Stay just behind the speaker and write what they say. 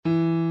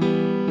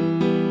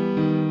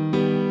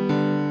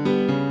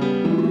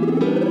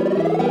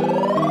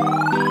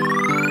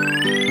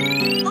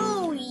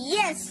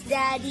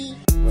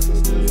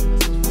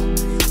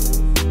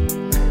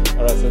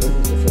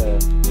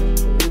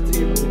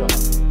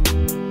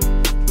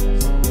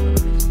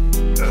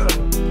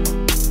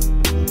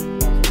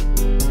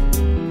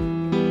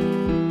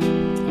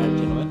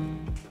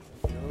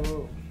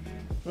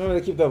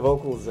to keep the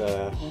vocals.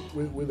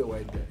 We're the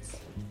white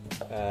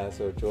guys.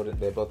 So Jordan,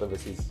 they're both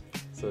overseas.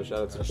 So shout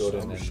out to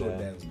Jordan I'm and. sure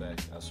Dan's back.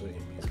 I saw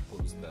Amy's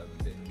post the other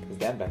day. Is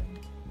Dan back?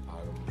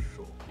 I'm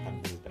sure.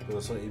 He's back.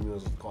 Because I saw Amy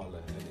was with Carla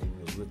and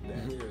Amy was with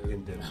Dan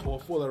in Denver. Well,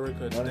 for the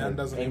record, Dan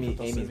doesn't Amy,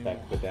 input us Amy's anymore.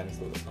 back, but Dan is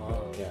still there.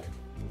 Oh. Yeah.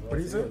 What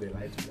do you say? They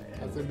lied to me.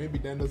 I said maybe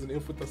Dan doesn't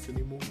input us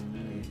anymore.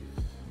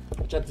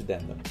 Shout out to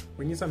Dan though.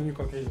 We need some new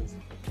Caucasians.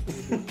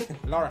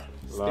 Laura.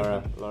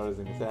 Laura's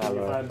in. Say hi, You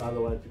Laura. find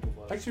other white people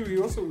for us. Actually,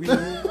 we also you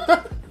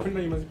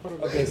must be part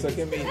of Okay, so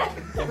can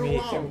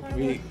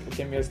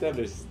we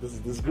establish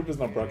this group is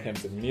not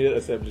Brockhampton. We need to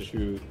establish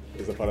who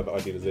is a part of the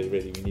odd dealers. Are you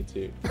ready? We need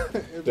to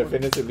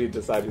definitively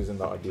decide who's in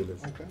the odd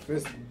dealers. Okay.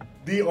 First,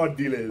 the odd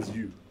dealer is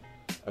you.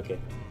 Okay.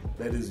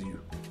 That is you.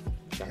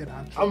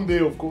 Headhunter. I'm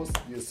there, of course.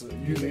 Yes, sir.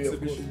 You there, of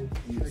course. Exhibition.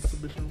 Yes.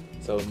 Exhibition.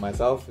 So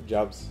myself,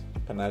 Jobs,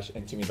 Panache,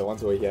 and Timmy, the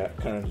ones who are here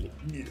currently.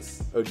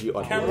 Yes. OG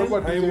odd Cameron, dealers. What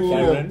about I DJ will-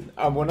 Phil?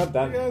 Cameron, we're not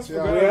done. Yes, Yeah.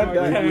 forgot We're about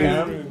done.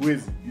 Cameron.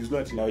 Wiz, he's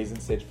not here. No, he's in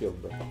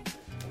Sedgefield, bro.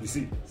 You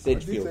see,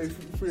 Sedgefield. DJ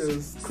Phil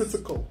is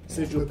critical.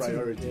 set your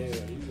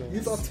priorities.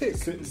 He's our tick.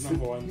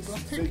 Number one.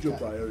 Set your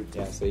priorities.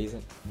 Yeah, so he's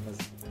in.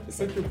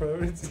 Set your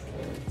priorities.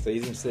 So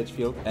he's in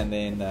Sedgefield, and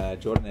then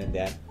Jordan and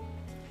Dan.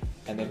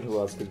 And then who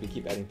else? Because we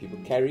keep adding people.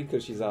 Carrie,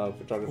 because she's our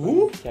photographer.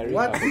 Who? Carrie,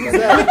 What our is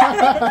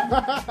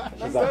photographer.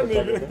 She's our that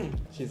name? photographer.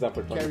 She's our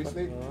Carrie photographer.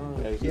 Snake.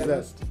 Carrie, Is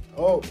that?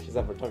 Oh, she's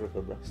our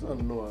photographer, bro. it's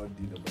not no odd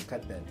dealer, but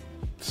cut that.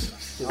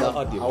 She's our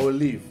odd I dealer. will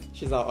leave.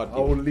 She's our odd I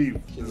will dealer.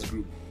 leave She's- this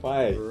group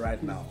Why?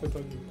 right now.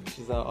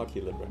 She's our odd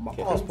dealer, bro. My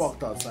Okay. car's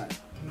parked outside.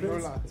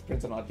 Rolla. It's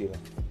Prince an odd dealer.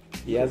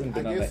 He hasn't I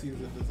been on guess that. he's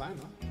a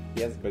designer.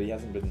 But he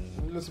hasn't been.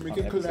 Listen, we on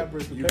can episode.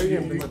 collaborate with You-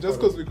 them. you- But just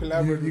because we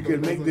collaborate You with can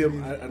them make doesn't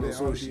them mean an they are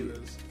associate.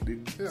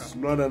 dealers. It's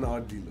not an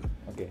odd dealer.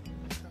 Okay.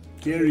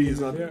 Carrie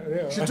is not.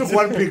 Yeah. She took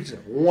one picture.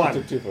 She One.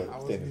 took two for I it.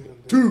 wasn't Standing. even there,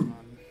 Two.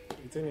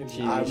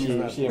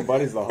 man. She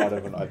embodies the heart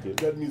of an odd dealer.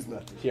 That means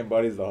nothing. She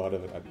embodies the heart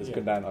of an odd dealer.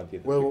 Could die an odd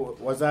dealer. Well,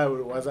 was I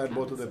in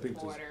both of the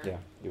pictures? Yeah,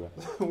 you were.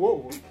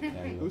 Whoa.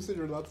 Yeah, you Who were. said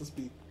you're allowed to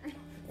speak?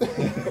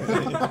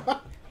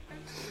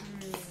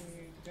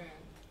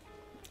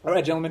 All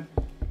right, gentlemen.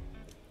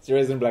 It's your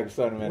Resident Black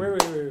Star, man.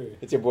 Wait.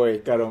 It's your boy,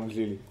 Karom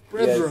Zulu.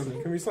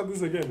 Brethren. Can we start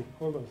this again?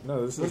 Hold on.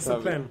 No, this What's is the how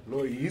plan?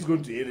 No, he's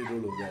going to edit all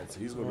of that. So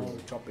he's going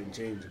to chop and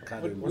change and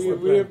cut and What's We, the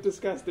we plan? have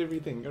discussed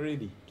everything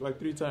already, like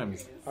 3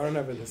 times. I don't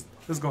have a list.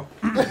 Let's go.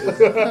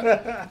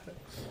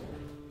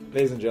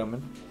 Ladies and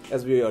gentlemen,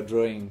 as we are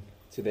drawing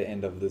to the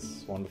end of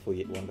this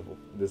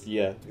this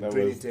year, In that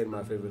was 2010,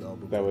 my favorite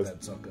album that was was-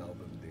 that soccer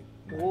album thing.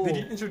 Whoa. Did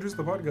you introduce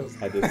the podcast?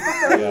 I did.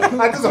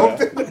 Yeah, I just hope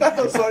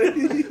that. Sorry.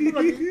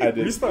 I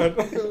did. Restart.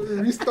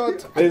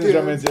 Restart. Ladies and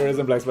gentlemen, it's your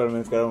Resident Black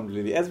Spider-Man, Karom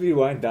Zulu. As we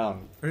wind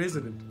down,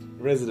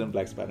 Resident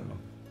Black Spider-Man.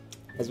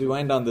 As we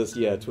wind down this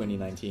year,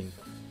 2019,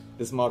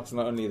 this marks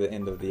not only the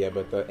end of the year,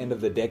 but the end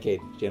of the decade,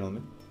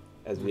 gentlemen,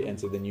 as we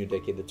enter the new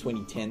decade, the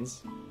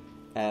 2010s.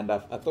 And I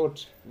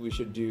thought we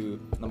should do,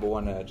 number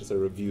one, just a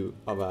review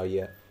of our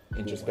year,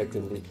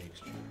 introspectively.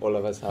 All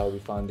of us, how we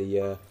found the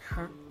year.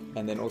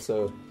 And then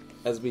also,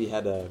 as we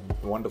had a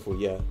wonderful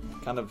year,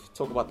 kind of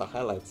talk about the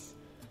highlights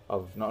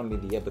of not only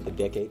the year, but the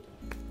decade.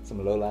 Some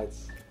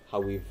lowlights,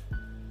 how we've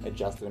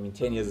adjusted. I mean,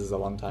 10 years is a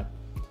long time.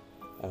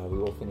 We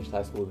all finished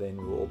high school then.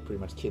 We were all pretty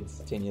much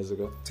kids 10 years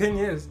ago. 10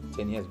 years.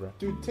 10 years, bro.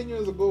 Dude, 10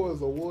 years ago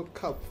was a World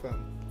Cup,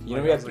 fam. You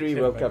know, Like we I had was a 3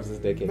 kid World back Cups this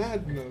then. decade.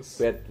 Madness.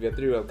 We had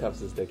 3 World Cups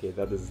this decade.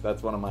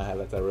 That's one of my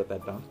highlights. I wrote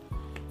that down.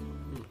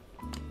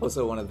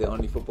 Also, one of the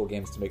only football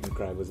games to make me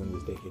cry was in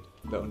this decade.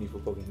 The only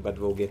football game, but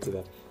we'll get to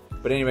that.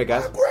 But anyway,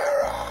 guys.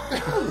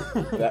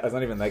 That's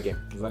not even that game.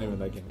 It's not even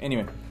that game.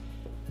 Anyway,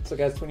 so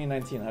guys,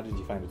 2019, how did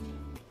you find it?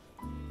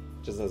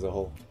 Just as a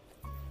whole.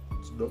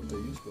 It's Dr.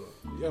 Usper.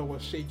 Yeah, it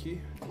was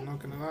shaky. I'm not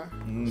gonna lie.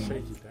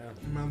 Shaky,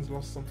 damn. Man's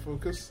lost some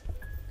focus.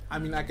 I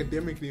mean,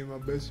 academically, my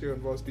best year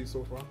in varsity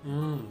so far.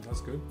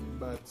 That's good.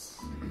 But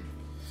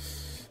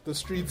the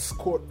streets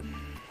called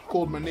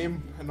my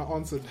name and I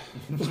answered.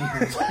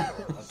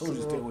 I told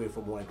you stay away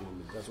from white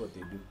women. That's what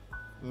they do.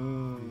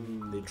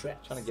 They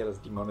trap. Trying to get us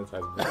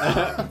demonetized.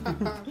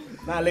 Bro.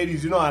 Nah,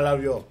 ladies, you know I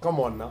love you all. Come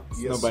on now.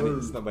 Yes,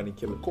 It's sir. nobody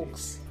killer.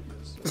 Cooks.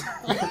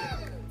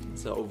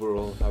 So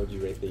overall, how would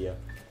you rate the year?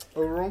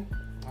 Overall,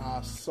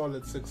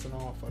 solid 6.5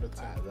 out of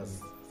 10. Ah,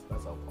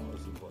 that's how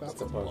policy was. That's What's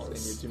the a pulse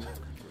pulse. in your team?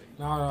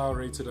 Now I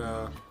rated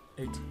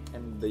 8.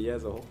 And the year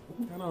as a whole?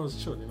 And I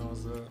was chill, it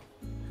was a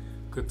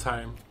good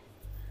time.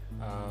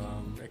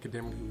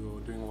 Academically, we were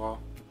doing well.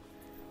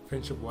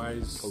 Friendship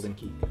wise, Golden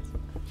Key.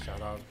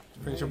 shout out.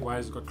 Friendship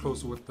wise, got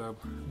closer with the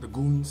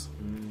goons.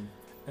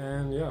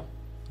 And yeah,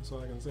 that's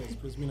all I can say.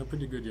 It's been a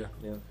pretty good year.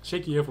 Yeah,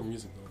 Shaky year for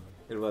music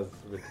though. it was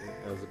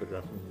a good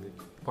rap for music.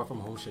 Apart from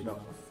home shaky. No,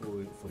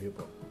 for hip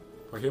hop.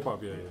 For hip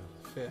hop, yeah.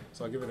 Fair.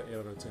 So I'll give it an 8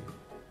 out of 10.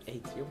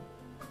 8, yo.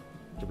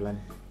 Jablan.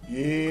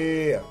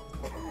 Yeah.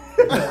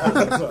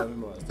 I don't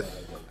know. I start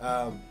like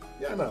that.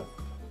 Yeah, no.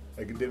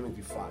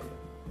 Academically fire.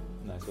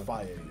 Nice one.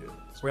 Fire year.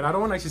 Wait, I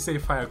don't want to actually say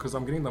fire because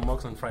I'm getting the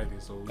mocks on Friday,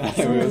 so We'll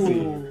see.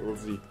 We'll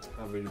see.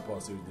 I've already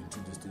passed everything. 2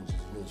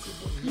 distinctions. No shit,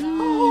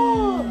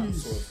 bro.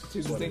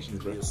 Two distinctions,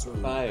 bro. Yes, sir.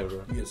 Fire,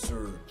 bro. Yes,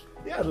 sir.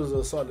 Yeah, it was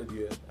a solid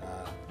year.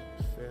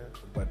 Fair.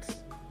 But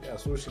yeah,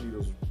 socially it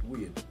was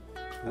weird.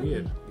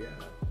 weird. Yeah.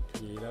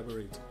 Can you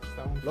elaborate?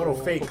 A lot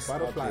of fakes For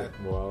butterfly. out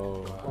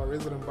Wow. Or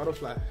resident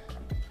butterfly.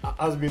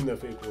 I've been the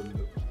fake one.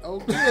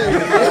 Okay.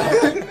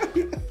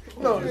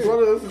 No, it's one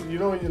of those, you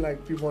know, when you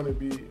like people want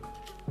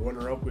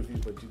to rock with you,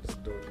 but you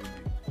just don't really.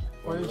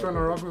 Why are you trying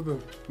to rock with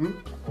them?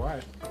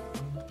 Why?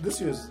 This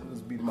year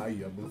has been my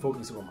year. I've been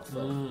focusing on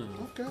myself.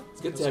 Okay.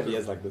 It's good to have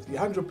years like this.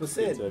 Yeah, 100%. Good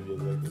to have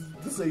years like this.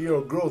 This is a year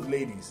of growth,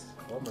 ladies.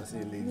 Why am I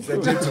saying ladies?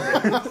 They're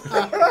gentlemen.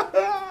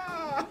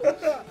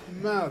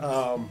 Mad.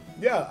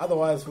 Yeah,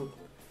 otherwise,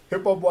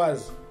 hip hop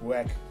wise,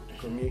 whack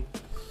for me.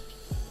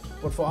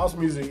 But for house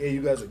music, hey,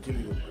 you guys are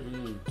killing it.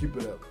 Keep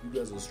it up. You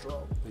guys are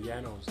strong. The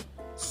Yanos.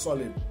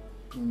 Solid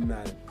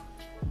 9.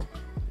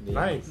 The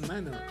Nice.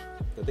 Nine.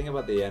 The thing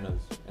about the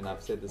Yanos, and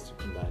I've said this to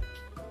Kundai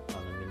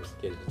on numerous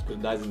occasions,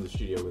 Kundai's in the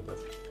studio with us.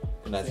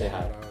 Kundai, say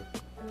hi.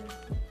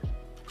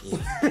 Yeah.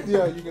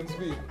 Yeah, you can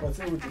speak. But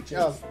say with your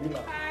chest. Be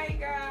like, Hi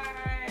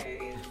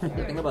guys. The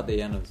thing about the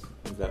Yanos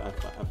is that I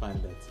find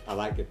that I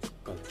like it,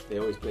 but they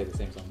always play the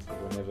same songs.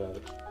 Like whenever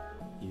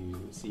you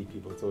see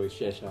people, it's always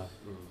Shesha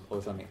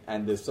or something.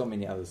 And there's so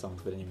many other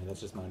songs, but anyway,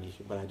 that's just my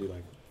niche. But I do like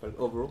it. But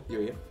overall,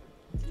 you're here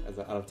as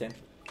out of 10.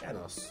 yeah,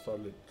 no,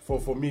 solid.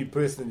 For me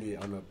personally,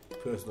 on a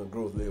personal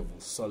growth level,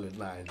 solid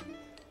 9.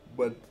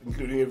 But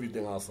including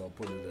everything else, I'll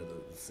put it at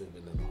a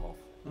 7.5.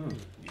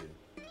 Yeah.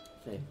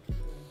 Okay.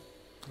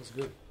 That's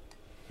good.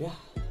 Yeah.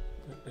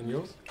 And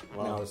yours?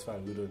 Now it's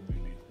fine. We don't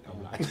really.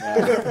 I'm like.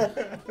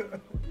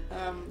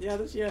 Yeah,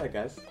 this year,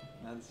 guys.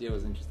 This year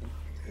was interesting.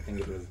 I think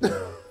it was. I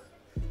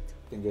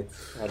think it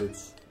had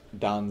its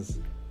downs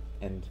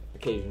and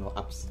occasional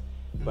ups,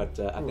 but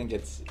I think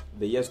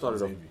the year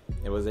started off.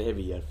 It was a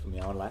heavy year for me.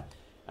 I won't lie.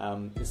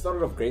 It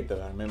started off great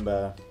though. I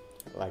remember,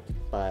 like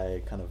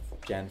by kind of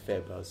Jan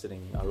Feb,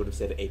 I would have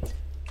said 8.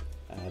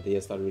 The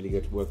year started really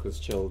good. Work was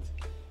chilled.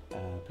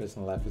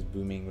 Personal life was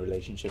booming.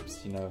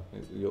 Relationships, you know,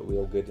 we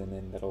all good, and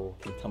then that all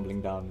came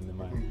tumbling down. And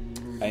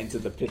then I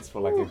entered the pits for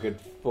like a good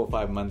 4 or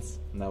 5 months,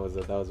 and that was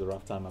a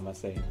rough time, I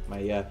must say. My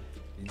year,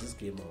 It just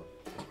came out.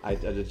 I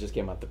just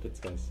came out the pits,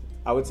 guys.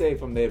 I would say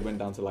from there it went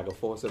down to like a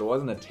 4, so it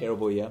wasn't a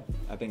terrible year.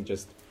 I think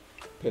just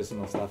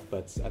personal stuff,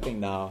 but I think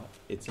now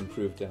it's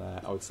improved, and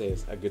I would say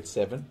it's a good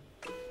 7,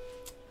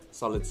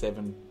 solid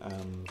 7,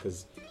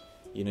 because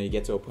you know you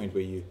get to a point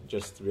where you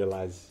just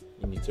realize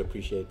you need to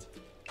appreciate,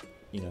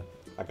 you know,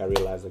 like I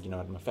realized, like, you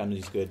know, my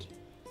family's good,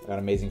 I got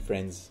amazing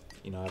friends,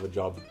 you know, I have a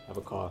job, I have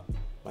a car,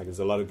 like there's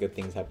a lot of good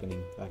things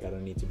happening. Like I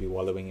don't need to be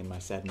wallowing in my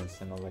sadness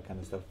and all that kind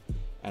of stuff.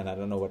 And I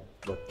don't know what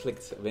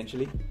clicked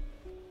eventually.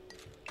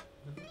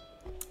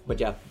 But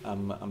yeah,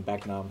 I'm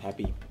back now. I'm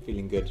happy,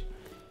 feeling good,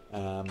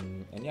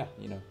 and yeah,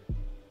 you know,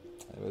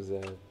 it was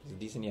a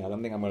decent year. I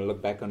don't think I'm gonna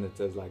look back on it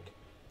as like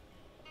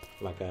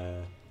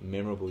a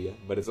memorable year,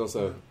 but it's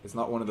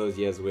not one of those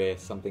years where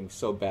something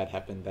so bad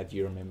happened that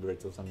you remember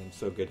it, or something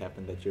so good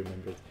happened that you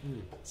remember it.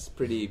 It's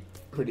pretty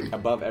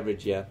above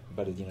average year,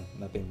 but you know,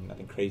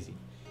 nothing crazy,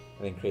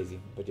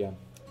 But yeah,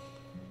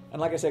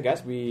 and like I said,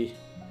 guys,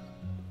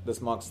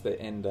 this marks the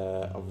end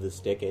of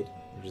this decade,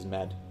 which is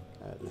mad.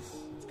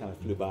 It's kind of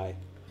flew by.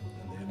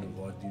 And the end of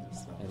our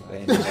Jesus. And the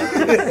end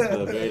of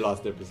the very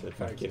last episode.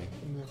 I'm kidding.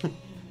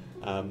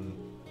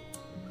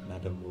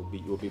 Adam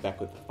will be back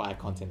with fire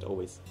content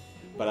always.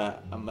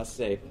 But I must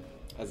say,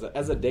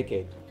 as a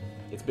decade,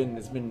 it's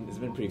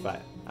been pretty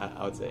fire.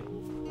 I would say.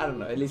 I don't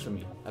know. At least for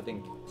me, I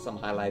think some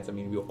highlights. I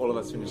mean, all of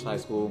us finished high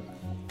school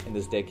in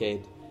this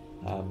decade.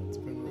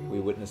 We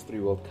witnessed 3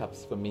 World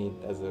Cups. For me,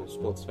 as a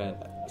sports fan,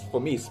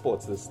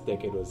 sports this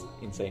decade was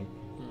insane.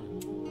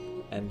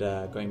 And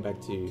going back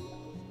to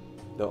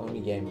the only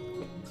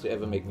game to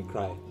ever make me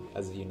cry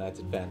as a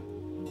United fan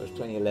was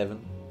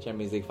 2011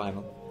 Champions League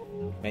final,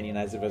 Man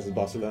United versus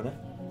Barcelona.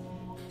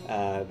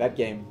 That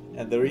game,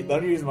 and the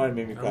only reason why it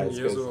made me cry is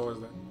because was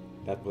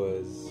that?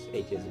 was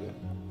 8 years ago.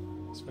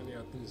 It's funny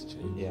how things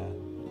change. Yeah.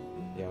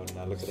 Well,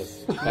 now look at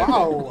us.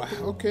 Wow.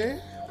 Okay.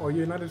 Oh,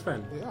 you're a United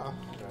fan? Yeah.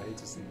 I hate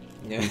to see.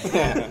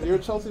 Yeah. You're a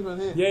Chelsea fan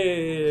here.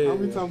 Yeah. How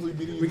many times we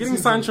beat you? We're getting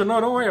Sancho. No,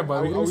 don't worry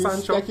about it. Are We're we getting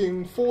Sancho.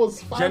 stacking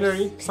 4s, 5s?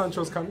 January,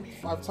 Sancho's coming.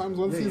 5 times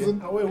one season.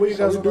 Where you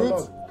Shall guys we do on it? the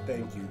log?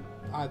 Thank you.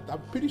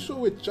 I'm pretty sure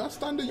we're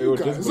just under It you was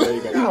guys. just below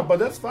you guys. Yeah, but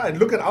that's fine.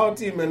 Look at our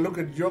team and look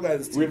at your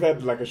guys' team. We've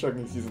had like a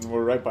shocking season.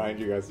 We're right behind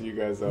you guys. So you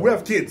guys are. We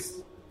have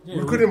kids. Yeah,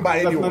 we couldn't buy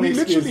anyone. We Next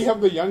literally year's- have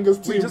the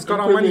youngest team. We just got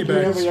in our money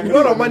Premier back. League. We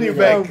got our money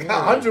back.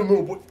 Yeah. 100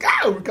 more. But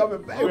God, we're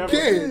coming back.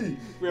 Okay.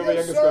 We have a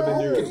younger squad than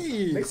you guys.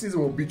 Okay. Next season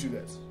we'll beat you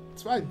guys.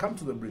 It's fine. Come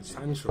to the bridge.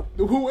 Sancho.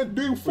 Who we're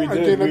doing 4 We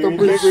did. again at the We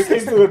bridge.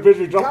 came to the bridge.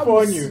 We dropped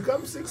 4 on you.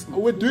 Come 6.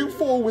 We're doing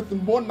 4 with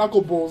more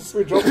knuckleballs.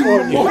 We dropped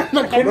 4 on you. More And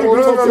No,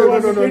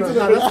 knuckleballs.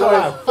 that's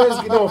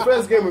why.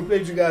 First game we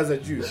played you guys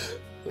at you.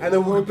 And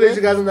then we played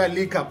you guys in that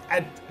League Cup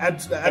at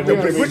the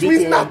we bridge, which beat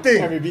means you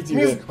nothing. and we beat you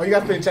Means, then. oh, you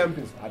guys playing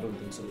champions? I don't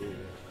think so.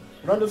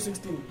 Round of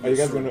 16. Are you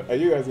guys gonna?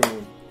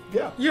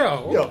 Yeah. Yeah.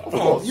 Yeah, of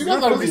course. You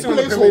guys are Obviously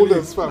just on the Premier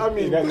placeholders, League. fam. I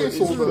mean,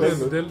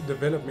 placeholders. The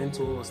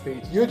developmental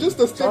stage. You're just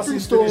a stepping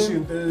Chelsea's stone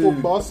finishing, for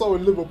Barca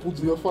and Liverpool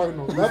to the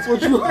final. That's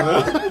what you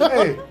are.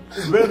 Hey,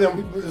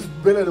 it's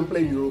better than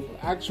playing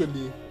Europa.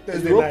 Actually,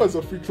 Thursday Europa's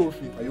night. a free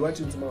trophy. Are you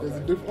watching tomorrow?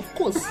 There's a night? of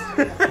course.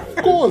 Of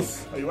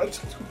course. Are you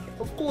watching?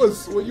 Of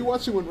course. When you're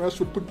watching when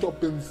Rashford put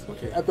top pins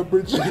at the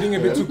bridge. Getting a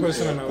bit too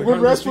personal now. We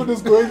When can't just Rashford speak-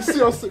 is going,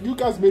 see us, you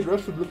guys made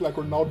Rashford look like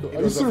Ronaldo. It Are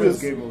you was the serious?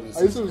 first game of the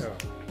Are you season. serious?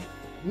 Yeah.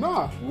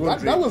 Nah, We won't that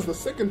drink. was the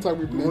second time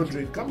we played.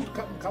 Modric,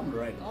 come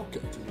right now.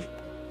 Okay.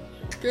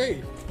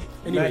 Okay.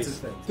 Anyways, United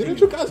fans. Didn't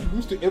you guys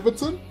lose to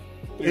Everton?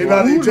 Yeah,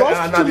 no, Who they-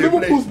 lost no, to they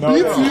Liverpool's played.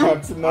 beat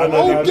No, you?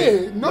 no,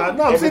 Okay, No,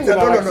 no, I'm saying that.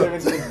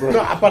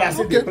 No, but I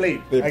said Okay. they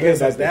played. They I played guess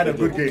that, they had a they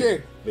good did. game.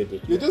 Okay. They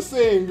did. You're just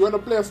saying you want to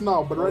play us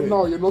now, but right Yeah.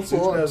 now you're not so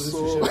Which hot. players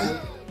So. did you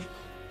share?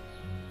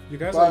 you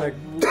guys But- are like,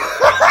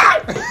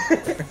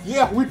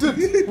 Yeah, we did.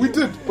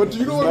 But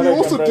you know what not we like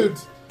also a did?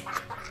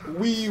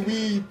 We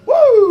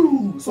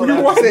Woo! So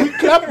we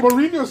clapped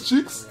Mourinho's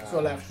cheeks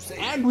So I have to say.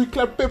 and we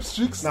clapped Pep's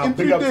cheeks Now, in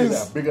big 3 up to days.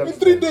 them, big up In to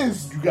 3 them.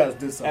 days. You guys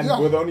did something. And Yeah.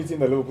 we're the only team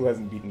that Liverpool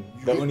hasn't beaten.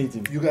 The only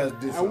team. You guys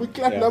did And we something.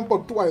 clapped Yeah.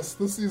 Lampard twice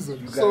this season.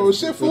 You So guys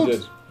Sheffield,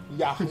 did.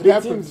 yeah, it Big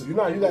happens. teams. You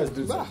know, you guys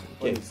did Nah.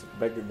 something.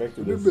 Okay, back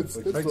to Little this. bits.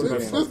 Back to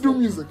Let's the- do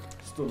music.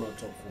 Still not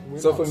top four.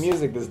 So for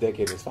music, this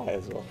decade was fire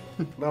as well.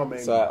 No, man.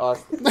 So I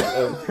asked,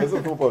 that's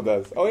what football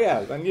does. Oh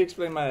yeah, let me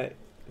explain my.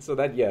 So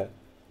that year,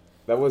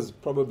 that was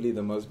probably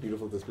the most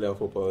beautiful display of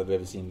football I've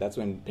ever seen. That's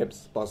when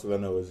Pep's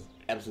Barcelona was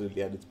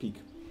absolutely at its peak,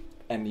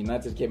 and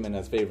United came in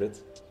as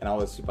favourites, and I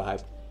was super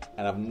hyped.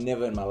 And I've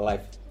never in my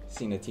life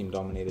seen a team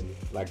dominated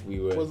like we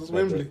were. Was this that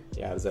Wembley? day.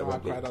 Yeah, it was at Oh, I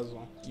Wembley. cried as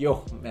well.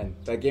 Yo, man,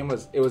 that game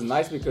was. It was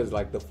nice because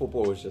like the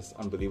football was just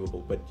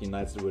unbelievable, but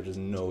United were just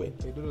nowhere.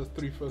 They did us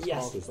 3 first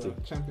Yes, half it's for true.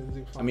 Champions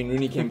League. I mean,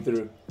 Rooney came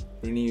through.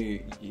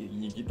 Rooney,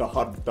 you get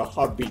the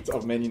heartbeat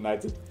of Man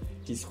United.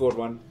 He scored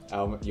one.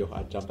 I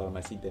jumped out of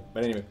my seat there.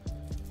 But anyway,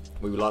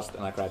 we lost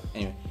and I cried.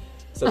 Anyway,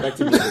 so back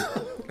to music.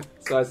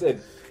 So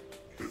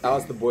I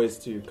asked the boys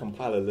to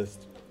compile a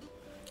list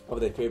of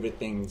their favorite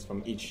things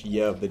from each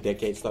year of the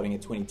decade, starting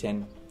at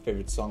 2010.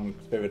 Favorite songs,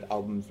 favorite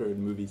albums, favorite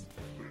movies,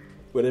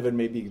 whatever it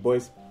may be.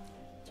 Boys,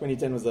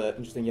 2010 was an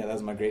interesting year. That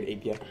was my grade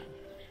 8 year.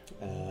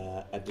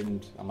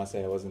 I must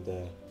say I wasn't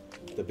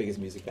the biggest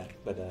music fan,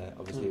 but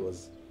obviously it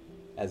was,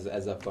 as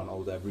I've gone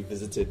older, I've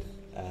revisited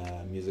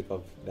music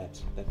of that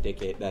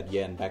decade, that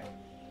year and back.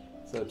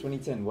 So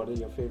 2010, what are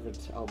your favorite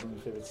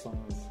albums, favorite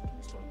songs?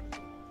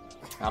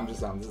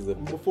 This is a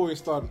Before we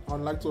start,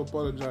 I'd like to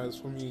apologize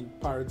for me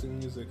pirating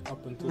music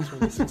up until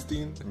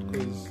 2016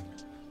 because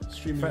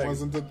streaming Facts.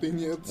 wasn't a thing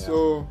yet. Yeah.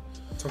 So,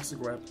 toxic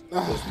rap.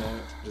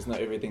 just know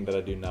everything that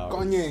I do now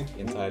Kanye. is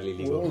entirely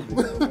legal.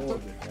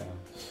 Yeah.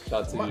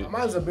 Shout out to you.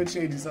 Mine's a bit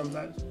shady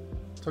sometimes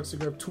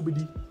Toxic rap,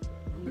 tubidi.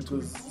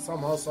 because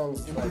somehow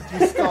songs like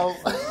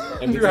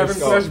MP3 You're having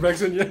Skull.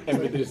 flashbacks in here.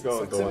 MP3 Skull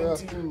was the one.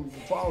 17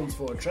 pounds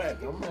for a track.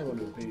 I'm not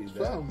gonna pay that.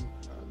 fam,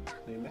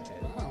 They mad.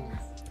 fam.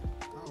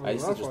 I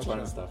used to Rough just on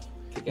torrent that. stuff.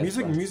 Kick-ass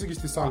Music tracks.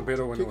 used to sound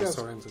better when it was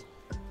Kick-ass. torrented.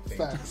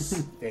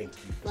 Facts. Thank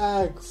you.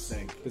 Facts.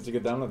 Thank you. Because you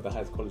could download the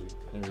highest quality.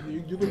 and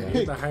everything. You could Yeah.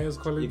 pick. The highest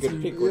quality. You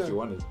could pick what Yeah. you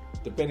wanted,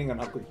 depending on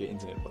how quick your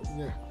internet was.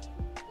 Yeah.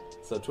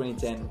 So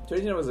 2010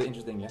 was an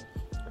interesting year.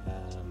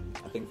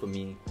 I think for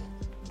me,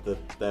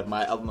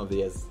 my album of the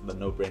year is the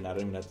no-brainer. I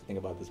don't even have to think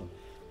about this one.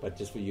 But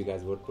just for you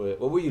guys, what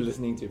were you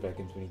listening to back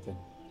in 2010?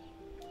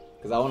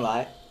 Because I won't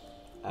lie.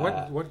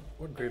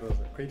 What grade was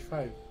it? Grade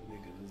 5.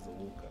 Nigga, this is the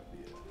World Cup,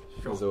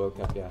 yeah. It was the World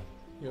Cup, yeah.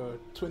 Yo,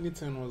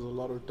 2010 was a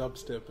lot of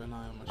dubstep, and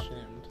I am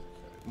ashamed.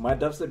 My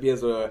dubstep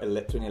years were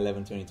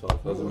 2011,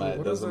 2012. Those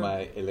What are is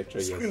my electro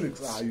years.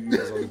 Skrillex, you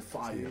was on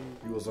fire.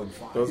 You was on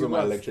fire. Those were my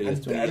was. electro years.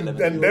 And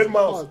 2011.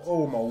 Deadmau5,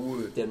 oh my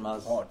word.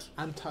 Deadmau5. Hot,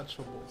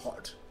 Untouchable.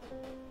 hot.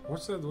 What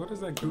is that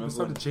group? Remember It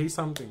started J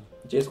something.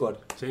 J Squad.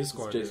 J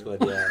Squad. J Squad,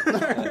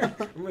 yeah.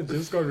 Remember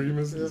J Squad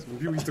remixes? When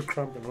people used to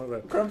crump and all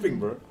that. Crumping,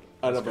 bro.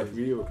 I know, but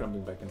we were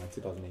crumping back in like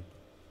 2008.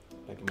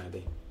 Back in my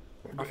day.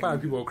 I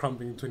find people were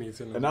crumping in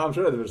 2010. And now I'm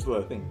sure there was still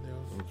a thing.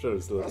 Yeah. I'm sure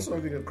it's still a I saw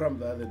thing. a nigga crump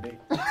the other day.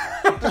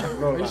 Are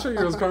No, you sure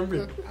you was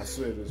crumping? I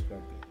swear it was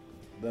crumping.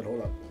 That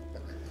hold up.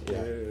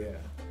 Yeah. Yeah.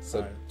 So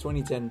Alright.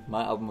 2010,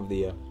 my album of the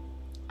year.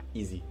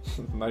 Easy.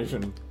 Don't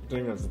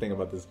even have to think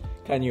about this.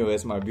 Kanye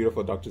West, My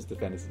Beautiful Doctor's to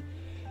Fantasy,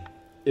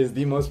 is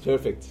the most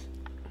perfect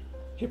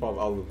hip hop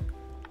album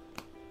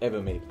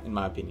ever made, in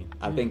my opinion.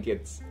 I think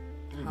it's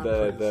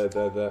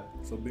the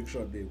So big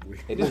shot there, boy.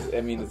 it is.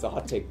 I mean, it's a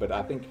hot take, but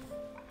I think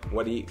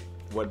what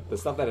the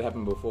stuff that had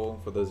happened before.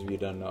 For those of you who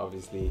don't know,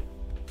 obviously,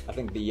 I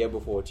think the year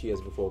before, 2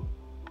 years before,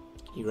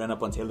 he ran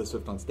up on Taylor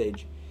Swift on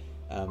stage.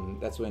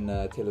 That's when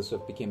Taylor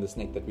Swift became the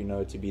snake that we know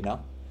her to be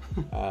now,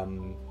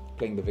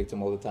 playing the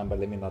victim all the time. But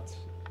let me not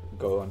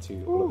go on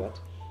to all of that.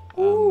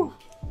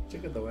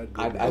 Check out the white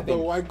I girl. The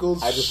think white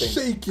girl's I just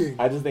think- shaking.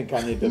 I just think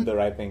Kanye did the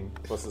right thing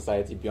for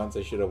society.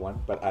 Beyonce should have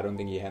won, but I don't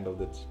think he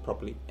handled it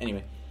properly.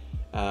 Anyway,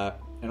 and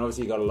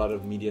obviously he got a lot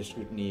of media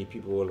scrutiny.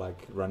 People were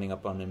like running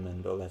up on him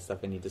and all that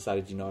stuff. And he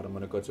decided, you know what, I'm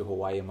going to go to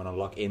Hawaii. I'm going to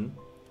lock in,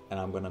 and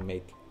I'm going to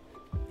make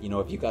you know,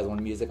 if you guys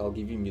want music, I'll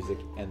give you music.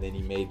 And then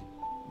he made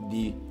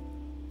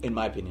in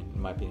my opinion,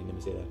 let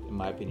me say that, in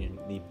my opinion,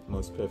 the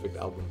most perfect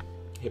album,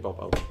 hip hop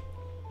album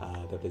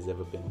that there's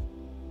ever been.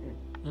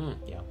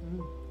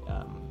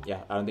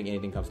 Yeah, I don't think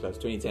anything comes close.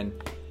 2010,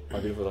 My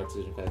Beautiful Dark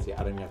Twisted Fantasy. I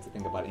don't even have to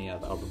think about any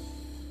other album.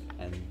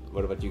 And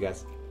what about you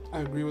guys? I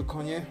agree with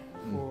Kanye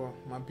for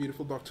My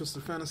Beautiful Dark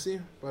Twisted Fantasy,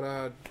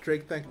 but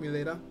Drake Thank Me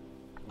Later.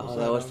 Oh,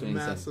 that was a 2010.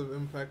 massive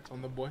impact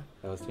on the boy.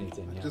 That was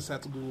 2010. I Yeah, just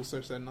had to Google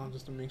search that now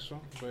just to make sure.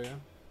 But yeah,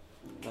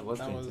 that was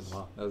 2010.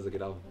 Wow, that was a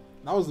good album.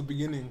 that was the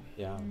beginning.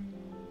 Yeah.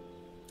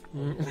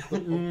 Mm.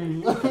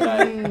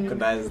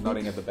 Kondai is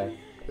nodding at the back.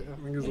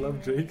 Niggas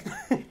love Drake.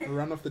 The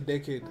run of the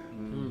decade.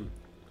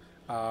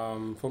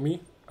 For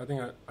me, I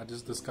think I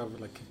just discovered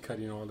like Kid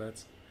Cudi and all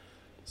that.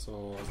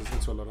 So I was listening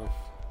to a lot of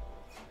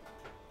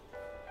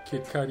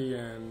Kid Cudi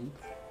and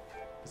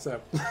what's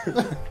up?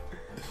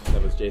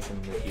 That was Jason.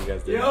 What you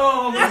guys did.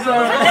 Yo, what's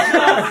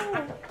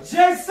up?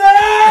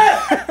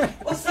 Jason!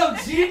 What's up,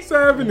 G? What's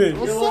happening?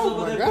 What's Yo, up, what's up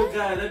my with that guy? good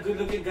guy, that good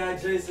looking guy,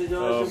 Jason? Yo,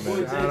 Oh, it's your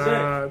boy,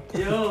 man.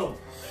 JJ. Yo.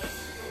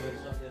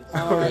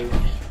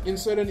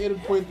 Insert an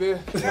edit point there.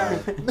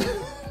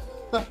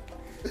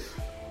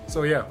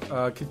 So yeah,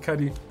 Kid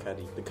Cudi.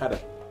 Cuddy, the cutter.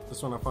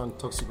 This one I found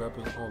Toxic Rap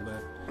and all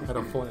that. I had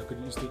a phone that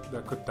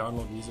could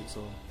download music.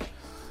 So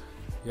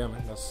yeah,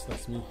 man,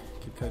 that's me,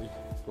 Kid Cudi.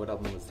 What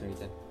album was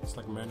 2010? It's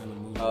like Man in the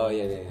Moon. Oh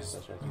yeah, that's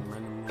right. And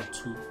Man in the Moon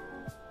 2.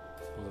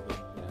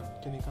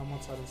 Yeah. Can you come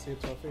outside and say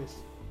it to our face?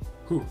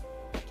 Who?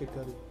 Kid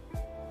Cudi.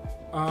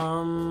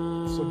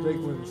 So So Drake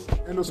wins.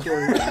 End of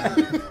story.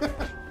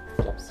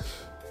 Japs.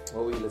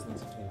 What were you listening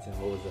to 2010?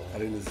 What was I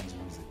didn't listen to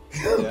music.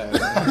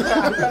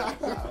 that?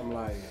 Yeah. I'm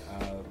lying.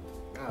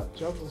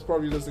 Chubbs was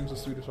probably listening to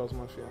Swedish House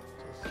Mafia.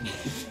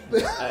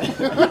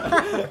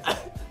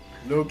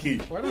 Low key.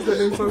 Why does that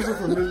name sound so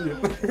familiar?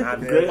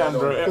 Great one,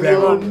 bro. They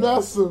were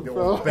massive, They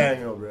bro. were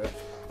banger, bro.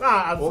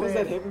 Nah, What was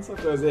that Heaven song?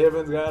 Because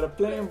Heaven's got a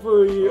plan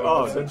for you.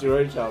 Oh, Don't You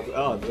Worry, Child.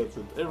 Oh, that's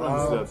it. Everyone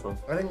knows that song.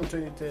 I think in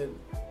 2010,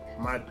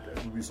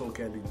 would be Soul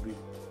Candy 3.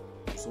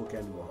 Soul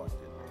Candy were hot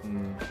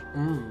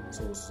then.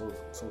 Soul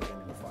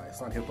Candy were fire.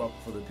 It's not hip hop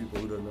for the people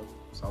who don't know.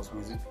 It's house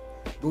music.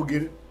 Go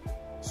get it.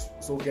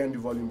 Soul Candy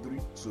Volume 3.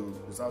 So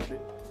it's out there.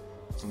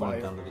 It's fire.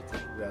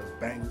 Yeah,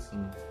 bangers.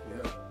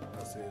 Yeah,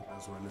 that's it.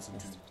 That's what I listen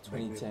to.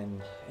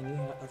 2010. Anything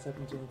else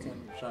happened in 2010?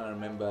 I'm trying to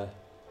remember.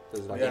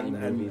 There's like Yeah, any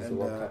movies or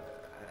World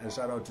Cup. and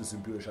shout out to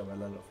Simpio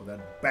Shabalala for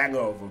that banger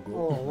of a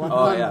goal. Oh, 100.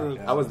 Oh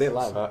yeah, I was there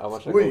live. I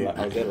watched that. Wait. Goal.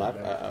 I was there live.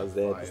 I was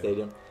there at the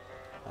stadium.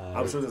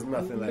 I'm sure there's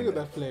nothing Look like at that.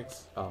 that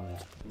flex. Oh man,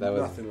 that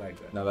was Nothing like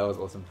that. no, that was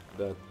awesome.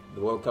 The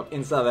World Cup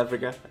in South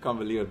Africa. I can't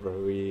believe it, bro.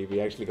 We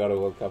actually got a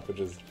World Cup, which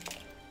is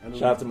And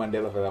shout out to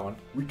Mandela for that one.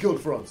 we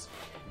killed France.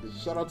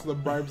 Shout out to the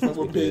bribes that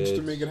were We paid did.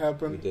 to make it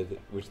happen. We did,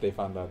 which they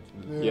found out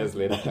Yeah, years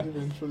later.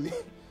 Eventually.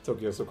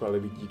 Tokyo so called.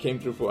 You came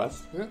through for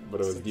us, Yeah. but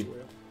it was Sex deep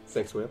whale.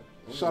 sex whale.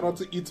 Shout out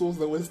to Eatles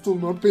that we're still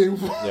not paying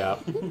for. Yeah,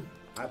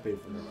 I paid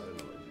for them. I don't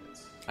know what it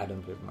is. I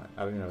don't pay for mine.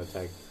 I don't even have a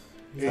tag.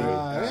 Hey,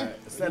 eh?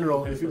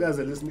 Central, if you guys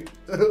are listening,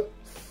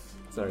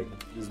 Sorry.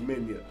 there's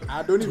men here.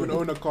 I don't even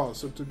own a car,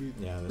 so to be.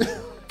 Yeah.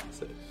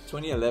 So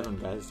 2011,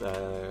 guys.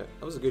 That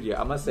was a good year.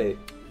 I must say.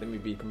 Let me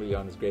be completely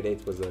honest. Grade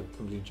 8 was a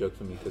complete joke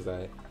for me because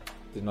I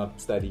did not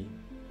study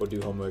or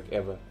do homework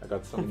ever. I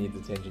got so many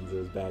detentions. It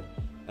was bad.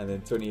 And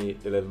then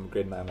 2011,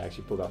 grade 9, I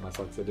actually pulled out my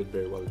socks. I did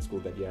very well at school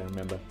that year. I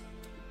remember.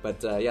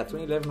 But yeah,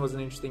 2011 was an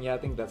interesting year. I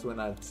think that's when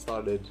I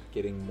started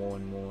getting more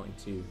and more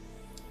into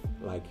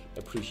like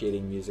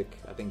appreciating music.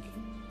 I think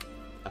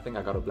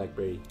I got a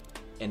BlackBerry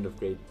end of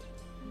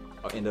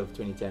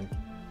 2010.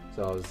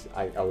 So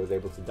I was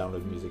able to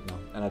download music now,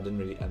 and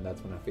and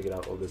that's when I figured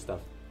out all this stuff.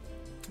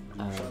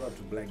 Shout out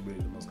to Blackberry,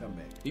 they must come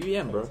back.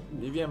 BBM, bro.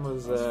 BBM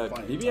was That's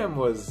fine. BBM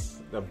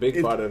was a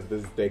big part of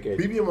this decade.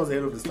 BBM was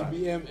ahead of the time.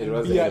 BBM It and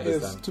was ahead of its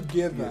BIS time.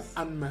 together, Yes.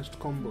 unmatched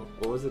combo.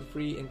 What was it?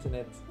 Free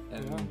internet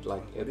and Yeah.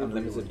 like didn't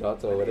unlimited really-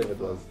 data or whatever it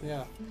was.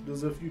 Yeah.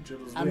 There's a future.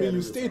 It was I way mean, ahead you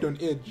of the stayed time.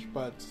 on edge,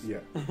 but Yeah.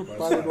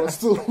 but it was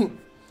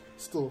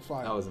still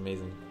fine. That was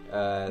amazing.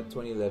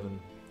 2011.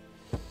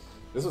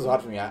 This was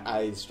hard for me.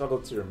 I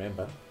struggled to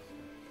remember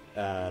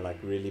like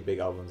really big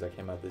albums that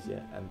came out this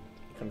year, and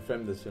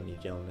confirm this for me,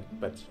 gentlemen.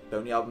 But the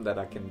only album that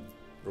I can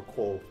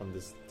recall from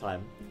this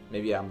time,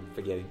 maybe I'm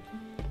forgetting,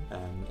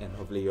 and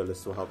hopefully your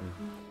list will help me.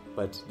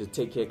 But did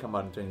Take Care come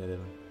out in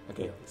 2011?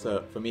 Okay, Yeah.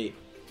 so for me,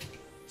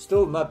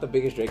 still not the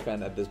biggest Drake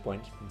fan at this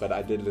point, but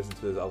I did listen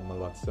to this album a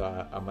lot. So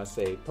I must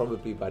say,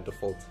 probably by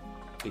default,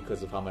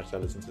 because of how much I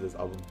listened to this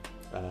album,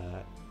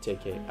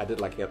 Take Care. I did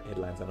like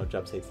Headlines. I know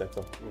Jobs hates that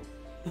song,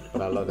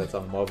 but I love that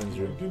song, Marvin's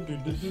Room.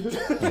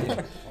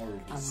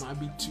 I might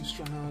be too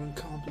strong on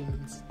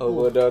compliments. Oh,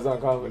 well, that was on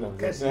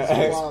Confidence.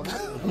 Wow.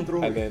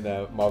 And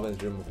then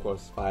Marvin's Room, of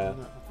course, Fire.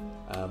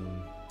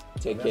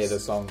 Take Care, the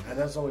song. And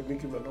that's how with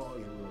Nicki Minaj. Bro.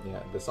 Yeah,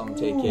 the song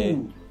Take Care.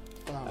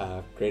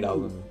 Wow. Great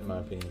album, in my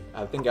opinion.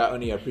 I think I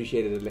only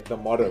appreciated the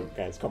motto,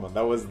 guys. Come on,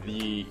 that was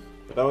the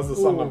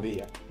song Ooh, of the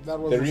year. That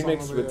was The the song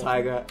remix of the with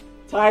year.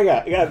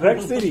 Tiger, yeah,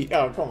 Rex City.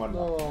 Oh, come on.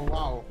 Oh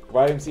wow.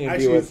 YMCMB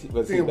Actually, was think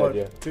hit that about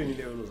year.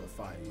 2011 was a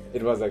fire year.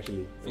 It was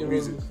actually. For It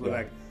music. was- But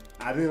like,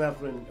 I think that's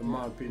when, in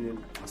my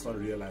opinion, I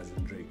started realizing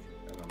Drake,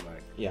 and I'm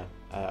like, Yeah,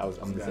 I'm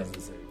the same.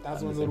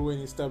 That's I'm when the same. when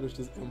he established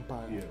his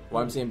empire. yeah.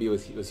 YMCMB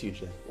was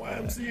huge then.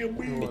 YMCMB.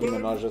 Nicki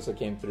Minaj also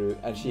came through,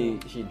 and she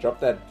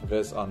dropped that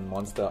verse on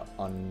Monster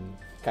on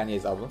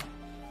Kanye's album,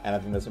 and I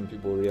think that's when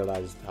people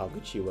realized how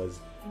good she was,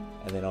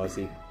 and then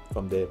obviously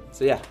from there.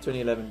 So yeah,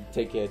 2011,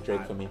 Take Care,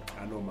 Drake for me.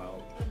 I know my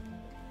own.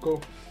 Go.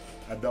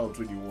 Adele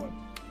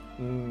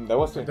 21. That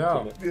was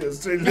Adele. 2011. Yeah,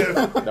 straight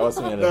left. That was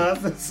 2011. No,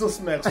 that's so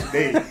smash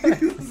today.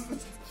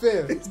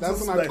 Fair. It's That's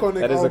just an like- iconic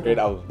That is a album. great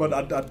album.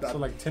 But So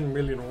like 10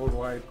 million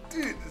worldwide.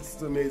 dude,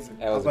 it's amazing.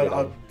 That was a But great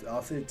album.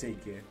 I'll say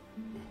Take Care.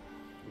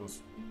 It was-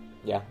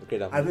 Yeah, a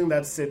great I album. think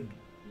that set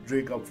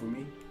Drake up for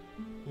me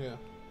Yeah.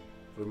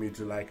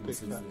 to like him Big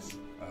since facts.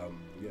 then.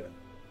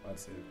 Yeah, I'd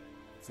say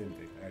same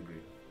thing. I agree.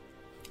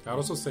 I'd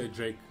also say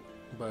Drake,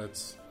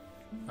 but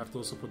I have to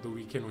also put The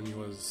Weeknd when he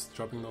was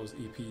dropping those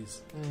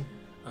EPs.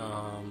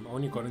 I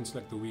only got into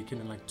like The Weeknd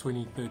in like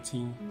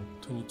 2013,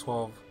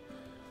 2012.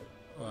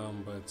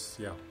 But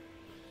yeah,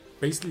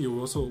 basically you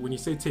also, when you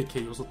say Take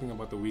Care, you also think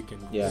about The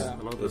Weeknd. Yeah,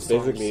 a lot of the it's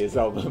songs, basically his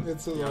album.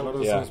 It's a yeah, a lot lot. of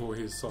the Yeah. songs were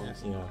his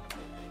songs. Yeah.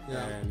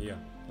 Yeah. And yeah,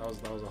 that was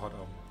a hot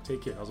album.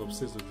 Take Care. I was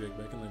obsessed with Drake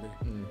back in the day.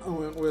 I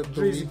went with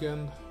The Crazy.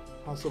 Weeknd,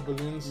 House of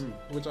Balloons,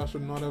 which I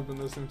should not have been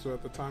listening to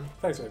at the time.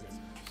 Thanks, guys.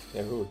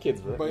 Yeah, we were kids,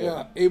 bro. But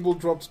yeah, Abel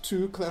dropped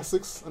 2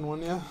 classics in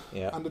 1 year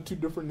Yeah. under 2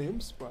 different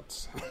names,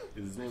 but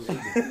Is his name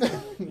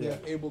Abel? yeah,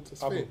 Abel to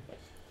Abel. Spade.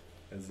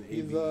 As the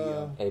He's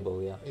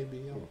Able, yeah.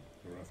 ABL.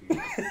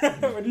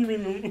 What do you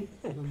mean?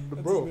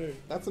 Bro,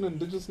 that's an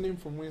indigenous name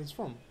from where he's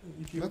from.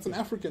 That's an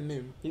African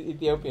name. He's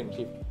Ethiopian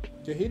chief.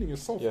 You're hating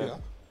yourself, Yeah.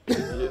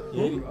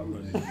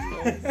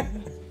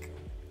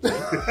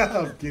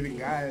 I'm kidding,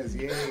 guys.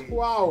 Yay.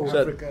 Wow. Shut-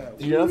 Africa.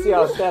 Did you not see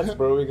our stats,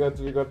 bro? We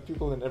got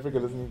people in Africa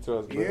listening to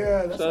us, bro.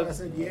 Yeah, that's Shut- why I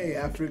said yay,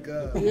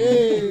 Africa.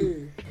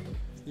 Yay!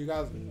 You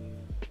guys,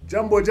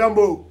 Jumbo.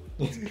 Jambole.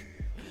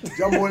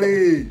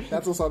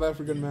 that's a South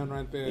African man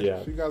right there. Yeah.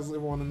 If you guys ever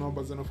want to know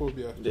about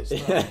xenophobia,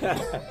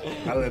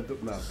 I let them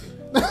now.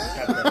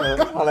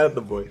 Okay. I'll add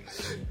the boy.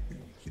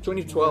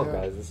 2012, Yeah.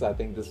 guys. I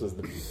think this was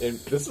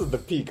the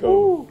peak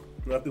of.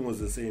 Nothing was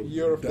the same.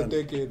 year of the Done.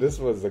 decade. This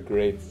was a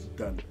great.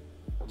 Done.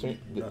 20,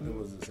 did Nothing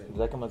was the same.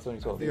 that come out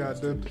 2012? Yeah, I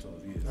did. Yes.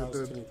 I That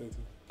was did.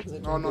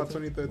 2013. Oh no, Was it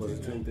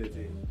 2013.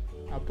 2013?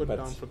 I put But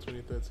down for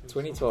 2013.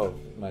 2012,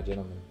 my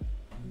gentlemen.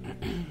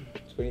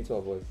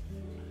 2012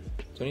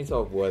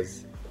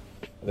 was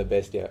the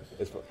best year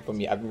for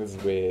me. I think this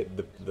is where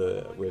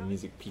where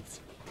music peaked,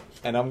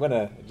 and I'm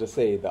gonna just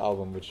say the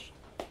album, which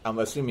I'm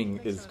assuming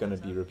is gonna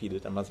be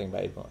repeated. I'm not saying by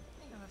everyone,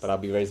 but I'll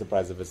be very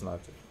surprised if it's not.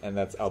 And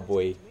that's our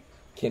boy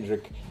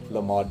Kendrick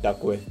Lamar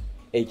Duckworth,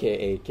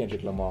 aka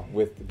Kendrick Lamar,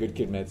 with Good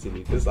Kid, Mad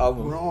City. This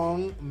album,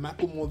 Wrong.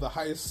 Macklemore the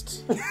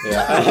heist.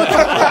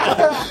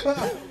 yeah.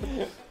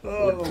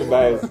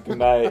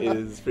 Kunai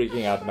is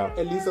freaking out now.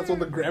 At least that's what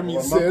the Grammy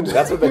Oh, said.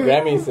 That's what the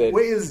Grammy said.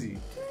 Where is he?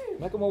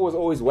 Macklemore was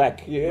always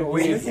whack. Yeah,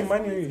 He's making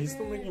money. He's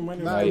still making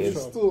money. Nah, he with he's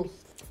is. Thrift Shop. still,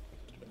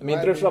 I mean,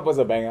 Thrift Shop was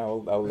a banger.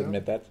 I'll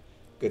admit that.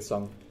 Good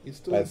song. he's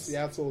still in But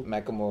Seattle.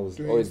 Macklemore's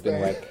Doing always his been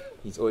thing. whack.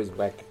 He's always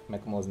whack.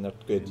 Macklemore's not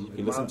good. If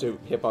you listen to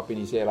hip hop and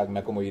you say like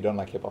Macklemore, you don't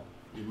like hip hop.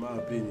 In my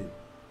opinion,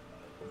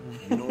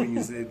 you know when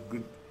you said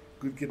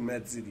good kid,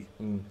 Mad City.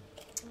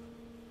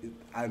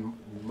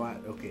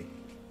 Okay.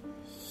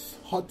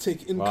 Hot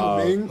take Wow.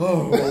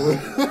 incoming.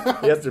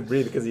 He has to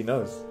breathe because he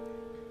knows.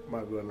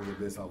 Might be one of the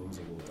best albums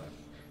of all time.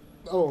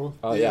 Oh,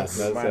 Oh yes.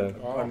 yeah, that's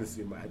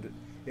Honestly, man.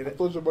 I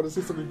thought you were about to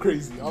say something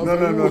crazy. I was No,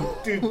 like, no, ooh. no,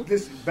 dude.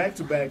 This back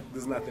to back,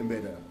 there's nothing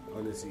better.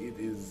 Honestly, it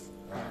is.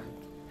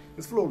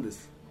 It's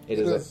flawless. it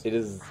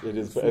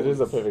is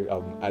a perfect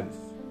album.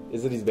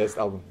 Is it his best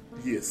album?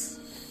 Yes,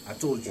 I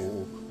told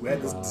you. We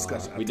had this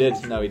discussion. We did.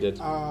 No, we did.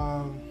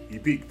 He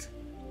peaked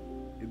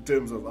in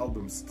terms of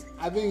albums.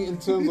 I think in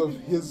terms of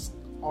his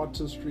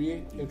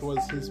artistry, it was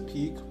his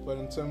peak. But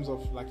in terms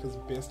of like his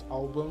best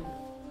album,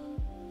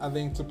 I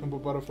think To Pimp a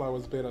Butterfly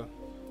was better.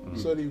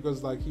 Solely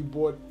because like he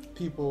brought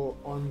people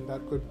on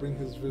that could bring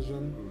his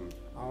vision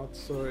out.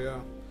 So yeah,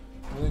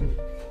 I think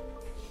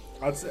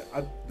I'd say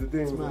the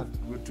thing It's mad.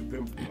 with To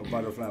Pimp a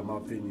Butterfly, in my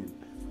opinion,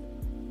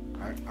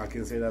 I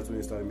can say that's when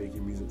he started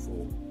making music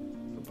for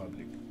the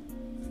public.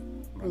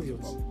 Not Is it?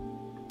 hip-hop,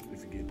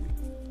 if you get me.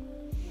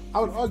 I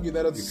would argue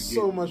that it's If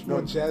you so get- much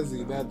more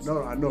jazzy. That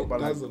No, I know, it but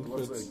like, doesn't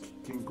what's fit.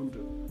 like King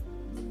Kunta?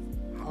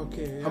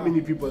 Okay, How yeah.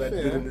 many people that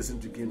Fair. didn't listen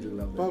to Kendrick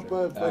love that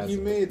But track? he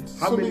made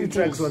How so many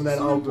tracks on that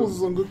so many album?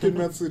 pulls on Good Kid,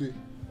 Mad City.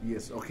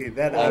 Yes, okay,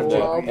 that I And, have to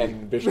wow. agree.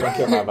 and Bitch Don't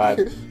Kill My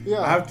Vibe.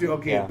 Yeah, I have to,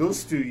 okay, Yeah.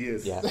 those 2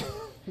 years. Yeah,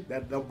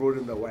 That brought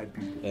in the white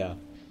people. yeah.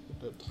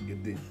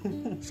 It did.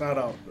 Shout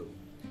out, though.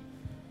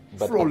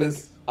 But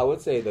Flawless. I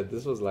would say that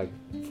this was like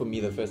for me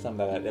the first time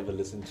that I'd ever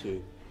listened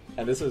to,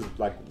 and this was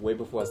like way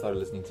before I started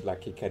listening to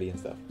like Kid Cudi and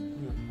stuff.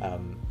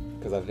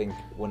 Because I think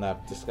when I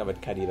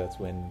discovered Cudi, that's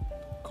when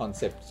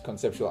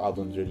conceptual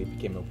albums really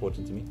became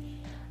important to me.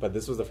 But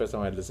this was the first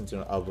time I had listened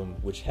to an album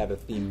which had a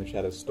theme, which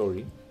had a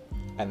story,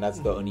 and that's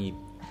the only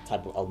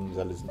type of albums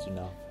I listen to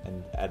now.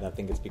 And I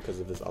think it's because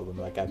of this album.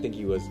 Like I think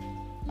he was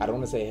I don't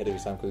want to say ahead of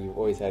his time because we've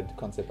always had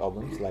concept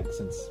albums, like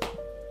since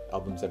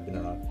albums have been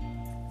around.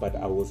 But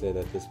I will say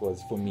that this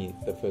was, for me,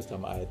 the first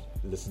time I had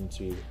listened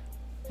to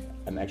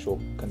an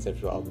actual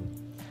conceptual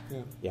album.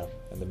 Yeah,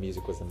 and the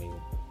music was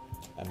amazing.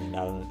 I mean,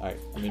 I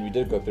mean, we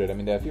did go through it. I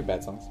mean, there are a few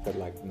bad songs, but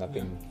like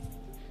nothing.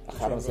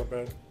 I don't say,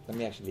 bad. let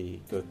me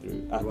actually go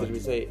through. Did we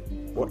say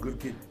What Good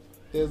Kid?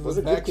 There's Was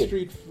the it Good Kid?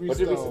 Backstreet What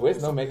did we freestyle. say? Where's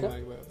or No something Makeup?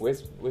 like that.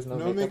 Where's No,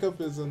 No Makeup?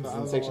 Makeup is in the It's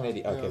in other section one.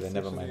 80. Okay, Yeah, then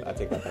never mind. I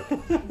section take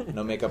that back.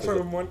 No Makeup is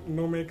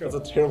No makeup. it's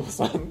a terrible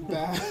song.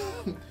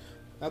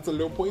 That's a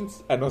low point.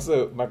 And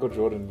also Michael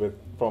Jordan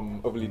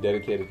from Overly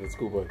Dedicated with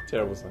Schoolboy.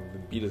 Terrible song. The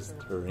beat is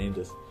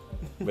horrendous.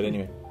 But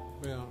anyway.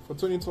 Yeah, for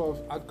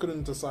 2012, I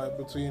couldn't decide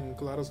between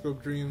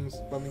Kaleidoscope Dreams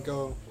by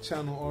Miguel,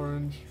 Channel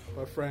Orange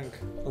by Frank,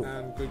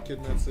 and Good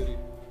Kid, Mad City.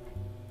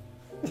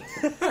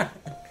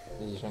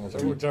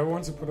 Jai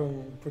wants to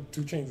put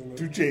 2 Chainz in there.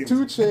 2 Chainz.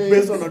 2 Chainz.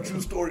 Based on a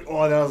true story.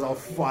 Oh, that was on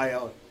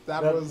fire.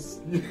 That was...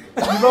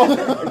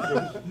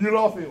 You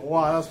laughing.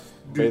 Wow, that's...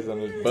 Based on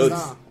his boats.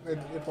 Nah,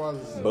 it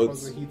was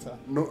Boats. a heater.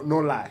 No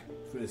lie.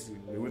 Firstly,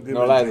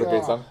 No Lie is a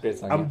great song. Great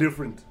song. I'm yeah.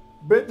 different.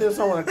 But there's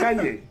someone like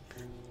Kanye.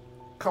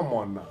 Come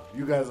on now.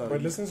 You guys are...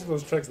 But listen to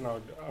those tracks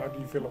now. How do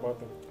you feel about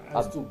them?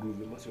 I still groove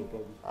them. What's your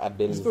problem? I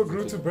barely You still listen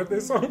grew to birthday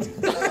songs?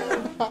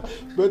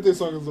 Birthday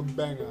song is a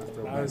banger.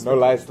 No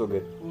Lie is still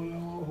good.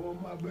 Oh,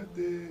 my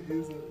birthday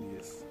is a...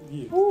 Yes.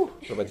 Yeah.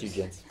 What about you,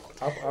 gents?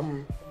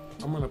 I'm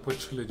gonna put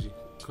Trilogy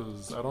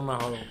because I don't know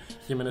how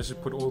he managed to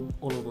put all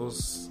of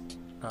those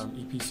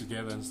EPs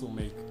together and still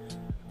make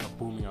a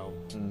booming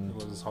album.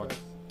 It was hard.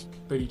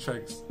 30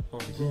 tracks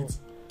of heat,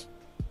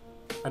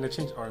 and it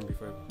changed R&B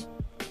forever.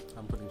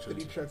 I'm putting 30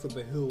 Trilogy. tracks of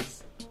the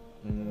hills.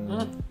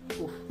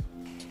 Oof.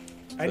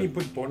 And he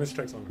put bonus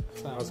tracks on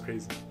it. That was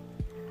crazy.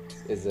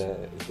 Is The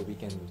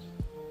Weeknd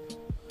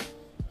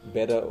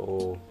better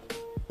or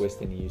worse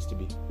than he used to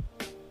be?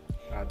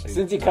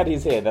 Since he cut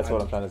his hair, that's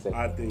what I'm trying to say.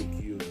 I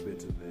think he was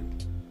better than...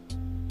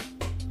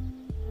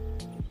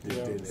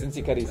 Since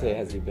he cut his hair,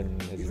 has he been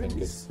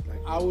good?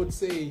 I would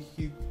say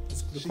he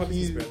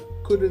quality's better.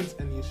 couldn't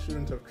and he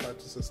shouldn't have tried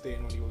to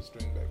sustain what he was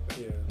doing back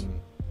then. Yeah.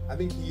 I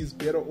think he's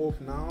better off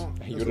now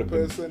He as would a have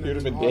been- person he would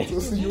and have an been dead.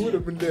 artist. You would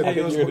have been And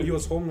dead. he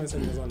was homeless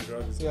and he was on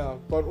drugs. Yeah,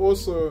 but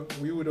also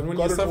we would have And when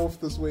gotten you suffer- off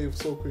this wave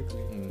so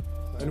quickly.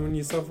 And when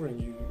you're suffering,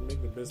 you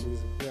make the best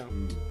music. Yeah.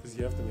 Because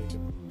you have to make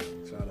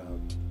it. Shout out.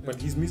 But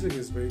his music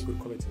is very good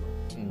quality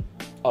now.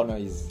 Oh no,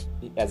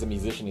 as a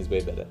musician, he's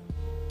way better.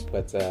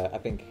 But I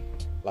think,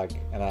 like,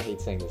 and I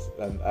hate saying this,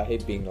 and I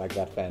hate being like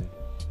that fan,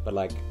 but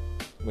like,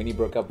 when he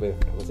broke up with,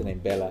 what's her name,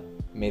 Bella,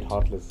 made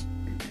Heartless.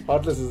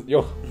 Heartless is,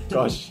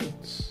 gosh.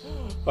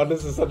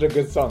 Heartless is such a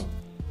good song.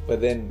 But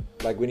then,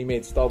 like, when he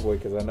made Starboy,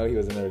 because I know he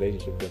was in a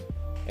relationship then,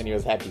 and he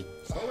was happy.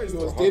 He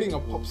was dating a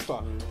pop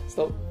star.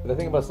 The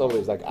thing about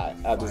Starboy is, like,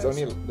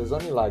 there's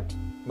only like,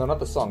 no, not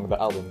the song, the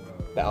album.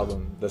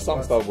 The song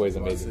Starboy is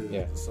amazing.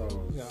 Yeah. The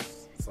song Yeah.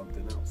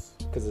 something else.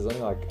 Because there's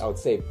only like, I would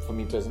say, for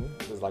me personally,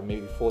 there's like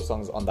maybe 4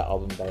 songs on the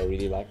album that I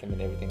really like, and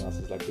then everything else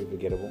is like pretty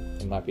forgettable,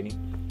 in my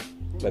opinion.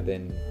 But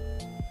then,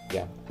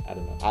 yeah, I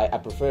don't know. I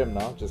prefer him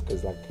now just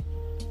because, like,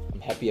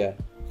 I'm happier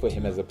for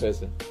him as a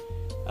person.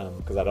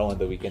 Because I don't want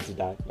The Weeknd to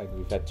die. Like,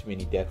 we've had too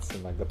many deaths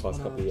in like the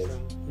past couple of years.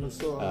 100%.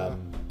 So,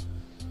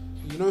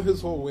 you know,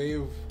 his whole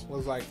wave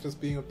was like just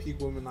being a peak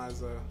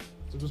womanizer,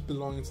 just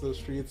belonging to the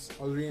streets.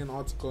 I was reading an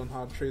article on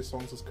how Trey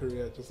Songz'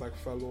 career just like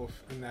fell off,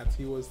 and that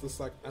he was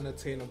this like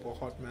unattainable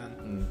hot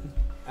man,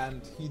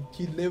 and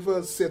he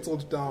never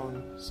settled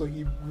down, so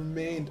he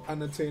remained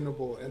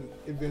unattainable, and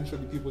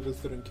eventually people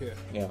just didn't care.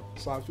 Yeah.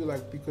 So I feel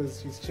like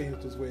because he's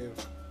changed his wave,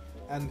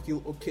 and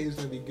he'll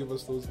occasionally give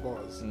us those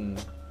bars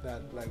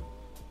that like,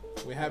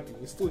 we're happy,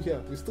 we're still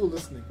here, we're still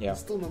listening, Yeah. we're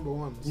still number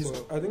one.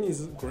 So I think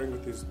he's growing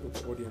with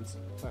the audience.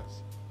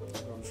 facts.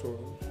 I'm sure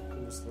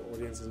most of the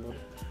audience is not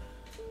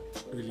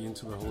really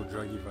into the whole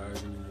druggy vibe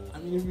anymore. I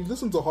mean, if you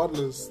listen to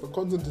Heartless, the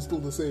content is still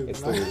the same. It's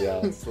still,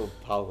 it's still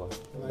powerful.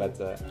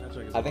 But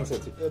I think so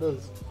too. It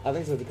is. I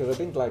think so because I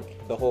think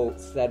like the whole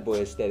sad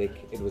boy aesthetic,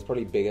 it was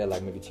probably bigger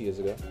like maybe 2 years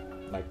ago.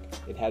 Like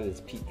it had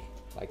its peak,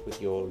 like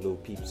with your Lil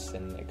Peeps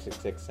and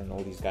XXX and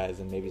all these guys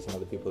and maybe some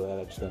other people that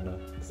I just don't know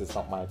because it's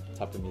not my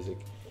type of music.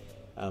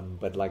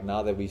 But like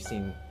now that we've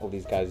seen all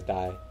these guys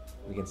die,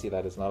 we can see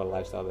that it's not a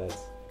lifestyle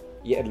that's,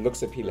 yeah, it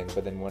looks appealing,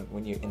 but then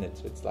when you're in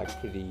it, it's like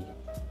pretty,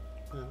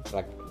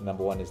 like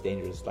number one, it's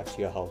dangerous, like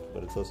to your health,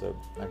 but it's also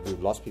like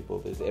we've lost people.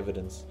 There's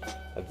evidence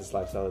that this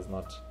lifestyle is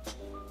not,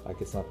 like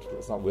it's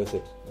not worth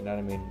it. You know what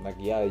I mean? Like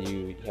yeah,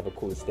 you have a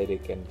cool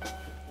aesthetic and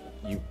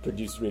you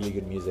produce really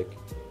good music.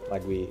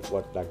 Like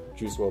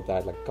Juice WRLD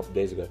died like a couple of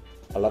days ago.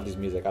 I loved his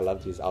music. I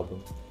loved his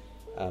album,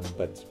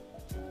 but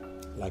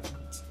like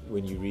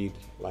when you read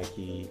like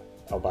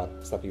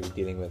about stuff he was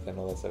dealing with and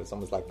all that stuff, it's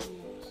almost like,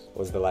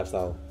 was the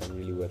lifestyle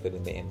really worth it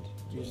in the end?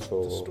 Just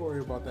for, the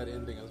story about that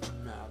ending is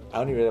mad. I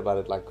only read about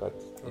it like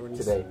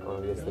today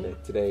or yesterday.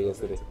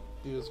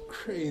 It was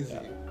crazy.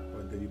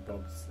 When they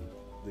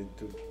they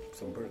took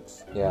some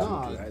perks. Yeah.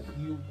 Nah,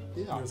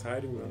 He was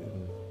hiding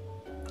them.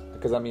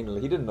 Because I mean,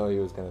 he didn't know he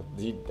was gonna.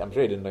 I'm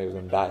sure he didn't know he was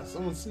gonna die.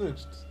 Someone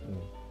snitched,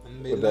 and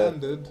And they With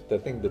landed. The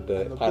thing that And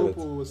the the pilot.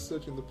 Popo was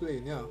searching the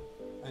plane, yeah.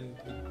 And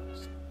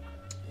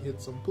he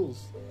hit some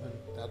pulls. And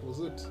that was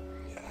it.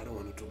 Yeah, I don't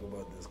want to talk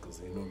about this because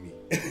they know me.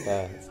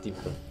 Yeah, it's deep.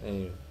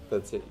 Anyway,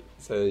 that's it.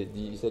 So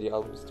you said your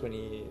album was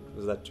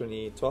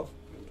 2012?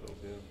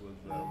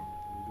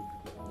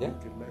 Yeah,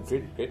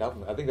 great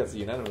album. I think that's a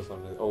unanimous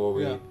one. Or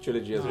Yeah.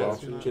 Trilogy as No, well.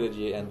 it's unanimous.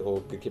 Trilogy and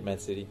or Good Kid,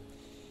 Mad City.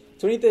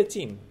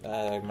 2013.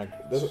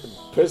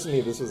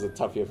 Personally, this was a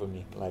tough year for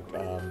me. Like,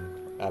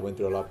 I went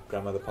through a lot.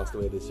 Grandmother passed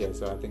away this year,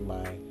 so I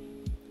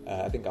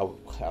think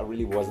I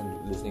really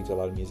wasn't listening to a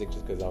lot of music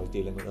just because I was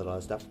dealing with a lot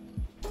of stuff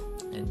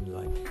and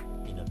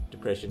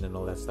depression and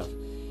all that stuff.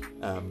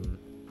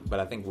 But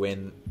I think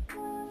when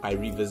I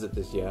revisit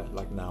this year,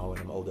 like now when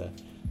I'm older,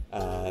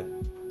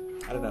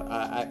 I don't know.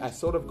 I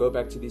sort of go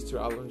back to these two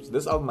albums.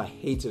 This album I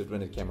hated it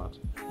when it came out.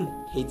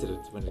 Hated it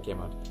when it came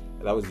out.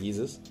 That was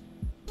Yeezus.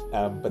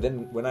 But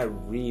then when I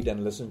read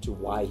and listen to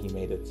why he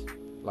made it,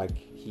 like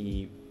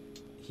he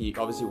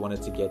obviously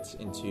wanted to get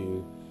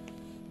into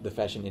the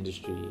fashion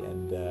industry,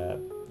 and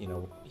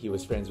he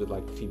was friends with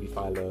like Phoebe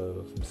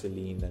Philo from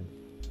Celine and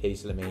Hedy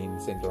Slimane,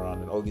 Saint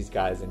Laurent, and all these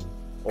guys, and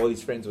all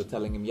these friends were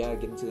telling him, yeah,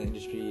 get into the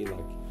industry,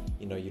 like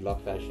you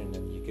love fashion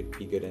and you could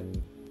be good in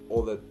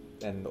all that.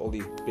 And all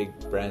these big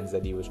brands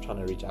that he was trying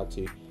to reach out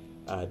to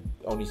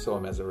only saw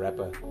him as a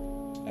rapper,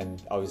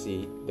 and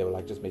obviously they were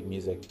like, just make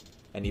music.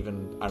 And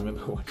even I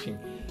remember watching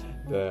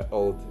the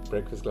old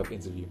Breakfast Club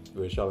interview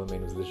where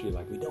Charlamagne was literally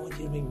like, we don't want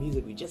you to make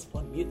music, we just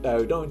want we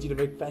don't want you to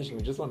make fashion,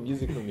 we just want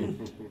music from you.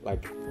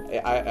 Like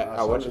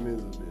I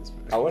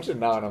watch it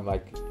now and I'm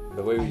like,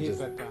 the way we just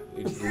limit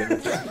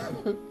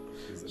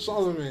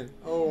Charlamagne,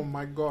 oh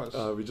my gosh.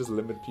 we just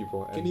limit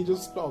people. Can he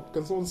just stop?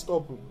 Can someone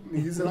stop him?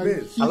 He's the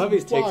best. I love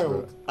his takes, bro.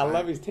 wild. I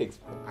love his takes,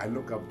 bro. I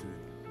look up to it.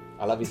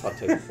 I love his hot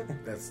takes.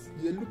 That's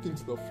You're looking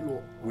to the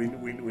floor.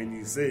 when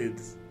you said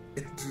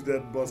to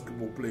that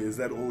basketball player, is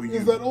that all you?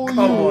 Is that all Come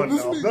you? on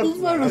This, now. man- That's this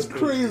man is not-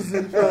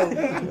 crazy,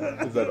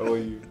 fam. Is that all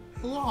you?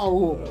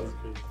 Wow.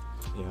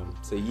 Yeah.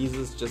 So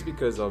Yeezus, just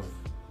because of,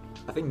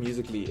 I think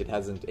musically it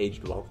hasn't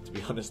aged well, to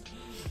be honest.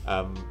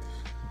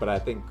 But I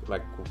think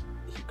like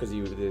because they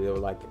were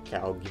like, okay,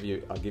 I'll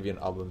give you an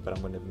album, but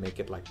I'm gonna make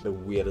it like the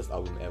weirdest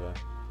album ever.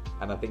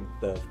 And I think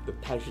the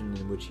passion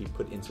in which he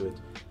put into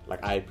it,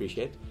 like I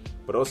appreciate.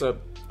 But also,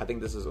 I think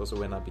this is also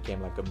when I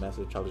became like a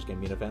massive Childish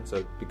Gambino fan.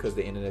 So because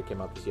The Internet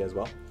came out this year as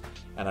well,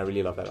 and I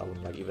really love that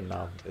album. Like even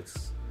now,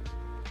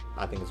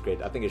 I think it's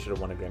great. I think it should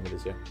have won a Grammy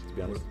this year, to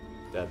be honest,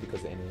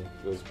 because The Internet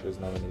was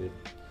nominated.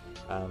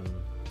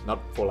 Not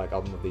for like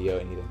album of the year or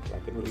anything.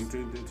 Like it What, was. in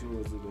 2013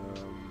 was it?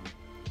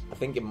 I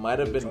think it might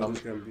have been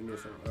Childish Gambino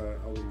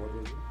album. What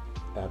was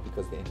it?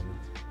 because The Internet.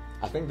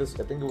 I think it was Is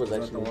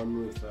that actually the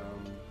one with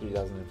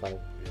 2005.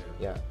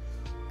 Yeah.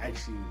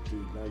 Actually,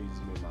 dude, now you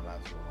just made my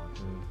life so hard.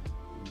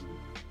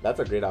 That's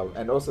a great album,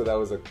 and also that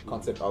was a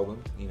concept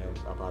album,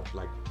 about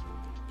like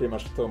pretty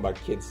much talking about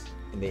kids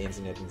in the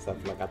internet and stuff.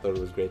 Like I thought it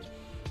was great.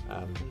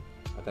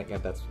 I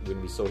think that's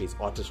when we saw his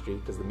artistry,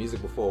 because the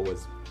music before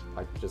was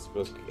like it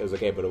was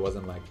okay, but it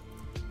wasn't like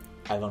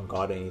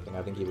avant-garde or anything.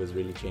 I think he was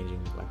really changing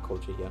like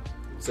culture here.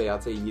 So yeah,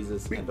 I'd say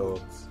Yeezus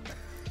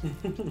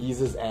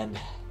Yeezus and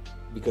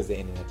Because The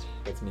Internet.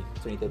 That's me.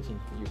 2013.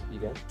 You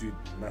guys? Dude,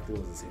 nothing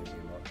was the same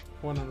came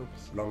out. 100%.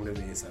 Long Live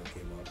ASAP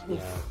came out.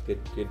 Yeah, good,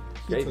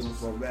 great.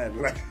 Oh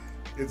man, like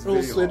it's Oh,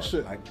 very hard.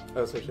 sweatshirt. Like,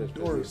 Oh, so shit.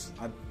 Doors.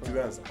 to be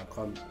honest, I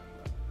can't.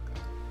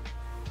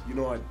 You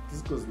know what?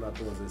 Just because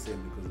nothing was the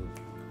same because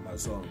of my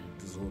song,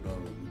 just hold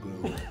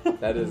on, we're going.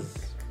 That is,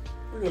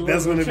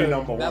 That's gonna be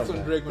number That's one.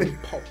 when Drake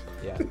went pop.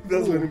 yeah.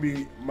 That's gonna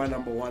be my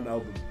number one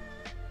album.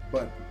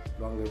 But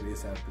Long Live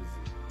ASAP is,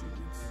 dude,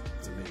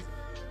 it's amazing.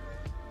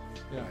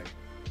 Yeah. Like,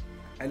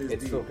 and it's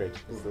It's deep. still great.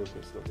 It's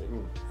still great.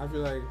 I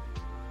feel like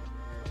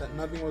that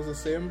nothing was the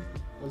same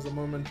was the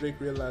moment Drake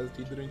realized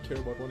he didn't care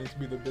about wanting to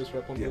be the best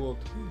rapper in Yeah. the world.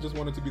 He just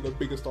wanted to be the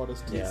biggest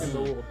artist Yeah. in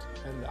the world.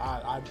 And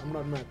I'm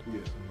not mad. Yeah.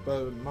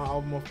 But my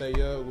album of that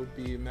year would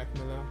be Mac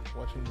Miller,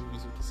 Watching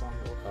Movies with the Sound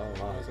Off.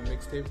 Oh, wow. As a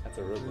mixtape. That's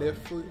a rook. Left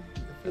foot.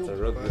 That's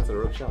a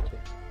rook shot.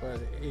 But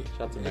hey,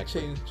 Shout to it Mac.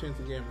 changed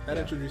the game. That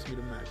Yeah. introduced me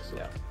to Mac. So.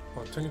 Yeah.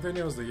 Well,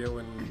 2020 was the year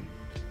when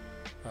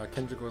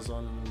Kendrick was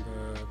on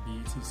the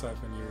BET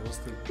Cypher and he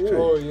roasted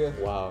Oh Drake.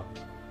 yeah. Wow.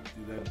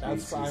 Dude,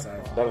 That's BT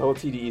sci-fi. That whole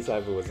TDE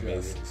cypher was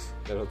amazing. Yes.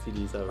 That whole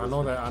TDE cypher. I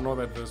know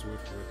that verse word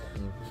for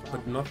it. Mm.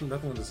 But nothing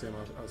was the same.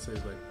 I'll say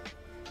it's like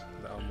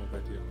the album of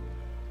that year.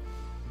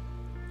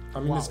 I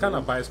mean, Wow. it's kind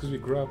of biased because we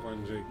grew up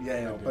on Drake.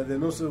 Yeah, but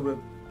then also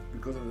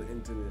because of the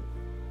internet,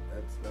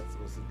 that's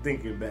also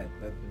thinking back.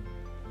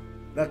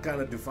 That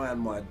kind of defined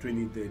my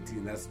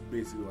 2013. That's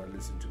basically what I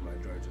listened to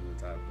majority of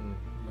the time.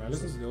 I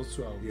listened to those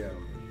two albums. Yeah,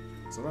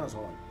 so that's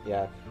hard.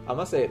 Yeah, I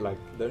must say, like,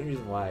 the only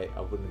reason why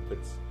I wouldn't put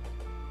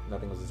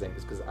Nothing Was the Same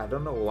is because I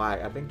don't know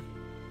why. I think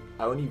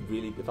I only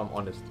really, if I'm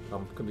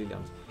completely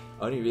honest,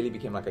 I only really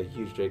became like a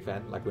huge Drake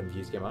fan, like when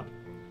Views came out.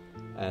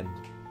 And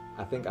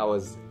I think I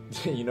was,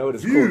 you know what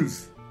it's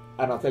Views. called?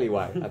 And I'll tell you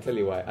why. I think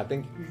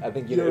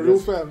you You're know, a real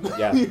fan.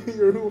 Yeah.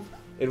 You're a real fan.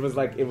 it was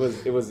like it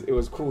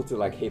was cool to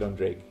like hate on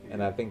Drake,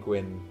 and I think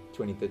when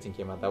 2013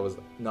 came out.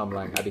 No, I'm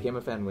lying. I became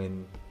a fan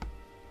when,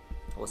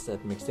 what's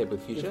that mixtape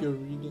with Future? If you're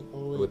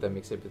reading, With that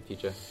mixtape with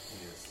Future.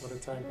 What a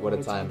time. What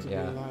a time,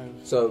 yeah.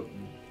 So,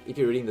 if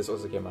you're reading this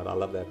also came out. I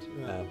love that.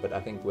 Yeah. But I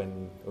think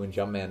when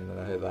Jumpman, when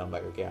I heard that, I'm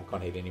like, okay, I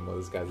can't hate anymore.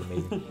 This guy's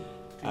amazing.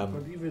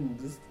 But even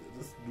this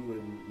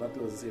dude,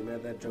 nothing was the same.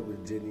 Man, that track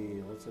with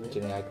Jenny, what's her name?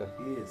 Jenny Aika.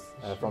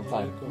 Yes. From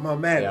Time. My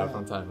man. Yeah,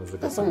 From Time was a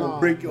good That song. song will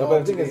break your No, but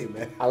heart the thing today, is,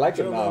 man. I like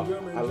it now.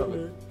 German, I love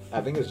German. it.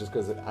 I think it's just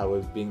because I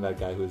was being that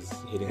guy who's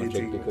hitting on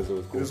Drake because it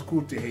was It cool. was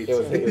cool to hate. It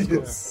was cool.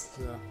 Yes.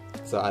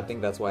 Yeah. So I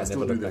think that's why I still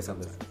never do looked that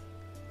back on this.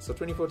 So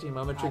 2014,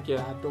 Mama Trick, I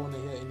yeah. don't want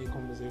to hear any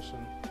conversation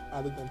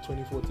other than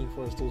 2014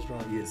 Forest Hills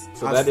Drive. Yes.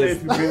 So I'll that say is-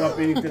 if you bring up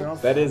anything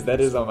else. That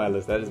is on my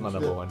list. That is my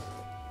number one.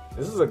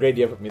 This is a great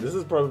year for me. This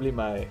is probably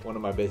one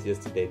of my best years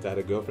to date. I had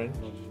a girlfriend.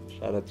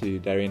 Shout out to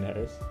Darian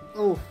Harris.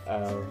 Oh,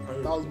 Um,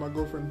 that was my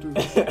girlfriend too.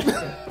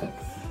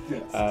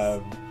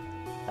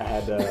 I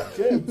had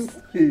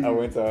I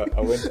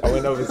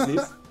went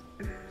overseas.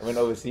 I went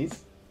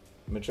overseas.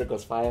 Matric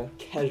was fire.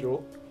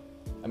 Casual.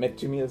 I met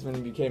Tumi. That's when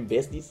we became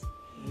besties.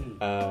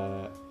 Shout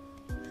out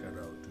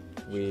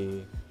to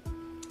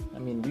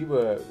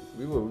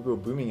We were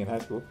booming in high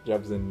school.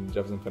 Jobs and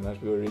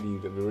Panache. We were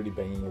already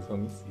banging as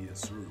homies.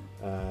 yes, sir.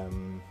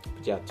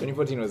 But yeah,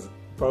 2014 was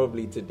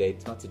probably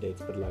not to date,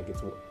 but like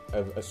it's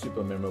a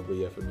super memorable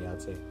year for me.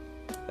 I'd say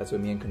that's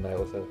when me and Kundai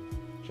also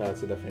shout out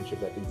to the friendship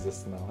that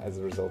exists now as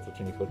a result of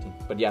 2014.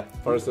 But yeah,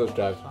 Forest Hills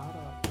Drive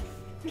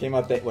came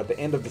out the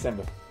end of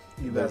December.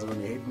 You guys, when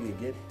you hate me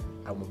again,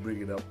 I'm gonna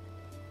bring it up.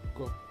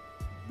 Go.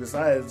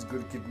 Besides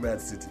Good Kid, Mad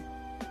City,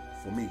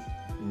 for me,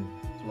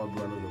 it's one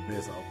of the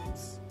best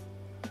albums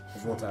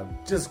of all time.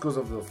 Just because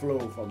of the flow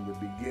from the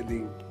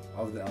beginning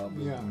of the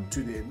album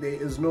to the end.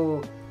 There's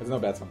no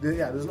bad song.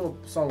 there's no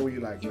song where you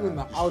like. Even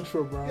the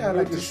outro, bro. yeah,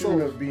 like the this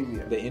shouldn't have been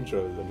here. The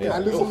intro is amazing. Yeah, I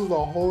listened to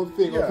the whole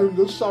thing of him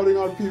just shouting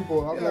out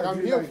people. I'm like, I'm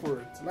dude, here for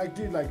it. Like,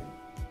 dude, like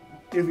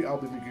every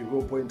album you can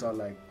go point out,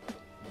 like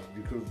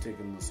you could have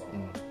taken the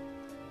song out.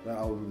 That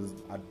album is.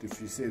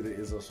 If you say there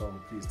is a song,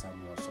 please tell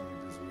me what song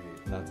it is.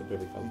 Where That's a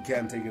perfect you album.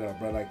 can't take it out,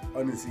 bro. Like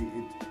honestly,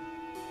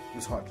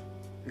 it's hot.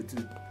 It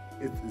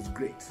is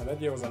great. And that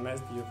year was a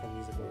nice year for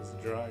music. It was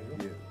dry. Yeah.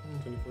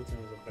 2014 was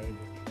a bad year.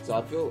 So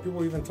I feel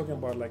People even talking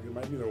about like it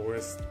might be the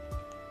worst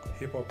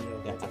hip hop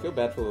year. I feel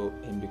bad for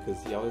him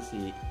because he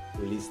obviously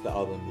released the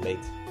album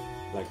late,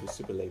 like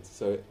super late.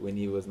 So when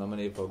he was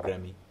nominated for a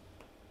Grammy,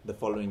 the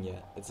following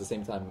year, it's the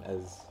same time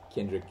as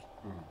Kendrick.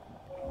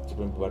 To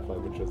Pimp a Butterfly,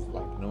 which was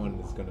like no one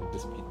is gonna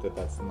dispute that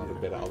that's not a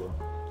better album.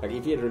 Like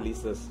if he had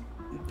released this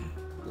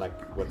like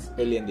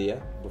early in the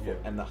year before,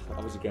 and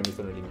obviously Grammys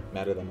don't really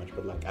matter that much,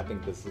 but like I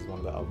think this is one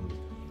of the albums.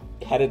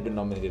 Had it been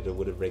nominated, it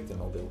would have raked in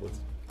all the awards.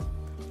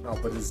 No,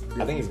 but it's.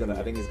 I think he's gonna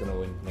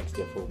win next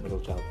year for Middle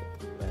Child,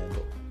 and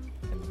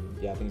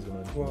yeah, I think he's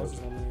gonna Who win. else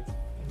is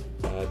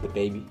nominated? The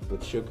Baby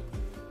with Shook,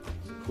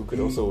 who could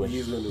also win.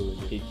 He's gonna win.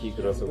 He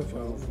could also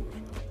win.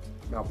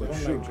 No, I but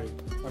don't sure. like Drake.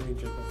 I mean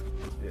Jacob.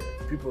 Yeah,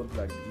 people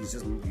like he's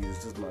just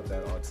not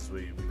that artist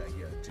where you be like,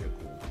 yeah, J.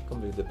 Cole. I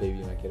can't believe the Baby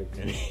might get a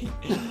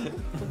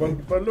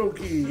Grammy. but low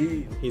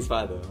key, He's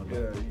fine though.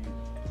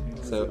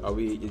 he So are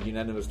we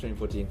unanimous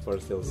 2014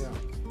 Forest Hills? Yeah.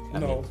 I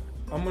No, mean,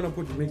 I'm gonna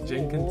put Mick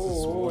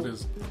Jenkins'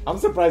 Waters. I'm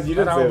surprised you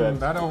didn't say that.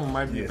 That album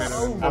might be Yes. better.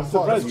 Oh, I'm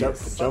surprised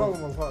Yes. That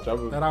album was hot.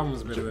 That album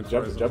is better than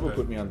Forest Jabba Hills.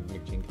 put me on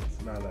Mick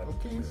Jenkins. Nah.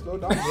 Okay, slow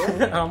down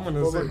there. I'm It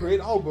gonna was a say. great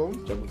album.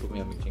 Jabba put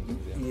me on Mick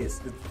Jenkins. Yeah.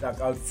 Yes, like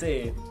I'll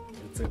say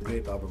it's a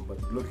great album, but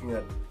looking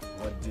at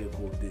what J.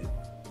 Cole did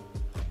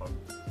on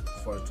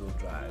Forest Hill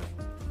Drive,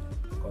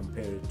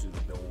 compare it to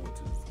The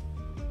Waters.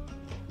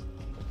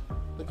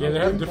 Look Yeah, at they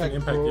the have different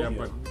impact, bro. yeah,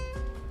 but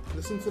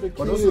Listen to the kids.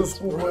 But also bro.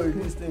 Schoolboy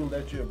released thing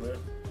that year, bro.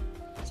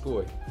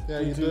 Schoolboy. Yeah,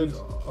 you did.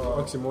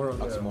 Oxymoron.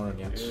 Oxymoron,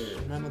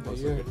 yeah. Man of the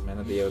Also year. good. Man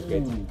of the Year was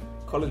great. Ooh.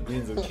 College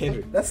Greens with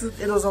Kendrick.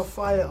 It was a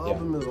fire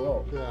album as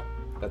well. Yeah.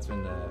 That's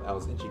when I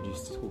was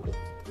introduced to Schoolboy.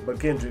 But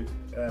Kendrick,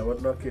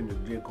 not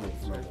Kendrick, J. Cole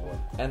is number one.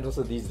 And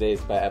also These Days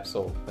by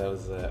Absol. That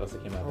was also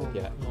came out. Oh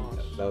yeah, my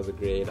gosh. that was a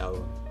great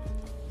album.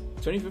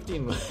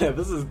 2015.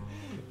 this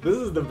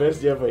is the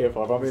best year for hip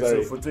hop. I'm Wait,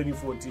 sorry. so for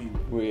 2014,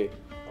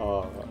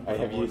 I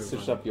have you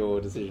switched up your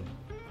decision.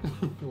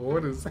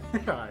 Waters.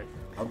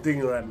 I'm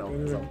thinking right now,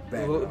 it's a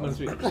bad Well, album. must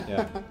be-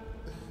 yeah.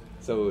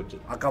 So,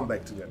 I'll come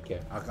back to that. Okay.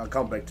 I'll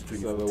come back to so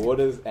 2014. the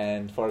Waters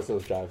and Forest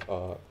Hills Drive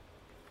are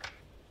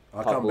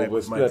I'll come back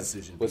with my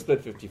decision. We're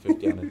split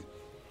 50-50 on it.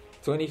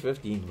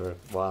 2015, bro.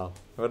 Wow.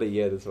 What a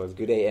year this was.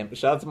 Good AM.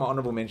 Shout out to my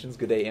honorable mentions.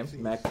 Good AM.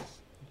 Mac.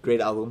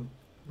 Great album.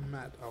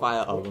 Mad album.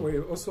 Fire album. Wait,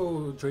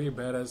 also Joey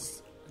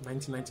Badass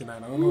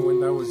 1999. I don't know when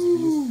that was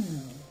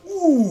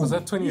released. Was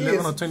that 2011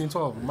 or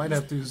 2012? Might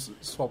have to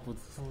swap with.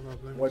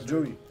 What,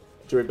 Joey?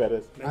 Joey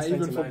Badass. I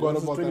even 1999. forgot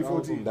This is about that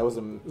 2014. album. That was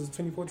It was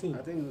 2014. I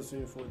think it was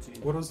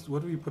 2014.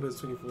 What do we put as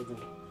 2014?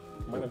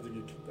 Might have to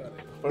get kicked out of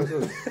here. Forest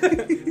Hills.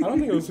 I don't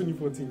think it was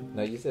 2014.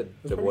 No, you said It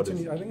was the probably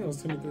Waters. 20, I think it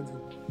was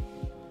 2013.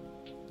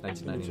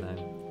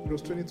 1999. It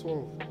was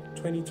 2012.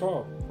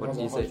 2012. What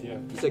did you say?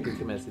 You said Good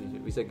Kid, City.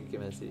 We said Good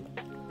Kid, City.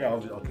 Yeah,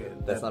 okay.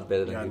 That's not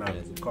better than Good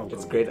Kid, City.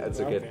 It's great. It's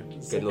a great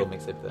little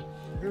mix-up there.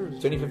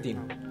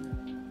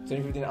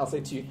 2015, I'll say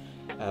two.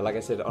 Like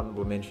I said,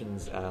 honorable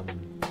mentions. Shout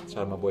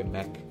out my boy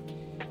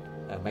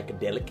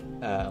Macadelic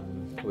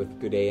with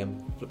Good AM.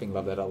 Flipping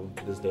love that album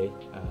to this day.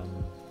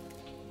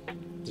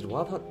 Did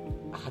Wild Heart?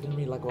 I didn't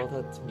really like Wild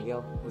Heart,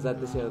 Miguel. Was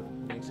that this year?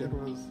 Next year?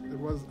 It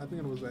was. I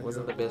think it was. It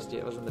wasn't the best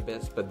year. It wasn't the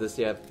best, but this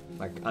year,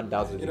 like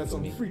undoubtedly It had for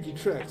some me, freaky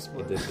tracks, it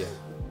but did. Yeah,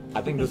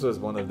 I think this was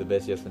one of the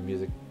best years for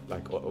music,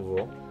 like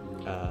overall.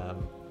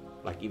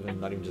 Like even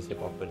not even just hip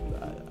hop, but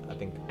I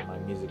think my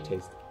music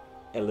taste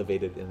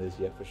elevated in this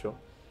year for sure.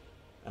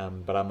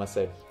 But I must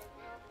say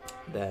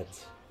that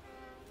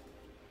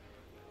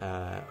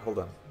hold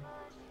on,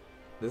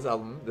 this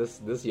album,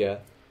 this year,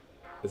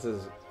 this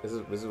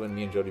is when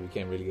me and Jody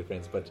became really good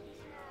friends. But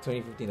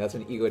 2015, that's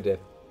when Ego Death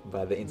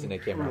by The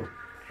Internet came out.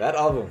 That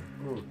album,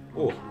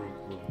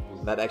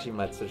 that actually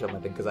might switch up my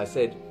thing, because I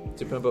said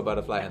To Pimp a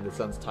Butterfly and The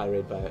Sun's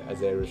Tirade by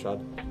Isaiah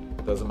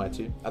Rashad. Those are my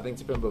two. I think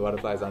To Pimp a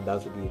Butterfly is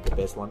undoubtedly the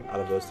best one out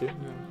of those two.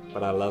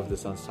 But I love The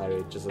Sun's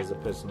Tirade just as a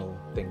personal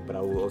thing. But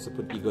I will also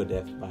put Ego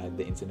Death by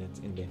The Internet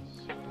in there.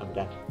 I'm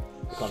done.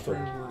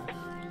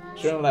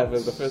 Shrimp Life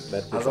is the first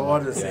that. As I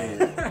want to say,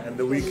 and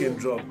the weekend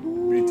drop,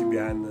 Beauty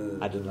Behind the.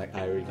 I didn't like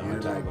Irie.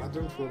 I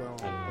didn't feel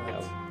that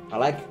one. I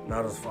like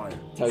That was fire.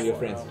 Tell Your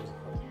Friends.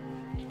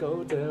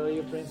 Go tell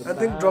your friends. I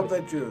think drop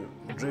that year,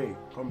 Dre,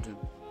 Compton.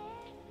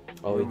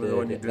 Oh, he Remember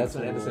when did. he did That's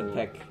when for- Anderson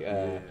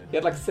 .Paak. He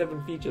had like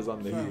 7 features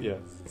on there. Yeah.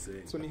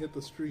 That's when he hit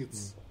the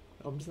streets.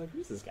 I'm just like,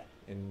 who's this guy?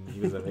 And he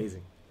was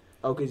amazing.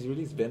 Oh, because he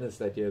released Venice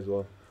that year as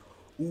well.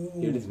 Ooh.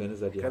 He released Venice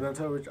that year. Can I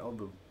tell which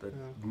album that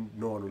Yeah.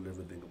 no one will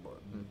ever think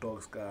about?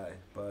 Dog Sky,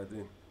 but I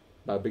think.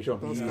 By Big Sean.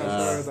 Those Uh,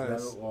 guys are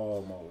Paradise.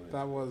 Oh my god.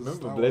 That was.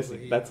 Remember that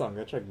Blessing? Was That song,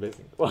 that track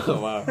Blessing.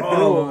 Wow.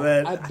 Oh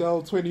man.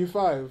 Adele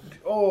 25.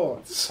 Oh, I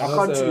Also-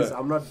 can't choose.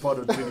 I'm not part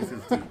of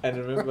 2015. And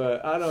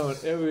remember, I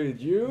don't ever with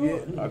you.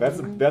 Yeah. Oh, that's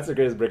the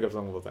greatest breakup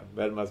song of all time.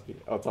 That must be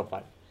top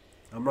 5.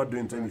 I'm not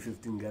doing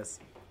 2015, guys.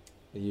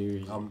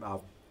 I'm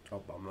not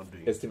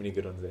doing There's it. too many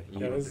good ones there.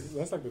 Yeah,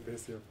 that's like the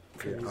best year.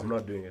 Yeah, I'm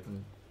not doing it.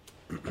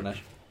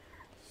 Panache.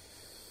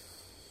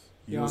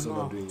 You Yeah, also no.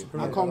 not doing it.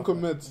 I can't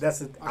commit.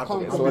 That's it. I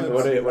can't So commit.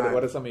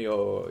 what are some of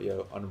your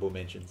honorable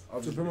mentions?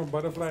 To Pimp a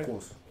Butterfly, Of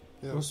course.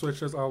 Yeah. no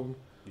Sweatshirts album.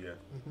 Yeah.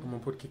 I'm gonna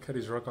put Kid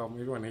Cudi's rock album.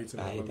 Everyone hates it.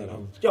 I I hate love that that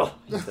album.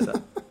 album.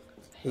 Yo,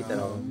 hate that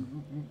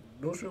album.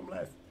 No Shrimp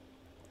Life.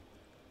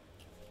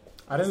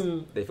 I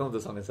didn't. They filmed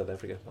the song in South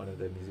Africa, one of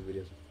the music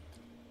videos.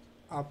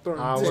 I'll throw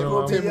Ah, Tame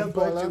well, Tame Yeah,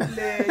 but Impala.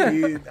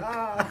 you play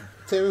it.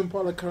 Tame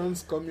Impala,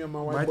 Currents, Got Me on My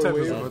My White Boy type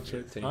is Wave. not-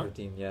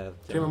 2015, yeah.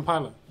 Tame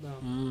Impala.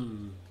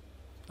 No.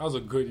 That was a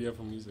good year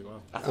for music.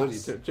 Wow. I told you,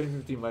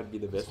 2015 might be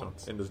the best one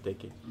in this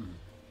decade.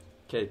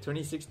 Okay,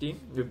 2016,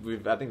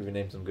 I think we've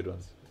named some good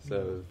ones,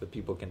 so the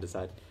people can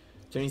decide.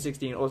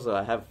 2016, also,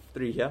 I have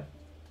 3 here.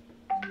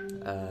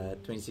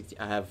 2016,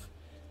 I have,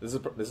 this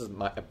is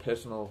a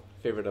personal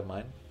favorite of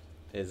mine,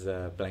 is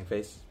Blank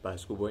Face by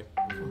Schoolboy.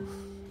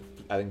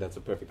 I think that's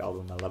a perfect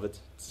album, I love it.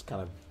 It's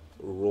kind of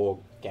raw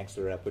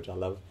gangster rap, which I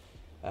love.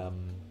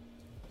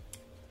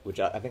 Which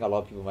I think a lot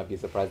of people might be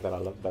surprised that I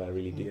love, but I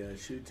really do. Yeah,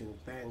 shooting,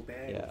 bang,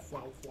 bang. Yeah.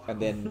 Wow, wow.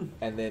 And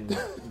then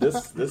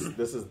this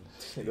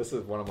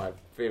is one of my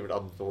favorite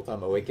albums of all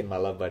time. Awaken My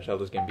Love by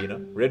Childish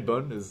Gambino.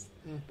 Redbone is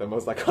the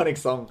most iconic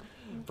song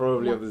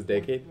probably of this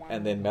decade.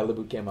 And then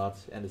Malibu came out.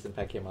 Anderson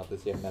 .Paak came out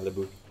this year.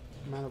 Malibu.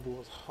 Malibu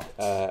was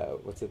hot.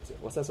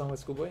 What's that song with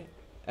Schoolboy?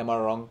 Am I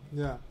Wrong?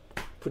 Yeah,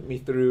 Put Me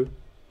Through.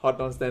 Heart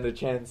Don't Stand a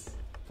Chance.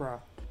 bruh.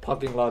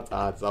 Parking Lot.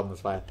 This album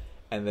is fire.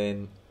 And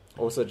then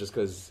also just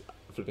because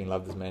I flipping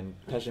love this man.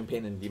 Passion,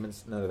 Pain and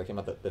Demons. No, that came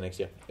out the next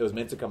year. It was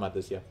meant to come out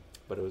this year,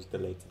 but it was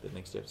delayed to the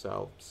next year.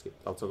 So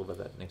I'll talk about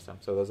that next time.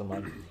 So those are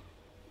mine.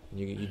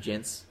 You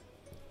gents.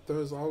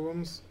 Those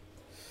albums,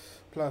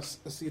 plus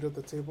A Seat at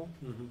the Table,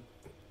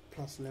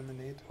 plus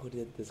Lemonade. Oh,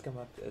 did this come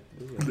out this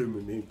year?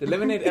 Lemonade. The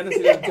Lemonade and the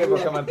Seat at the Table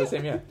come out the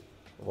same year.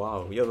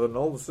 Wow, yeah, the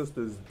Knoll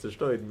sisters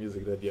destroyed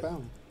music that year.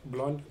 Bam.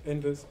 Blonde,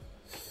 Endless.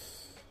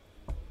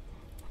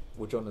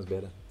 Which one is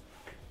better?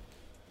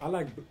 I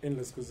like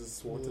Endless because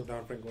it's watered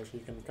down Frank Ocean.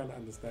 You can kind of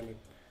understand it,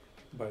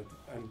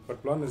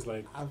 but Blonde is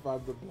like, I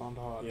vibe with Blonde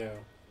hard. yeah.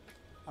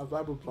 I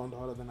vibe with Blonde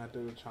harder than I do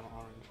with Channel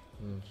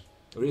Orange.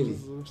 Really?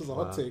 Which is a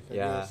hot take, I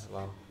yeah, guess.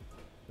 wow.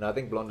 No, I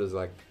think Blonde is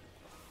like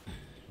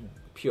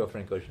pure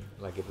Frank Ocean.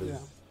 Like it was Yeah.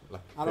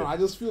 like. I don't know. I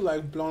just feel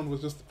like Blonde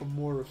was just a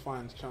more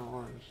refined Channel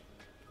Orange.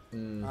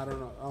 I don't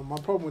know. My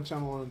problem with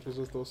Channel Orange was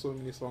just there were so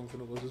many songs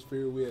and it was just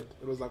very weird.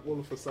 It was like all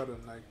of a sudden,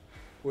 like,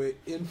 we're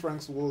in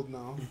Frank's world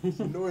now.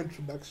 No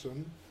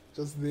introduction,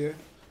 just there.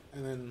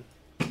 And then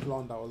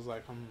Blonde, I was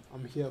like,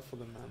 I'm here for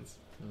the mans.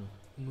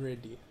 I'm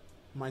ready.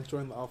 Might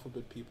join the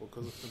alphabet people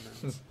because of the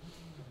mans.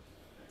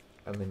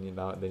 And then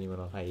you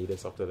went on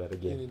hiatus after that Then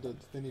again.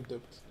 he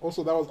dipped.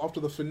 Also, that was after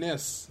the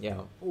Finesse.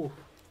 Yeah. Oh,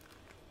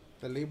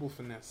 the label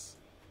Finesse.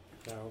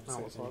 Yeah, I would That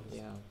say was hot.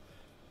 Yeah.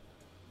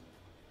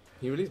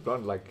 He released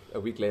Blonde like a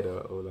week later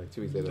or like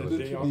 2 weeks later. The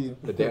day Literally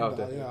The day did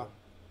after. that, yeah.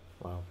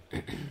 Wow.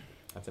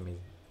 That's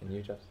amazing. And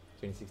you, Chaps?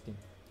 2016.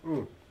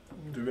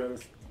 To be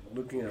honest,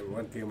 looking at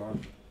what came out,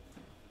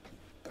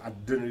 I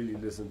didn't really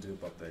listen to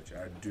hip hop that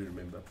year. I do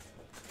remember.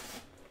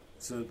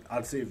 So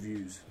I'd say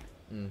Views.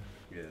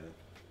 Yeah.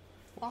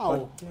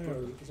 Wow.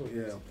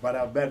 Yeah, but I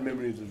have bad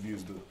memories of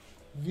Views though.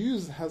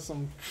 Views has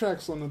some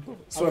tracks on it though.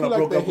 So I feel when I like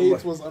broke the up with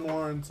hate was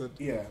unwarranted.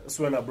 Yeah, that's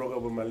when I broke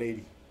up with my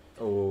lady.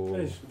 Oh.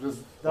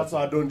 That's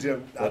why I don't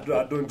jam. I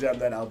don't jam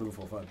that album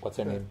for fun. What's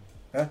her name?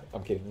 Huh?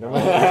 I'm kidding. No.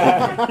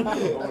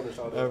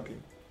 Okay.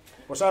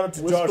 Well, shout out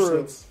to Josh. Whisper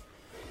though. it.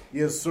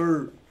 Yes,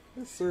 sir.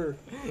 Yes, sir.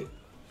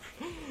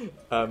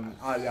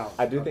 Yeah.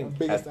 I do think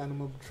Biggest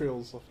animal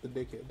betrayals of the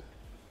decade.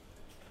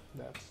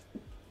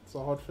 It's a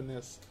hot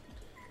finesse.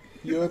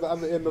 You're the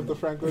other end of the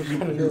Frank Ocean.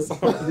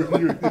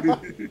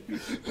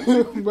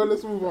 But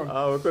let's move on.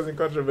 we're causing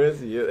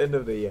controversy at the end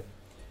of the year.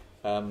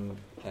 And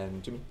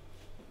Jimmy?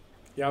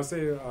 Yeah, I'll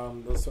say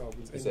those two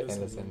albums. You said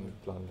Endless and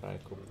Blonde, right?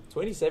 Cool.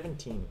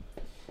 2017.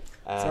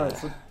 Sorry,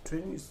 for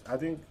 20, I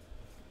think,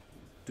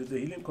 did the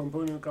Helium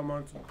Component come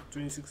out in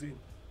 2016?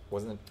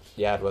 Wasn't it?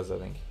 Yeah, it was, I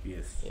think.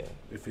 Yes. Yeah.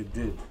 If it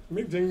did.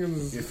 Mick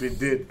Jenkins If it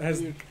did.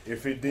 has.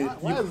 If it did.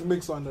 Why is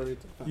Mix underrated?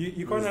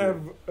 You can't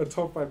have a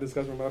top 5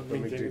 discussion about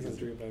Mick Mick Jenkins and Jenkins.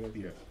 Dre Planet.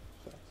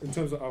 Yeah. In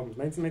terms of albums,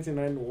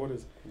 1999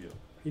 Waters, Yeah.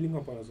 Healing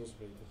Up is also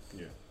very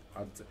good.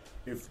 Yeah.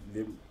 If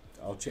them,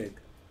 I'll check.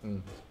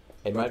 It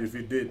But might, if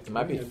it did. it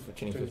might be Yeah,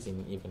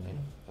 2015 even, yeah.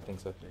 I think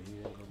so. The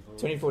Helium Component.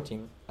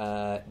 2014,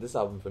 this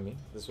album for me,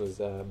 this was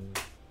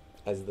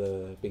as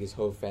the biggest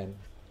Hove fan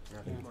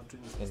I think about in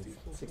 2016.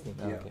 16.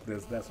 Yeah, Okay.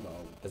 that's my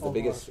album. As Oh, the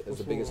biggest, gosh, as the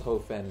before- biggest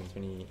Hove fan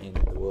in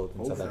the world in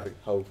Hove South fan. Africa,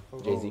 Hove,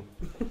 Hove. Jay-Z.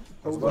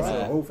 I was about to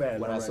say, Uh, whole fan.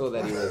 When I I'm saw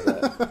like, that he was,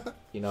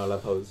 I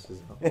love hoes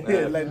as well.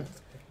 yeah,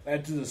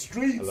 like to the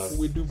streets. I love-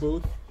 We do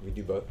both. We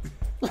do both.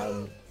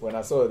 When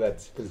I saw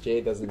that, because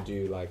Jay doesn't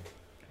do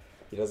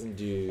he doesn't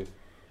do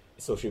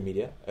social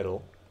media at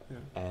all, Yeah.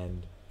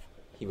 and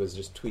he was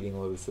just tweeting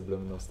all the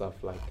subliminal stuff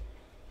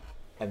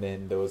and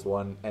then there was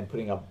one and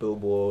putting up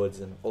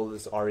billboards and all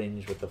this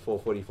orange with the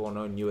 444.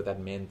 No one knew what that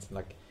meant.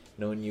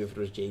 No one knew if it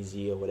was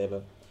Jay-Z or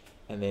whatever.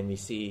 And then we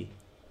see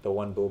the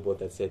one billboard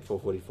that said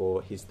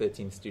 444, his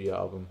 13th studio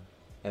album,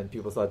 and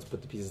people started to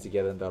put the pieces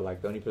together and they're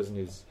like, the only person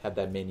who's had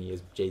that many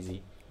is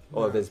Jay-Z.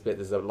 Or there's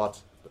a lot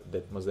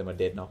that most of them are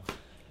dead now,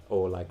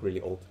 or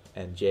really old.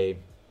 And Jay,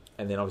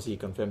 and then obviously he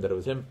confirmed that it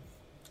was him.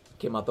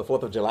 Came out the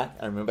 4th of July.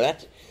 I remember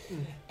that.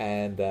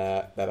 And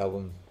that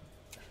album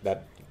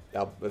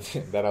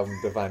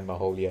defined my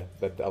whole year.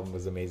 That album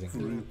was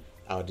amazing.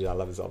 Oh, dude, I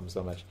love this album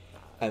so much.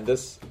 And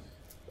this,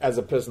 as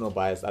a personal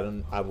bias,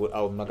 I'm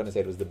not gonna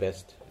say it was the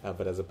best,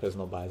 but as a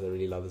personal bias, I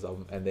really love this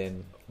album. And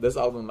then this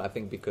album, I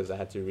think, because I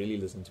had to really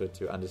listen to it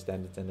to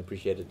understand it and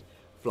appreciate it.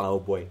 Flower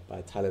Boy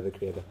by Tyler the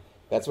Creator.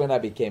 That's when I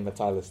became a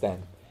Tyler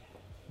stan.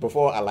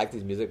 Before I liked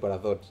his music, but I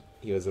thought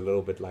he was a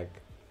little bit too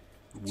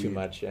Weird.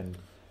 much, and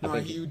No,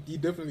 I think he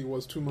definitely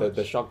was too much.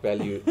 the shock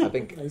value. I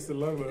think I used to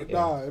love it. Yeah.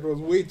 Nah, it was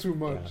way too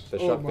much. yeah, the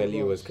Oh shock my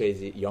value gosh. was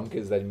crazy.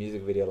 Yonkers, that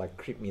music video,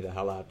 creeped me the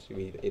hell out.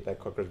 We ate that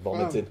cockroach,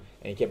 vomited,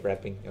 and he kept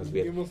rapping. It was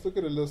You weird. must look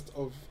at a list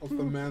of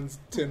the man's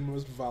 10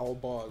 most vile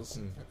bars,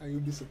 and you'll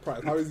be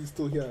surprised. How is he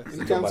still here? In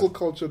Still cancel bad.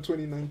 culture He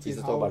 2019. used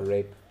to talk about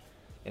rape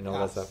and all that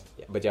Yes. stuff.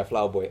 Yeah, but yeah,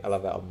 Flower Boy, I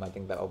love that album. I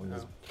think that album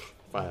is Yeah.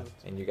 fire.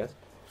 And you guys?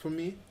 For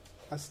me,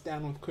 I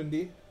stand with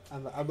Kundi,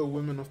 and the other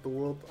women of the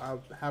world, I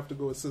have to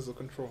go with Scissor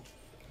Control.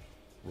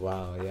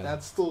 Wow, yeah.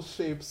 That still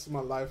shapes my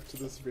life to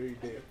this very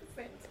day.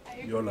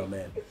 Yola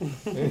man.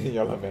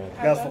 Yola man.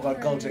 That's for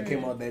God culture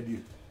came out that year.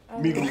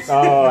 Migos.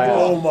 Oh, yeah.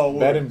 Oh my word.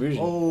 Bad and Bougie.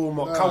 Oh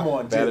my, come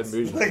on, Bad gents.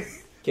 and Bougie.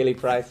 Kelly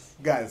Price.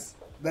 Guys,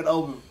 that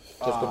album.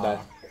 Just could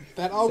die.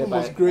 That album Say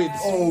was bye. great.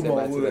 Oh Say my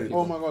bye to the word. people.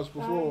 Oh my gosh,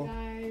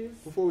 Guys,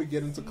 before we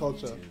get into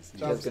culture, Just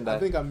Jabs, can I die.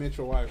 think I met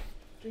your wife.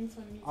 drinks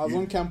on me. I was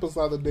on campus the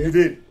other day, You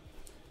did.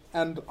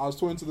 and I was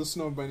talking to the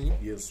Snow Bunny,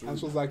 Yes, sir. and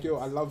she was like, yo,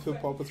 I love hip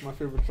hop, it's my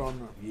favorite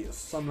genre. Yes.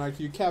 So I'm like,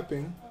 you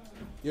capping?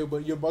 Yo,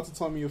 but you're about to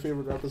tell me your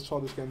favorite rapper is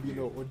Childish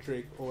Gambino or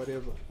Drake or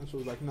whatever. And she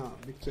was like, nah,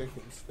 Mick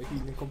Jenkins, the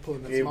Healing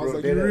Components. Hey, And I was bro,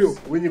 like, dead you ass. real?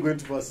 When you going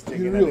to first check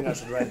You in, I real? think I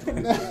should write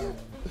to you.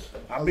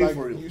 I I'm was being like,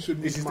 for real. you should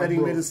Is meet she my studying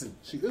bro. medicine?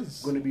 She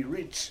is. Going to be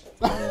rich.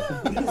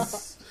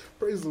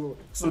 Praise the Lord.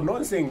 So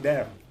not saying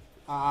damn.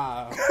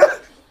 Ah,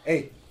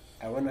 Hey,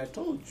 and when I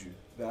told you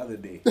the other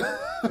day,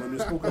 when we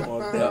spoke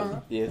about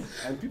them, Yes.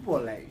 and people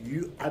are like,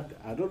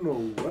 I don't know,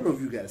 one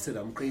of you guys said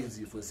I'm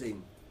crazy for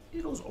saying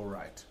it was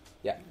alright.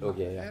 Yeah,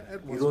 okay, yeah. it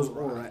It was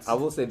alright. I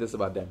will say this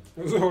about them.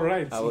 It was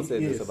alright. I will say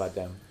this Yes. about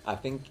them. I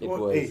think it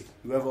Well, was... hey,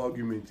 you have an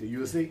argument here. You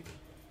will say,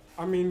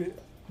 I mean,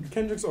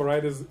 Kendrick's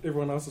alright is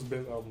everyone else's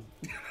best album.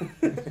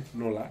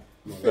 no lie.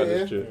 No lie. That Yeah.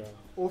 is true.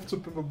 Yeah. off to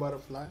Pimp a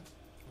Butterfly.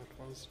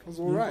 It was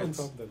You alright. can't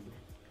top that.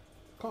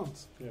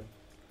 Can't. Yeah.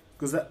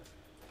 Because that,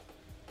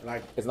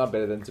 like, It's not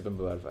better than To Pimp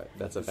a Butterfly.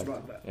 That's a it's fact.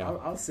 not that. Yeah.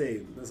 I'll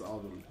say this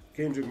album,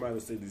 Kendrick might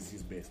have said this is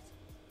his best,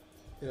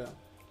 Yeah.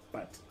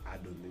 but I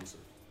don't think so.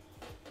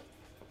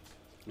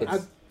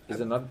 It's, is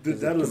it not That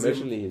is it was him.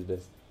 commercially his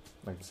best?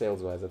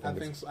 Sales wise, I think. I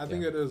think so. I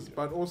think it is,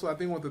 but also I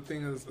think what the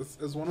thing is,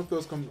 it's one of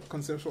those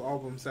conceptual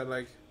albums that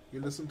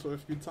you listen to a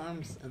few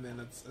times and then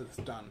it's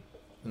done.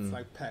 It's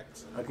like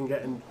packed. I can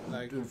get in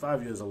Like- in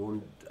 5 years. I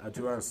won't.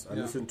 To be honest, I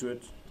Yeah. listened to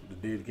it the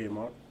day it came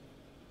out.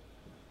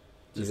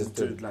 You Listened just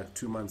to did. it like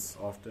 2 months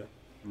after.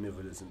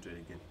 Never listened to it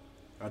again.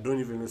 I don't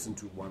even listen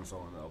to one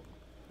song on the album.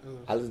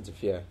 I listen to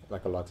Fear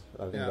like a lot.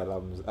 I think Yeah.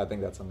 I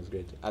think that song is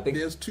great. I think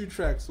There's 2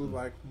 tracks with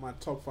like my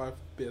top 5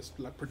 best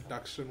like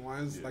production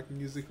wise, Yeah. like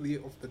musically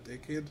of the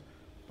decade.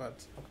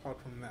 But apart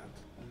from that,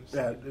 I'm just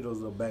Yeah, it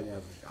was a bang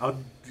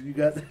average. You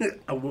guys,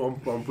 I'm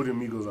putting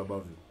Migos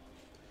above it.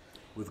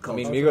 With I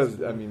mean culture.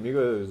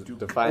 Migos Dude,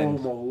 defined.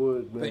 Oh my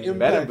word, man. the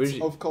Bad and impact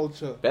Bougie. of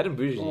culture. Bad and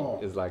Bougie Oh.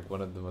 is like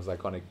one of the most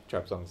iconic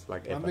trap songs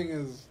like My ever. thing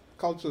is,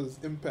 culture's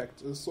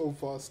impact is so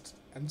vast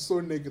and so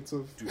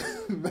negative.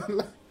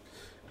 Like,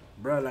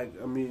 Bruh, like,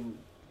 I mean,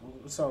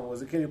 what song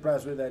was it? Kenny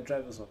Price with that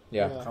Travis song?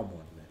 Yeah. Yeah. Come on,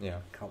 man. Yeah.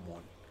 Come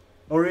on.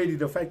 Already,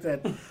 the fact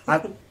that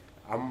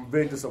I'm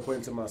very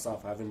disappointed in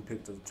myself. I haven't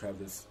picked a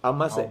Travis I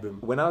must say, album.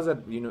 when I was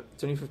at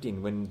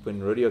 2015, when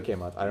Rodeo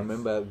came out, I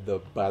remember the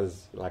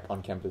buzz like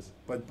on campus.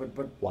 But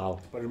Wow.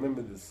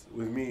 remember this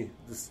with me.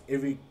 This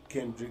every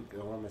Kendrick,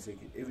 what am I saying?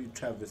 Every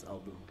Travis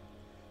album,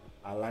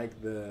 I like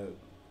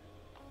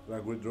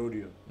with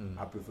Rodeo. Mm.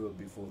 I prefer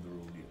before the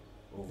Rodeo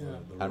over Yeah. the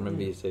Rodeo. I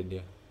remember you said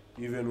yeah.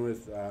 Even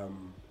with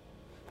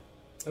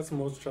That's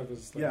most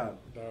Travis. Yeah.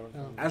 Yeah.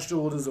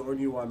 Astroworld is the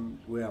only one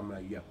where I'm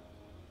like, yeah,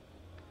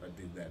 I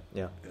did that.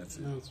 Yeah. That's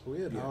it. No, it's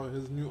weird Yeah. how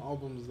his new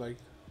albums like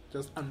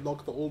just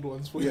unlock the old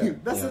ones for Yeah, you.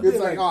 that's Yeah. the It's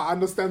thing. like, oh, I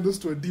understand this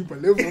to a deeper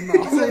level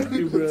now.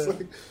 Exactly, It's bruh.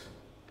 like-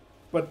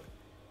 But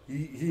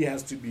he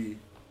has to be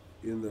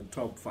in the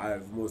top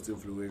 5 most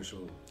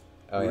influential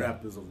Oh, yeah.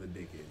 rappers of the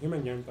decade. Him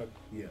and Young Thug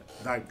Yeah,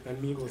 like and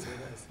Migos,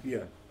 I guess.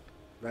 yeah,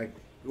 like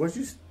what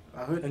you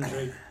I heard And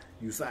Drake.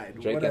 you side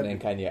Drake what and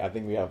happened? Kanye. I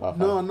think we have our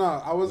no, five. no,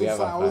 I wasn't. We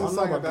have I our wasn't five.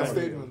 saying I don't know that about Kanye.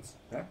 statement.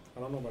 I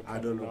don't know about I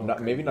don't know. no.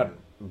 Not, maybe not,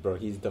 bro.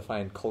 He's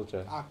defined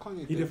culture.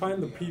 Kanye He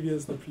defined the definitely,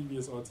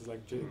 previous artists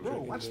like Drake. Bro,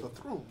 and watch Drake.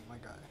 the throne, my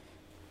guy.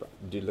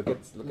 Dude, look at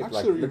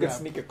Luxury look rap. at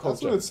sneaker That's when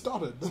culture. it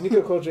started.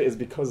 Sneaker culture is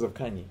because of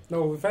Kanye.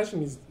 No,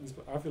 fashion is.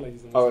 I feel like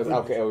he's. The Oh, most it's,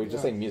 okay. Oh, we're just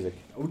Yeah. saying music.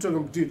 We're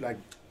talking, dude. Like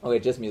Okay,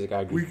 just music.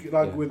 I agree. we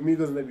like yeah. with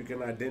Migos, that we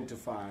can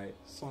identify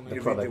Sonic. The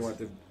everything. products. What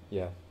the,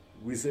 Yeah.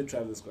 we said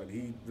Travis Scott.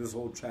 This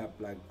whole trap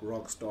like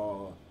rock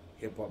star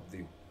hip hop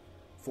thing,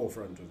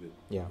 forefront of it.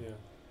 Yeah. Yeah.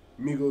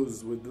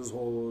 Migos with this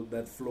whole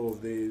that flow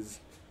of theirs,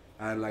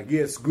 and like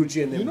yes,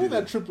 Gucci and them. You know did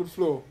that it. triple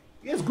flow?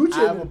 Yes, Gucci. I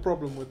and have a them.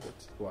 problem with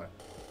it. Why?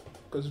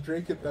 Because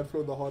Drake hit that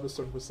flow the hardest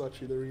on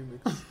Versace, the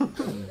remix.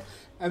 Mm.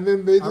 And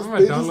then they I just,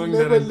 remember they just downloading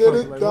never that and let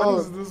fucking it like, what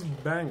is down. this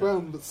bang?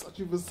 Bam,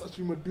 Versace,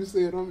 Medusa,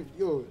 and I mean,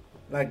 yo.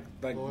 Like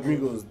Oh,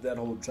 Migos, that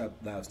whole trap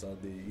lifestyle.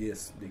 They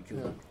killed Yeah.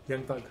 it.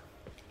 Young Thug.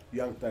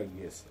 Young Thug,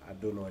 yes. I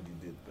don't know what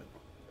he did, but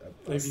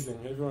Everything.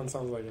 Everyone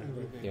sounds like Young Thug.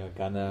 Everything. Yeah.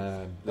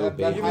 Ghana. Lil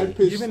That high Baby.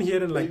 pitched Even hear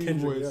it in, like, baby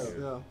Kendrick, voice,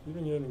 yeah. yeah.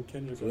 Even here in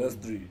Kendrick. So that's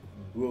 3.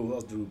 Who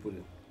else do we put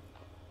in?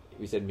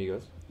 We said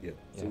Migos. Yeah.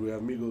 So Yeah. we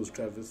have Migos,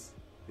 Travis,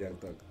 Young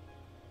Thug.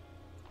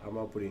 I'm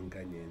not putting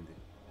Kanye in there.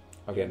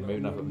 Okay, maybe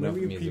not for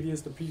Maybe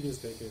music. the previous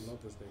decade,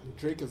 not this decade.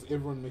 Drake is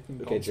everyone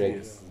making Okay, dancehall. Drake.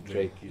 Yes,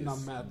 Drake. yes. And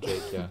I'm mad.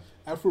 Drake. Yeah.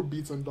 Afro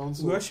beats and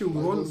dancehall. We actually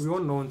Like won't just-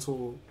 know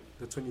until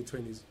the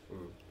 2020s. Mm.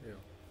 Yeah.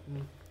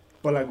 Mm.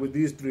 But like with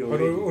these 3 But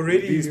already, already,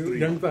 with these 3,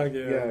 Young Thug,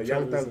 yeah,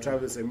 Young Thug,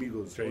 Travis, and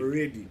Migos Drake.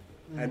 already,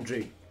 Mm. and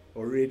Drake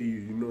already.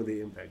 You know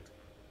the impact.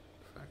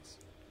 Facts.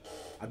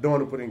 I don't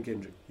want to put in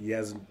Kendrick. He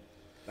hasn't.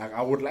 Like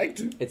I would like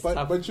to. It's But-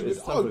 tough. but you it's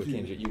could tough with argue.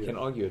 Kendrick. You Yeah. can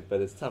argue it, but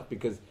it's tough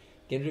because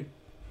Kendrick.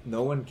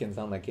 No one can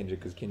sound like Kendrick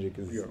because Kendrick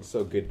is Yeah.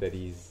 so good that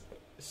he's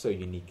so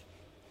unique.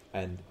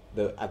 And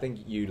I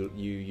think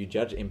you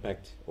judge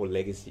impact or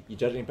legacy. You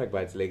judge impact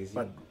by its legacy.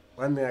 But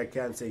one thing I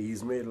can say,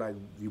 he's made like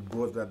he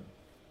brought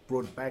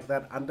back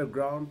that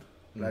underground,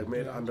 like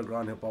made Yeah.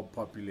 underground hip hop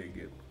popular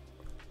again.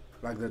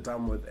 Like the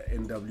time with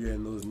NW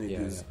and those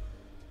niggas.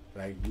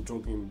 Like we're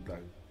talking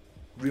like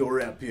real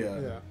rap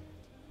here, Yeah.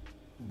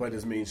 but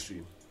it's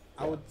mainstream.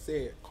 I would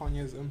say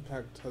Kanye's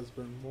impact has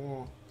been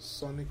more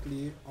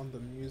sonically on the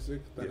music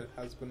than Yeah. it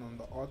has been on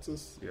the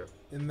artists. Yeah.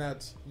 In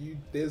that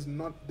there's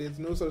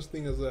no such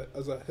thing as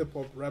a hip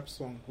hop rap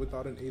song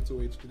without an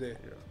 808 today,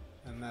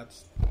 Yeah. and that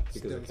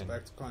Because of stems Kanye.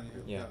 back to Kanye.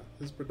 Yeah.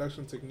 His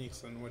production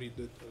techniques and what he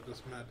did are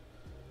just mad.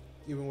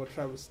 Even what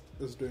Travis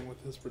is doing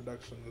with his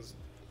production is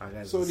I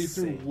guess solely it's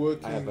through insane.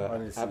 working. I have a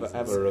Honestly, have a, it's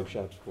have a insane. rogue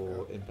shout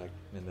for impact,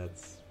 and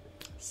that's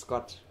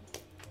Scott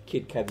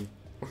Kid Cudi,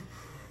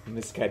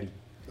 Miss Cudi.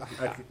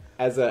 Like,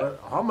 As a,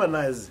 but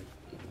harmonize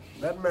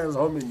that man's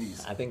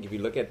harmonies. I think if you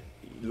look at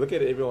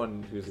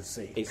everyone who's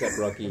Insane. ASAP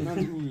Rocky, The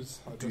man's ooze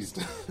are Dude. just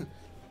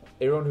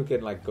everyone who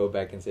can like go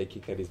back and say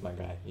Kid Cudi's my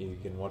guy. You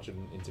can watch it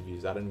in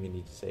interviews. I don't even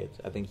need to say it.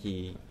 I think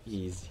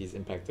he's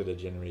impacted a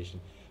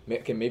generation.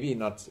 Okay, maybe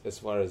not as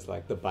far as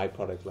like the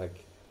byproduct,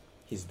 like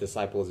his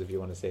disciples, if you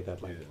want to say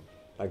that. Like, Yeah.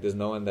 like there's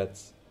no one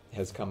that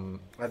has come.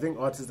 I think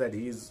artists that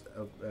he's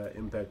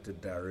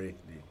impacted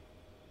directly.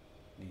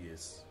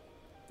 Yes.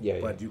 Yeah,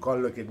 yeah. But you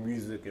can't look at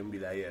music and be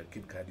like, yeah,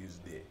 Kid Cudi's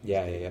there.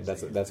 Yeah.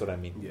 That's what I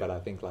mean. Yeah. But I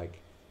think like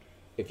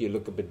if you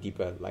look a bit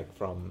deeper, like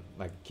from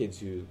like kids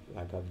who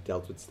like have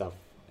dealt with stuff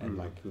and Mm.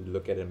 like who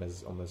look at him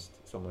as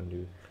almost someone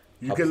who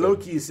You helps can him.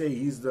 low-key say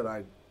he's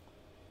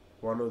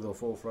one of the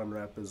forefront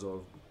rappers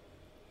of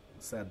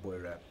sad boy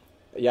rap.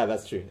 Yeah,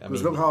 that's true. I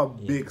Because mean, look how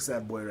he- big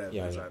sad boy rap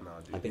Yeah, is yeah. right now,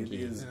 dude. I think it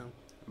he- is Yeah.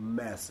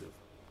 massive.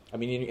 I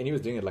mean, and he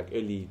was doing it like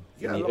early,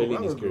 Yeah, early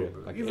in his long career. ago,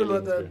 bro. Like Even early like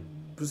in his that career.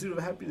 Pursuit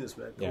of Happiness,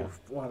 man. Yeah.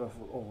 What a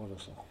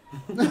song.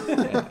 And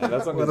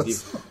that song What is a deep.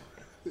 song.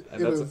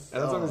 And, It that's, is.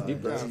 and that song is Oh,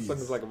 deep, bro. That jeez. song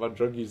is like about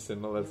drug use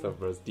and all that stuff,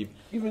 bro. It's deep.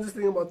 Even just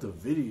thinking about the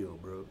video,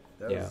 bro.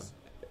 That Yeah. was,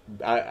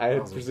 I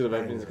had was Pursuit of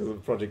banging. Happiness because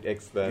of Project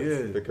X, that's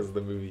Yeah. because of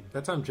the movie.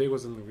 That time Jay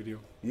was in the video.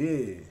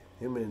 yeah,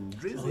 him and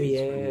Drizzy. Oh,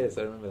 yes,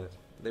 I remember that.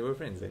 They were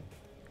friends, eh?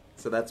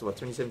 So that's what,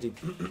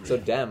 2017. So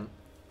Damn,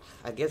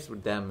 I guess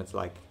with Damn, it's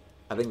like,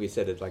 I think we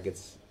said it, like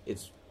it's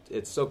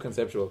so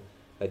conceptual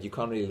that you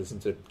can't really listen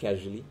to it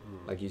casually.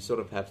 Like you sort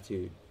of have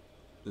to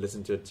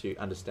listen to it to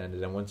understand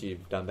it, and once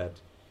you've done that,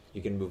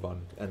 you can move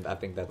on. And I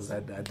think that's I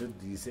did.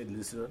 You said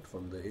listen it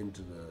from the end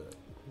to the.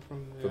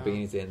 From, for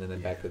beginning to end and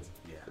then backwards.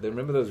 Yeah. They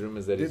remember those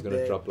rumors that he's Did going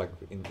to they- drop like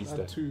in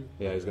Easter. Two.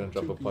 Yeah, he's going to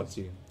drop a two part piece.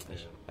 2. Yeah.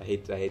 I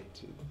hate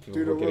people Dude, for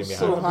it getting was me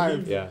so hyped.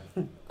 hyped. Yeah.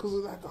 Because we're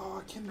like,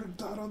 oh, Kendrick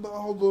died on the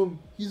album.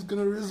 He's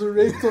gonna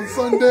resurrect on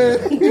Sunday.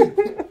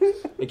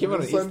 It came out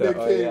on And Sunday Easter.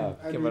 Oh came, yeah.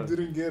 and Came we out.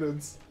 didn't get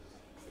it.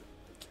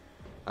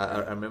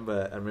 I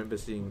remember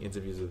seeing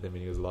interviews with him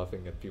and he was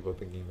laughing at people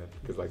thinking that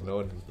because like no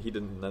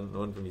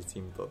one from his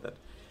team thought that.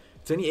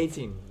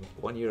 2018,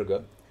 1 year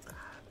ago.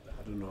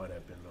 I don't know what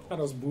happened. That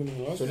No. was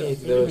booming last year. 2018,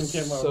 It there even was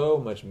came out. so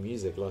much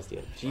music last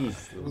year.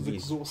 Jeez, It was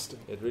Louise. exhausting.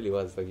 It really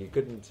was. Like you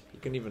couldn't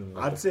even.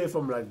 Like, I'd say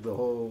from like the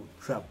whole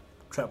trap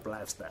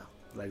lifestyle,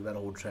 like that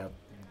whole trap.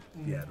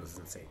 Yeah, it was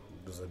insane.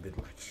 It was a bit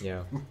much.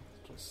 yeah.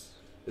 Just-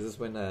 Is this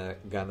when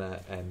Ghana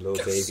and Lil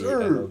Yes, Baby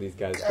sir. and all these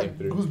guys came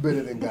Who's through?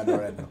 better than Ghana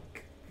right now?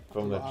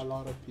 From a much.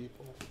 lot of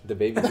people. The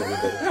Baby is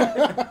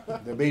better.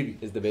 The baby.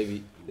 Is the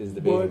baby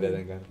Boy, better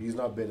than Ghana? He's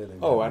not better than.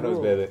 Oh, Ghana. I know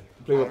it's better.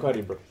 Play with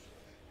Cardi, bro.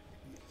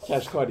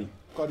 Cash Cardi.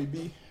 Cardi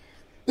B.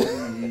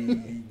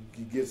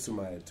 He gets to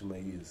my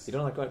ears. You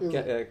don't like Cardi?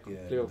 Yeah.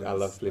 Flavor- I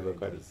love Flavor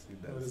Cardi.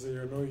 What is it,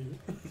 you know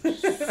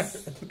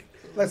you?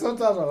 Like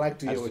sometimes I like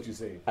to hear what you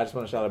say. I just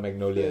want to shout out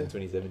Magnolia in Yeah.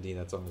 2017.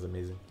 That song is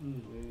amazing.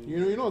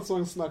 You know what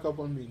song snuck up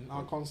on me?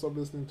 I can't stop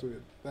listening to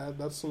it.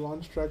 That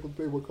Solange track with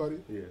Playboy Cardi.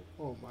 Yeah.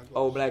 Oh my god.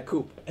 Oh, Black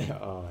Coupe.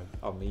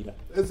 Oh, Mila.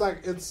 It's like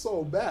it's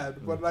so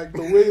bad, but like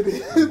the way it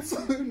hits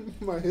in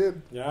my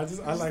head. Yeah, I It's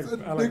like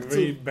addictive.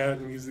 very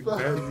bad music,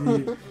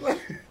 badly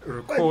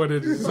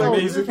recorded. It's So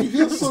amazing. if you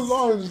hear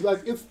Solange,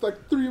 like it's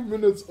like 3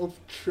 minutes of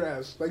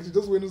trash. Like she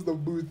just went into the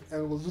booth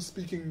and was just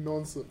speaking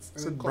nonsense.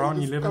 And Said Cardi brown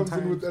just 11 comes in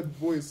times. with that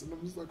voice, and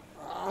I'm just like,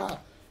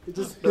 it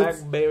just hits.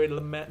 Blackberry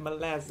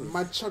molasses.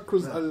 My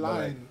chakras Yeah,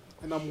 align,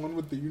 and I'm one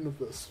with the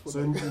universe. For So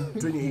in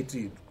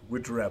 2018,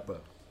 which rapper?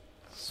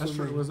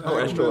 Astro was Oh,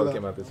 I Astro remember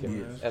came out this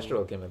year. Yeah.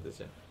 Astro came out this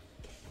year.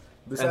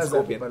 Besides that,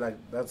 Scorpion. but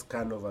like that's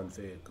kind of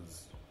unfair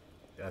because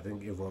I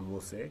think everyone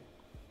will say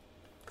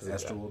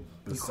Astro. You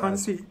can't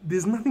Besides, see.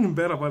 There's nothing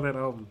bad about that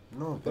album.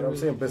 no, but I'm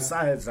saying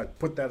besides, like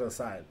put that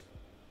aside.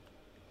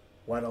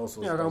 What else?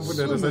 Was Yeah, I can't put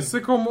there? that as a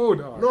sicko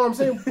mode. Oh. No, I'm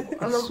saying,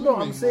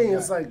 I'm saying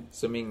it's like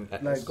Swimming,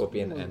 Like-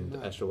 Scorpion, Oh, and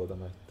no. Astro were the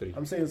three.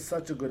 I'm saying it's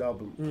such a good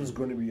album. It's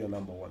going to be your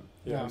number one.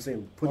 Yeah. I'm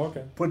saying put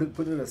Okay. put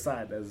it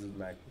aside as in,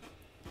 like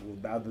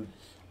the other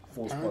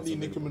four spots. Apparently,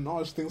 Nicki available.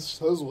 Minaj thinks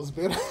hers was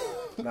better.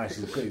 Nah,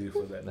 she's crazy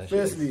for that. Nah,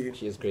 Firstly,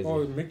 she is crazy.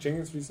 Oh, Mick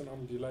Jenkins' recent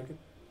album. Do you like it?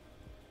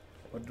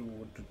 what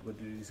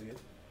did you say?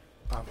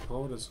 I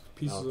forgot what it's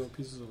pieces Oh. of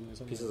me.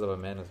 Something. Pieces of a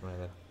Man or something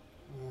like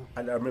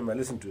that. I remember I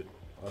listened to it.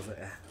 I was like,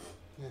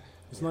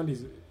 It's not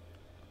easy.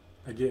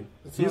 Again,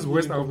 It's his not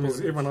worst really album is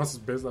composed. everyone else's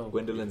best album.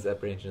 Gwendolyn's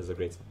Apprehension is a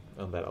great song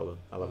on that album.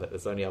 I love that.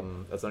 That's the only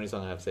album. That's the only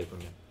song I have saved from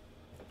him.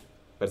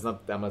 But it's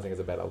not. I'm not saying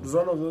it's a bad it was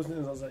album. one of those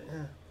things. I was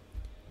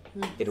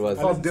like, It was.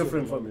 how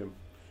different from him.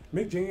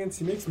 Mick Jenkins,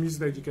 he makes music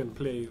that you can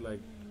play like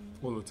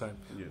all the time.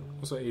 Yeah.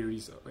 Also,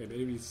 Aries. At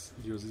Aries,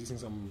 he was releasing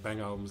some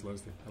banger albums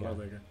last year. I love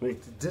that guy.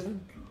 Wait,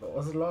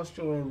 was it last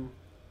year when?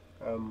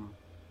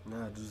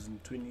 Nah, it was in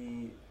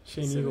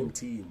Shane Eagle.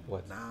 2017.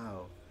 What?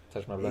 Now,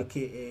 Touch My Blood.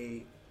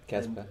 AKA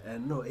Casper.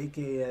 and no,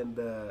 AKA and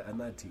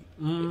Anati.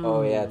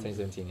 Oh yeah,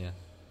 2017. Yeah.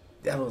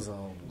 That was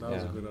all. That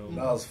was a Yeah. good album.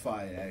 That was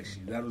fire,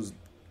 actually.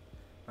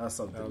 That's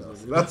something That was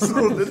else. a- That's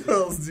something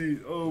else,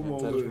 dude. Oh my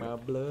Touch word. My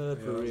Blood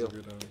Yeah, for that was a real.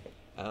 good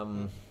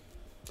album.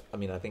 I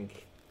mean, I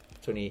think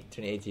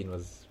 2018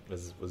 was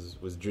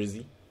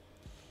Drizzy.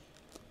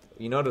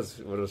 You know what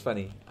was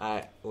funny?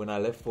 When I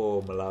left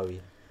for Malawi,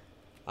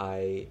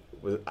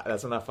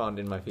 that's when I found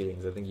In My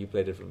Feelings. I think you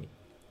played it for me.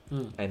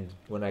 And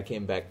when I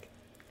came back,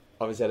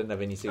 obviously I didn't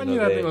have any I signal knew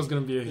that there. thing was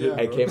gonna be a hit. Yeah.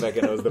 I bro. came back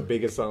and it was the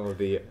biggest song of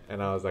the year,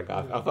 and I was like,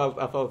 I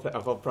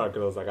felt proud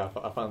because I was like,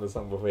 I found the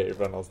song before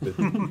everyone else did.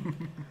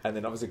 And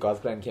then obviously God's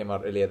Plan came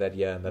out earlier that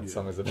year, and that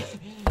song is a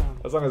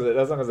that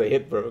song is a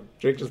hit, bro.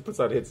 Drake just puts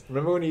out hits.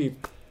 Remember when he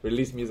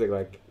released music?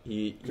 Like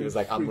he was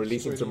like, I'm Freaks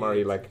releasing 28. tomorrow.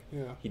 He, like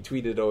Yeah. he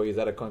tweeted, oh, he's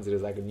at a concert.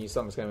 It's like a new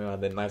song's coming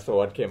out. Then Nice for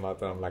What came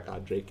out, and I'm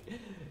like, Drake,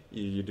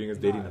 you're doing us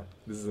dirty Nah. now.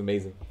 This is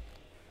amazing.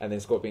 And then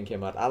Scorpion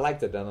came out. I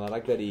liked it, and I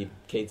like that he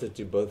catered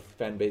to both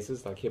fan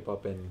bases, like hip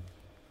hop and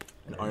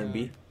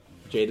R&B.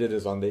 Jaded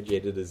is on there.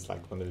 Jaded is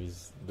like one of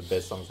the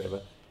best songs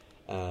ever.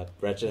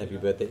 Ratchet Happy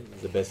Birthday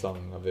is the best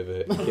song I've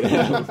ever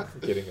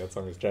kidding, that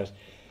song is trash.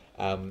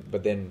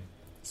 But then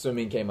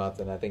Swimming came out,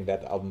 and I think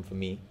that album for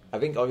me, I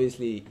think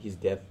obviously his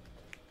death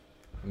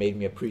made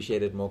me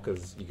appreciate it more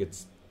because you could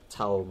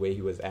tell where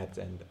he was at,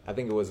 and I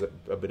think it was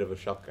a bit of a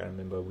shock. I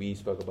remember we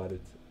spoke about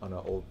it on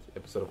our old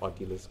episode of Art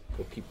Dealers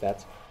called Keep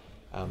That,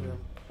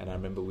 and I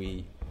remember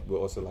we were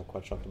also like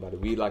quite shocked about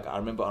it. I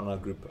remember on our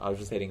group, I was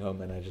just heading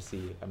home and I just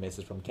see a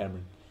message from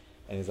Cameron,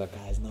 and he's like,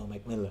 guys, no,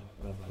 Mac Miller,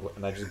 and I'm like, what?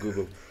 And I just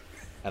googled,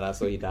 and I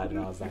saw he died, and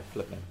I was like,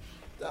 flip, man.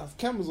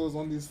 Cameron's always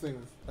on these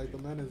things. Like the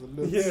man is a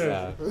little.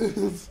 Yeah.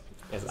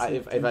 Yes,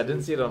 if I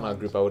didn't see it on our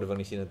group, I would have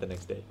only seen it the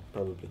next day,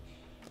 probably.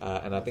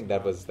 And I think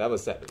that was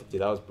sad.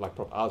 Dude, I was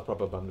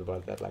proper bummed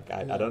about that. Like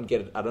I don't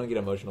get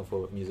emotional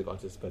for music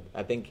artists, but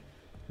I think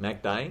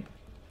Mac dying,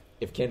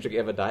 if Kendrick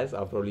ever dies,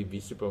 I'll probably be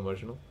super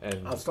emotional,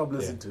 and I'll stop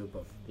listening to hip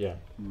hop. Yeah.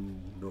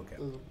 No cap.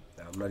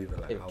 I'm not even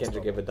like. If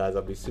Kendrick ever dies,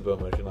 I'll be super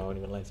emotional. I won't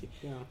even lie to you.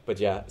 Yeah. But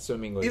yeah,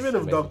 Swimming was even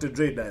if amazing. Dr.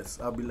 Dre dies,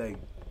 I'll be like,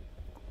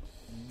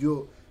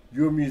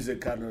 your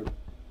music kind of.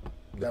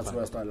 That's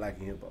where I start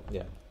liking hip hop.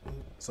 Yeah.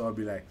 So I'll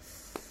be like,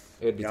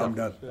 it'd be tough. I'm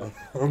done.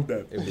 I'm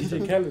done. It'd be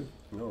DJ Khaled.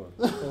 No,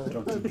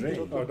 Dr. Dre.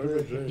 Oh,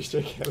 Dr. Dre.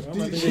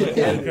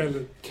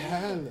 DJ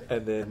Khaled.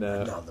 And then,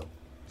 Another.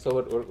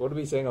 so what are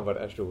we saying about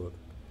Astroworld?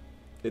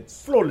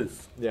 It's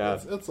Flawless. yeah.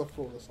 It's a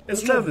flawless.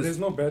 It's Travis. There's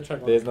no bad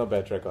track on There's it. no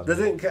bad track on The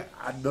it.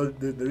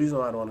 thing, the reason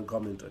why I don't want to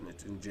comment on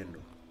it in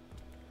general,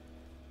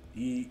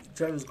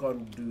 Travis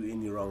can't do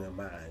any wrong in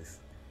my eyes.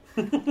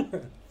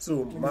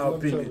 So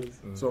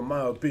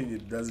my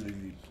opinion doesn't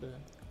really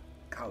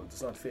count.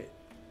 It's not fair.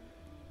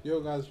 Yo,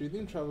 guys, do you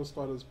think Travis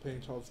Scott is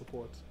paying child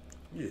support?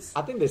 Yes.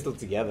 I think they're still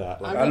together.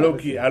 Like, I low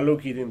key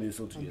think they're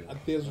so together.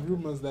 There's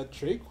rumors that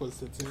Drake was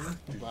sitting,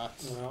 but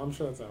I'm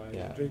sure it's alright.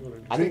 Yeah. Drake will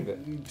I think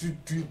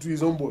that To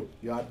his own boy.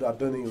 Yeah, I don't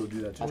think he'll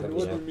do that to I what, think him.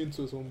 what yeah. do you mean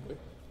to his homeboy?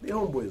 They're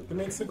homeboys. The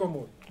Mexico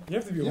mode. You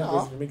have to be a Yeah.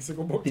 homeboy to be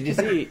Mexico mode. Did you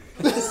see?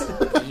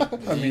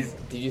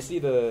 Did you see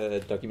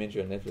the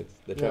documentary on Netflix,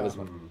 the Travis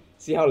one?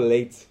 See how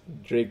late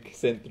Drake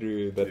sent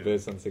through that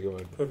verse on Sicko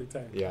Mode? Perfect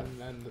time. Yeah,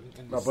 And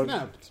No, he but-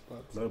 snapped,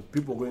 but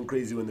People going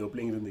crazy when they were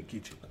playing it in the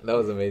kitchen. that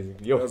was amazing.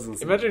 Yo, That was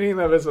insane. imagine hearing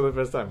that verse for the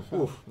first time.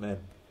 Oof, man.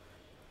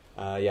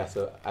 Yeah,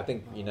 so I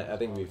think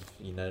we've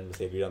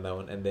unanimously agreed on that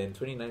one. And then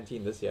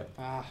 2019 this year.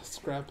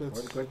 scrap it.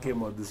 What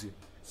came out this year?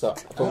 So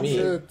for me,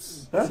 It.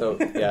 so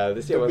yeah,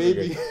 this year The was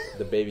Baby. great.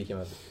 The Baby came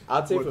out.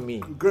 I'd say for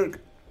me, Kirk.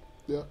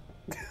 Yeah.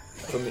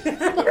 for me,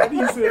 What do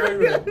you say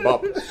like that?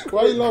 Bob.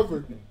 Why are you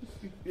laughing?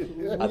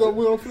 We're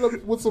gonna fill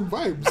up with some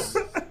vibes.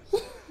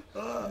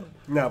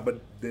 Nah, but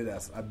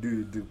deadass. I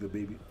do dig the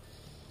baby.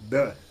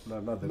 Not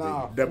the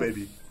Nah. baby. The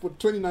baby. For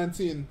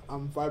 2019,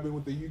 I'm vibing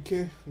with the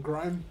UK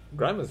Grime,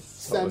 Grime was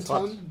hot.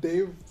 Santan,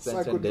 Dave,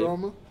 Santan, Dave.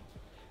 Psychodrama.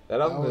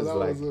 That album is that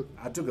like, was it.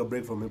 I took a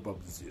break from hip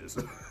hop this year.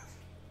 So.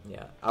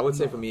 yeah, I would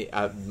say for me,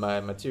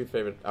 my two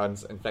favorite,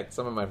 in fact,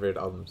 some of my favorite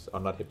albums are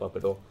not hip hop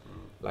at all.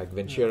 Like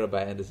Ventura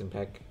by Anderson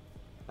 .Paak,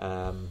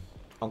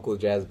 Uncle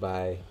Jazz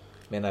by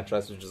Men I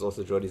Trust, which is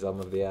also Jordy's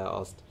album of the year. I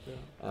asked.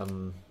 Yeah.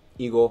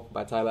 Ego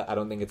by Tyler. I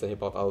don't think it's a hip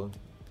hop album,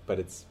 but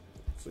it's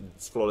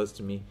flawless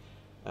to me.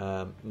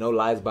 No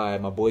Lies by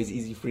my boys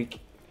Easy Freak.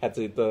 Had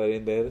to throw it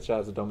in there. Shout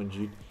out to Dom and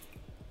Jude.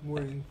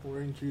 Wearing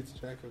Jude's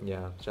jacket.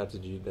 Yeah, shout out to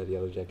Jude, that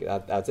yellow jacket.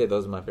 I'd say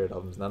those are my favorite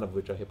albums, none of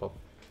which are hip hop.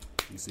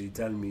 You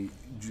telling me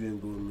Julian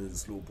Gomez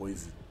is Slow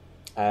Poison?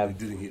 Um, You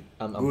didn't hit.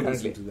 I'm Go currently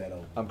listen to that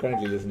album. I'm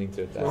currently listening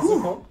to it. What's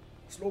it called?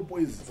 Slow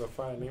Poison. It's a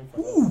fire name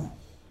for that.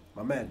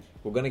 My man.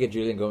 We're gonna get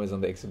Julian Gomez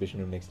on the exhibition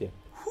room next year.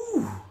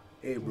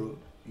 Hey, bro.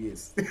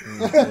 Yes.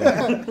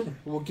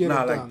 We'll get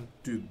Nah, it like, done.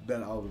 dude,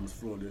 that album's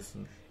flawless.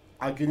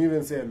 I can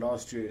even say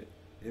last year,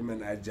 him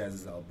and I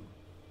Jazz's album.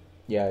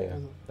 Yeah,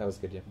 that was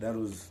good. Yeah. That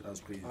was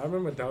crazy. I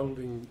remember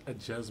downloading a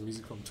jazz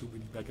music from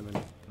Tubi back in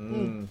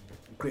the day.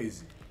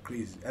 Crazy.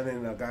 And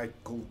then a guy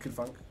called Kid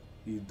Funk,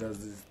 he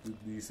does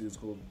this it's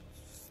called,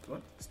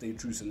 what? Stay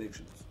True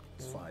Selections.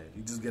 It's fire.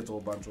 He just gets a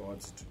whole bunch of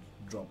artists to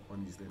drop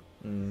on his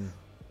thing.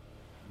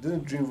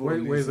 Didn't Dreamville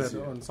Where's release that this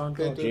year? on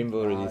SoundCloud?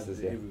 Dreamville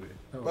releases, yeah. Everywhere.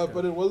 Oh, okay.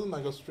 But it wasn't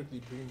like a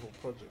strictly Dreamville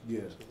project. Yeah.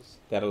 It was-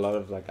 They had a lot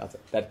of like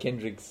that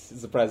Kendrick's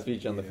surprise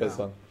feature on the Yeah. first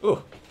song.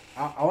 Oh,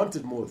 I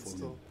wanted more from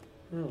Still.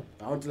 him.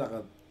 I wanted like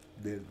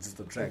just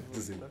a track,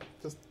 just him.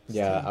 Just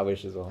yeah, I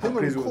wish as well. him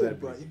crazy and would Cole, that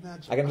be? bro.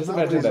 Imagine. I can just I'm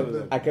imagine not crazy crazy with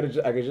with that.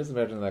 I could just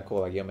imagine that call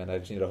like, yeah, man, I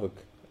just need a hook.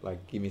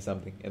 Like, give me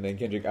something, and then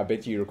Kendrick, I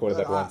bet you recorded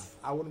that once.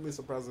 I wouldn't be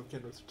surprised if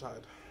Kendrick's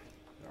retired.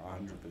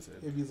 100%.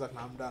 If he's like,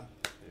 nah, I'm done.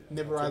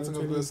 Never writing a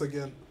 2020. verse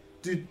again.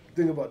 Dude,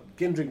 think about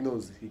Kendrick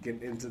knows he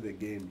can enter the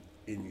game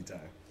anytime.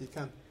 He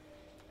can.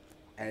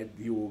 And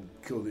he will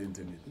kill the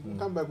internet. He can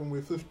come back when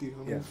we're 50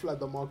 and Yeah. we'll flood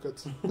the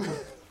market.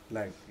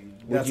 Like,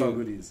 that's you- how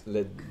good he is.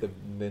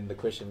 Then the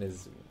question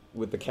is,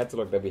 with the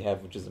catalog that we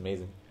have, which is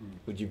amazing,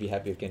 would you be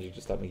happy if Kendrick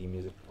just stopped making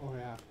music? Oh,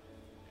 yeah.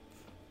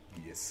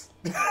 Yes.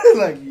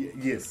 Like,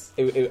 yes.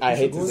 I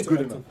hate to It's say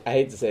good it. enough. I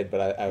hate to say it,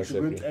 but I You would should go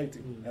agree. into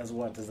acting. As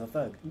what? As a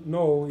thug?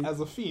 No. As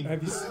a fiend.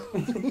 Have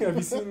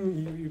you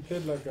seen you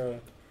played like a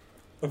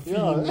A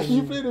Yeah, Fiend he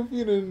in played a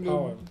Fiend in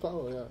Power.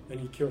 Power, yeah. and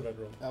he killed that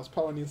role. As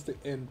Power needs to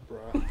end, bro.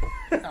 can't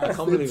They're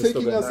believe it's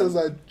still taking us been as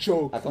a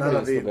joke. I can't No,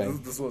 believe they,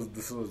 it's still bang.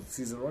 this was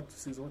season what?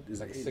 Season what? Is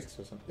Like it eight? 6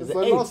 or something. It's Is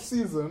the it 8? last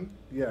season,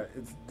 Yeah,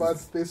 it's but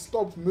they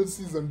stopped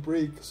mid-season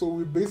break, so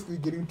we're basically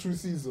getting 2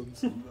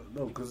 seasons.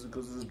 no, because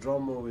there's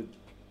drama with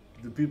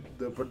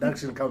the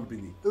production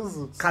company. This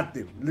is Cut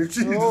them.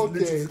 Literally, Okay,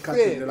 literally cut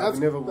fair. them. They're like, That's-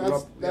 we're that's-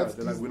 not, that's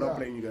they're like, we're easy, not yeah.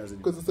 playing you guys anymore.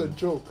 because it's a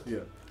joke. Yeah.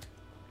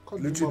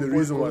 Can't Literally, do the my boy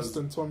reason was Ghost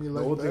and Tommy the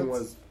like whole that. thing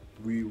was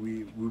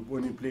we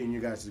only playing you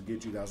guys to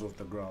get you guys off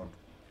the ground.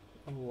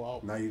 Oh, wow.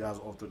 Now you guys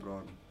off the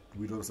ground.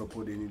 We don't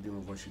support anything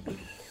of what you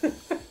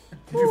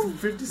do.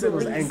 50 Cent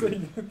was angry.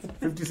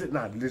 50 Cent,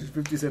 nah,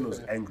 50 Cent was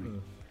angry.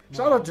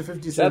 Shout out to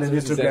 50 Cent Shout on out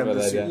to 50 Cent Instagram for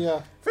this that, year.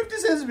 Yeah, 50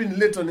 Cent's been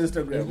lit on He's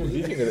been Instagram.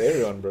 beefing with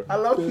everyone, bro. I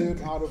love been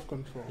it. out of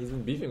control. He's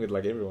been beefing with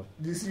like everyone.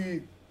 Do you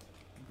see,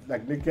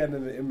 like Nick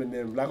Cannon and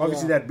Eminem? Like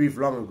obviously Yeah. that beef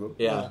long ago,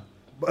 Yeah.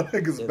 but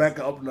like it's Yes. back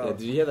up now. Yeah,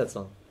 did you hear that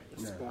song?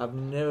 Yeah. I've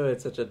never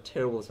heard such a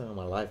terrible song in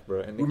my life,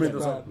 bro. And Who made the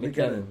Cannon. song? Nick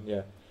Cannon,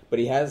 yeah. But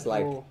he has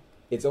like, Oh,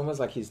 it's almost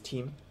like his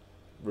team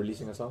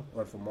releasing a song.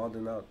 What, from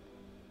Modern Out?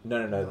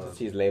 No, it's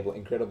his label,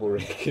 Incredible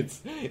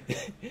Records.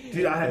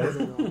 Dude, I had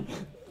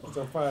It's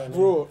a fire.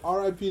 bro,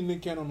 R.I.P.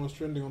 Nick Cannon was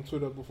trending on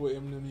Twitter before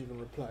Eminem even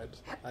replied.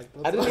 Like,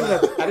 I didn't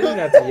even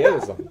have to hear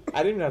the song. I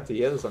didn't even have to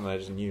hear the song. I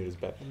just knew it was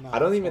bad. Nah, I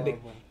don't it's even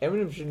think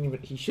horrible.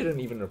 Eminem shouldn't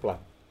even reply.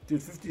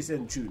 Dude, 50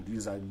 Cent tuned.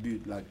 He's like,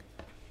 dude, like,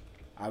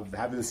 I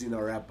haven't seen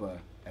a rapper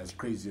as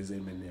crazy as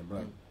Eminem.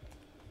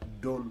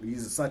 Like,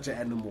 he's such an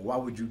animal. Why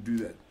would you do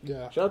that?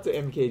 Yeah. Shout out to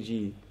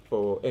MKG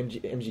for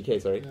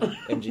MGK, sorry, Yeah.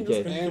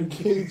 MGK,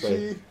 MKG.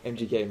 sorry,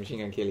 MGK, Machine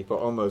Gun Kelly for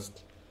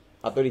almost.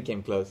 I thought he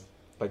came close.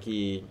 Like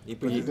He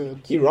did.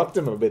 he rocked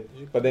him a bit,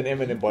 but then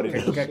Eminem bodied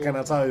him. Can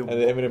I tell you?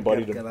 And then Eminem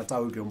bodied him. Can I tell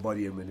you who can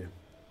body Eminem?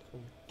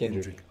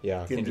 Kendrick,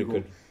 yeah, Kendrick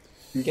Kendrick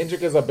could.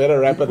 Kendrick is a better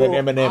rapper than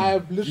Bro, Eminem.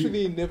 I've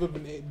literally never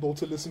been able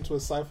to listen to a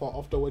cipher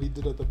after what he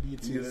did at the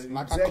BETs. Yeah,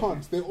 like exactly. I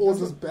can't. They're all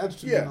just bad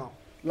to me Yeah. now.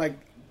 Like,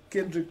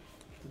 Kendrick,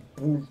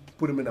 boom,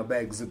 put him in a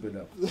bag, zip it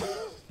up.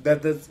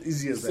 That's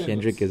easy as that.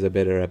 Kendrick is a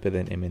better rapper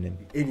than Eminem.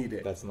 Any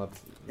day. That's not.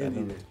 I Any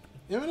don't day. know.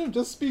 Eminem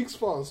just speaks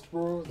fast,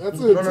 bro. That's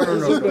No, it. no,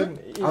 no,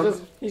 He's,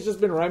 no. he's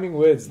just been rhyming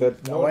words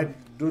that No,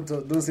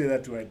 don't say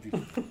that to white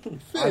people. I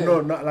Fair.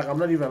 know, not, like I'm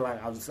not even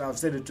like I've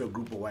said it to a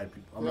group of white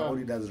people. I'm Yeah. like, all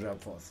he does is rap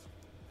fast.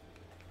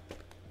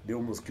 They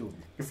almost killed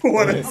me for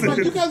what I I'm like,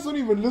 you said. guys don't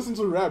even listen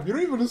to rap. You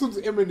don't even listen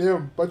to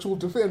Eminem, but you'll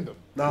defend him.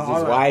 Nah,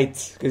 he's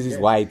white. Because he's Yeah.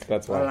 white.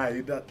 That's I why.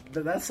 like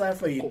that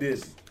cipher he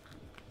did.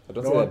 I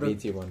don't No, say that the-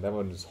 BT one. That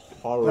one is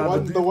Nah, horrible.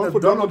 the one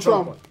for Donald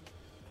Trump.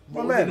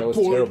 My man, That was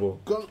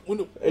terrible. Gun, You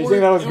think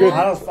that was good?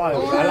 that was fine.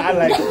 I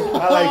like.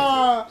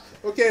 Ah,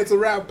 okay, it's a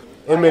rap.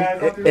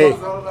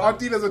 Our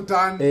dealers are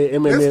done. Hey,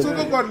 Eminem. Let's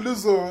talk about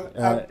Lizzo.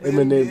 and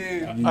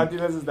Eminem.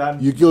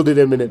 NBA. You killed it,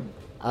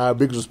 Eminem.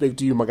 Big respect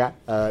to you, my guy.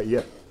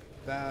 Yeah.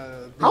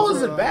 How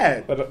was it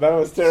bad? That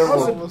was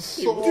terrible. That was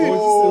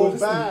so This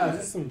is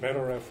bad. some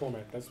better rap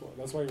format. That's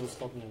why he was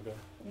stopping him there.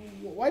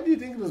 Why do you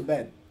think it was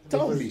bad?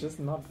 Tell It was me. just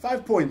not.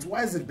 5 points.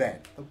 Why is it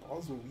bad? The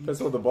bars were weak.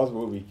 First of all, the boss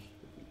were weak.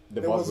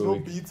 The There boss was were no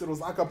weak. beats. It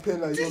was a cappella.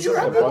 Did was you just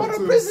rap rapping about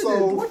to a president?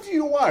 himself. What do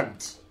you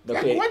want?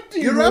 Okay. Like, what do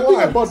you You're rapping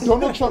want? about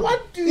Donald Trump.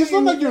 What do It's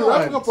you not like you're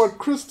rapping want? about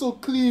crystal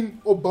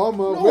clean Obama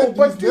No, when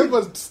but he's dude-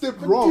 never stepped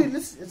But wrong. dude,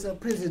 listen, it's a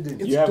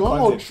president. It's You have Donald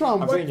content.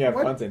 Trump. I'm saying you have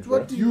What- content, what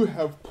bro. do You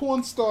have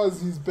porn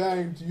stars he's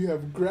banged. You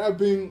have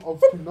grabbing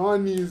of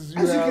punanis.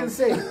 As you have can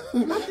say,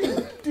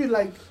 nothing, dude.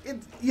 Like it.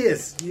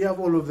 Yes, you have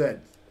all of that,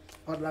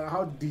 but like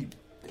how deep?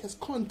 There's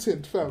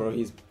content, fam. Bro,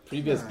 his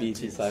previous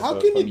BT cipher How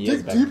can from you years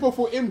dig back. deeper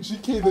for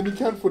MGK than you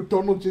can for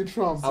Donald J.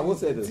 Trump? I will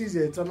say It's this.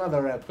 easier. It's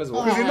another rap. Because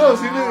Because he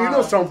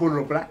knows Trump won't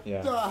reply.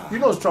 Yeah. He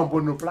knows Trump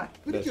won't reply.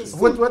 But he can That's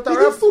still, With the he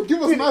rap, can still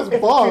give us dude, nice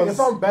if bars.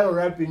 I'm battle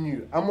rapping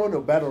you, I'm on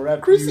a battle rap.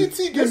 Chrissy you.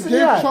 Teigen Listen, gave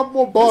yeah. Trump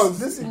more bars.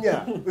 Listen,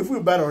 yeah. If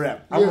we battle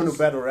rap, I'm Yes. on a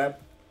battle rap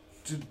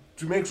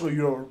to make sure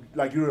you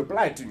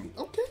reply to me.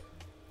 Okay.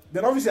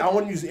 Then obviously I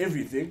want to use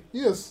everything,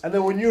 Yes. and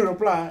then when you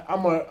reply,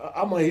 I'm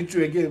gonna hit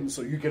you again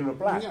so you can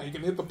reply. Yeah, you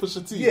can hit the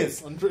Pusha T.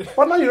 Yes. Andre.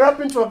 But now you're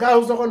rapping to a guy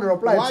who's not gonna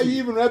reply. Why are to you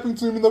even rapping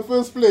to him in the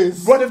first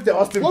place? What if they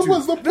asked him What to?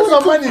 was the It was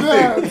point a money of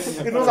that?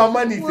 thing. It was a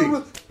money thing.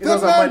 It That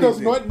was a man money does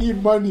thing. not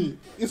need money.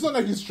 It's not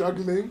like he's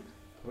struggling.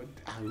 But,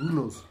 who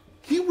knows?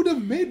 He would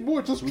have made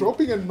more just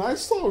dropping a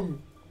nice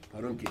song. I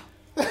don't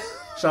care.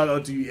 Shout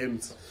out to you,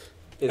 Ems.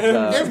 It's,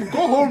 Em,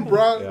 go home,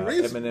 bro. Yeah,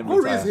 raise, Eminem go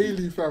raise retire.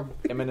 Haley, fam.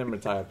 Eminem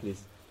retire,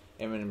 please.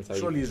 Eminem retire.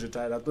 Surely he's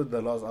retired. I thought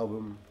the last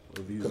album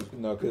of his.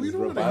 No, because We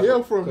don't wanna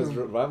hear from him.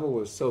 Revival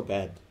was so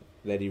bad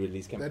that he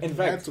released Camp. That In he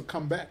fact, had to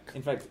come back.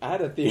 In fact, I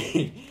had a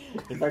theory.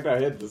 In fact, I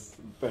heard this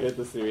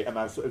theory, and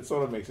it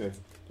sort of makes sense.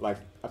 Like,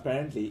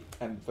 apparently,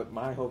 but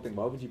my whole thing,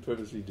 why would you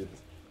purposely do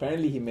this?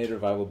 Apparently, he made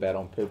Revival bad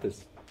on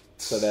purpose,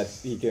 so that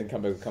he can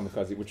come back with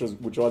Kamikaze,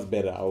 which was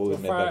better. I always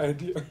The admit fire that.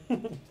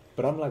 idea.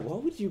 But I'm like, why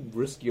would you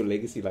risk your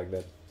legacy like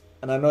that?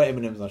 And I know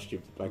Eminem's not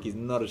stupid. Like, he's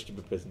not a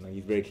stupid person. Like,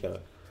 he's very clever.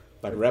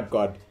 Like, Rap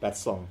God, that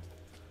song.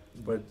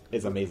 But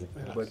It's amazing.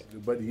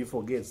 but he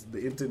forgets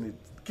the internet.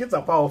 Kids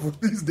are powerful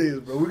these days,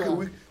 bro.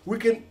 We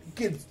can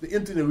kids. The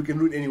internet. We can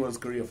ruin anyone's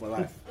career for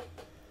life.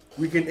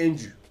 We can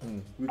end you.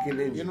 We can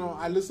end you. You know,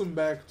 I listen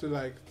back to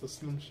like the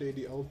Slim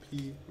Shady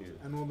LP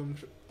and all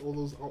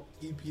those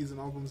EPs and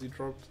albums he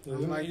dropped.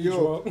 I'm like,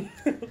 yo,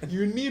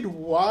 you need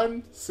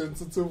one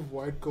sensitive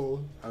white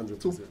girl 100%.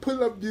 to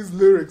pull up these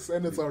lyrics,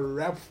 and it's a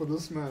rap for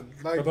this man.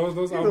 Like, But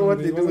those You know what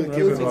they albums, do? it It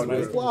kills wasn't us,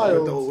 relevant.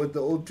 Wild. bro. With the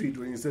old tweet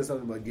when you say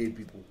something about gay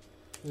people.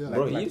 yeah.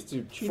 Bro, Like- he used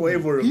to cheat.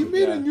 Forever. He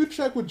made Yeah. a new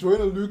track with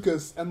Joyner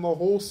Lucas, and the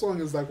whole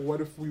song is like,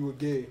 "What if we were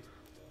gay?"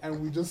 And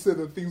we just said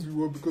the things we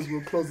were because we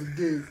were closet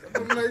gays.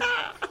 I'm like,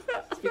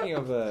 Speaking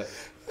of I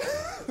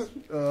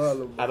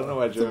don't know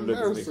why It's Jordan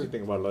Lucas makes me embarrassing.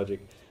 think about Logic,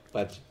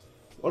 but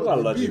what about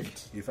they Logic?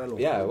 beefed. He fell off.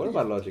 Yeah, what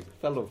about Logic?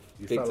 Fell off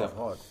He big fell time. off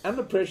hard.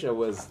 Under Pressure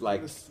was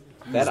like It's-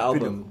 that He's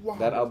album. Wow.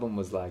 That album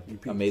was like He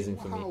peaked. amazing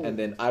for Wow. me, and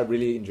then I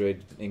really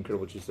enjoyed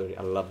Incredible True Story.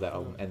 I love that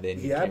album, and then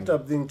He came- hyped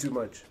up thing too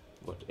much.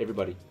 what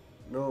everybody.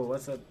 No,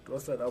 what's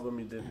that album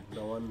he did?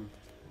 The one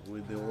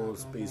with the all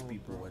space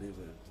people,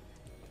 whatever.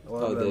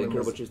 Oh, the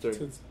Incredible True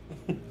Story.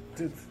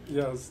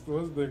 Yes,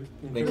 was the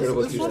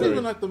Incredible It's True not Story.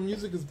 even like the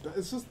music is bad.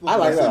 It's just the I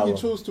like that person he album.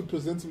 chose to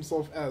present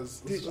himself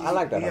as. It's just- I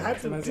like that He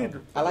album. hyped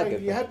him, I like like, it,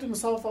 He though. hyped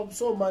himself up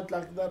so much,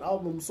 like that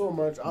album so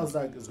much. I was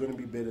like, it's going to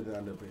be better than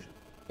Under Pressure.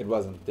 It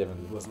wasn't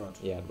definitely. It was not.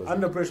 Yeah, it was.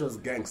 Under Pressure was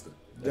gangster.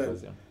 It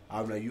was, yeah.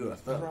 I'm like, you're a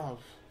thug. Bruv,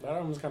 That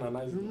album's kind of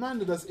nice. he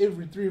reminded us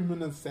every 3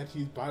 minutes that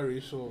he's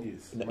biracial.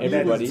 Yes. No, He was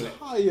Everybody,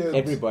 tired.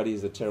 Everybody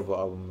is a terrible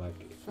album. Like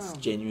it's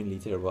Fam. genuinely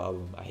terrible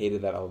album. I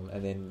hated that album.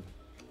 And then,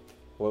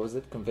 what was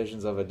it?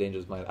 Confessions of a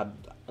Dangerous Mind. I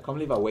can't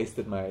believe I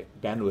wasted my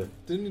bandwidth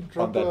Didn't he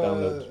drop that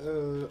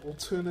a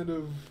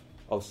alternative?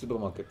 of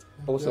Supermarket.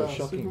 Also yeah,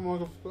 shocking.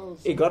 Supermarket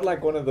Flowers? It got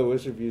like one of the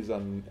worst reviews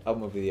on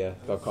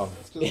albumoftheyear.com.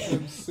 It's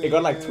just him It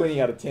got like singing.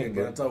 20 out of Yeah, 10,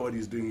 bro. that's not what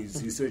he's doing.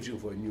 He's searching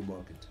for a new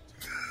market.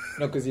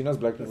 No, because he knows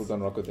black people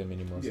don't rock with him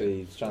anymore. So Yeah.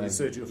 he's trying He's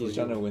searching for he's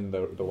trying you. to win the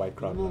white You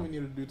crowd know what now. we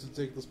need to do to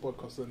take this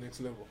podcast to the next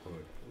level?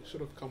 Correct. We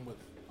should have come with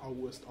our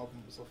worst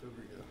albums of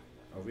every year.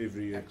 Of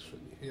every year. Actually,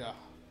 yeah.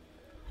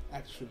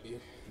 Actually,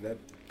 That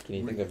Can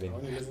you think of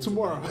any?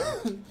 tomorrow,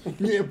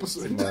 new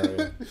episode.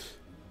 Tomorrow.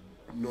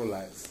 no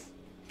lies.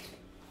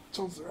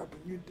 Chance the Rapper,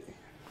 new day.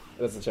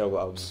 That's a terrible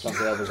album. Chance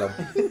the Rapper's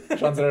album.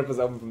 Chance the Rapper's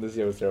album from this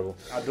year was terrible.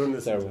 I don't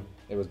listen Terrible.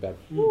 It was bad.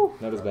 to No,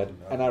 it was bad.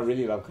 And I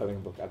really love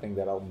Coloring Book. I think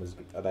that album was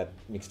that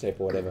mixtape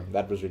or whatever.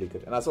 That was really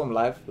good. And I saw him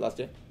live last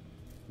year.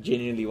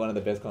 Genuinely one of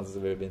the best concerts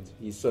I've ever been to.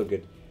 He's so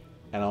good.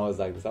 And I was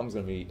like, this album's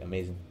gonna be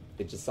amazing.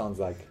 It just sounds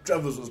like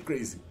Travis was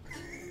crazy.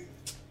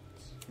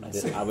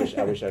 I wish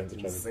I went to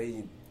Travis.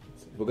 Insane.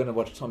 We're gonna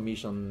watch Tom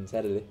Misch on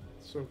Saturday.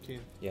 So keen.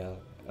 Yeah.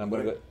 And I'm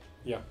gonna go.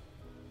 Yeah,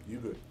 You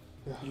good.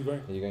 you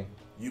going? Are you going?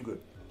 You good.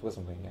 Of course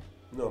I'm going, yeah.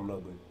 No, I'm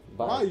not going.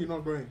 Bye. Why are you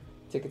not going?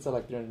 Tickets are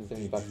like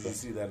 370 bucks. Did bro. you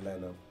see that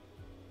lineup?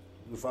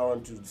 If I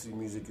want to see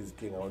Music is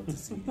King, I want to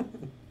see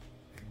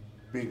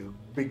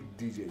big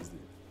DJs there.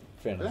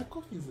 Fair enough. Black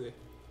Coffee's there.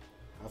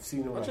 I've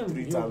seen him Watch like him.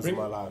 3 He'll times bring-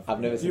 in my life. I've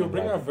never seen You him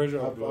bring a live. version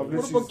of I've- your. I've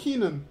What She's- about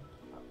Keenan?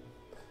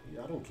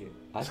 Yeah, I don't care.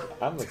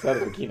 I'm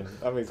excited for Keenan.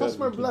 I'm excited Touch for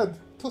my Keenan. blood.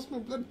 Touch my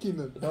blood,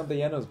 Keenan. You don't want the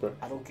Yanos, bro.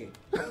 I don't care.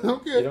 You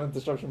Okay. don't want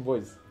Destruction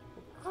Boys.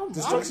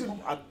 Destruction.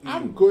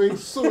 I'm going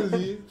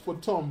solely for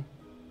Tom,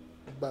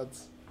 but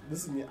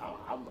Listen, I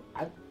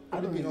don't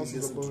Everything really else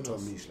is a listen to Tom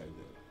bonus. Misch like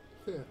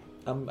that. fair.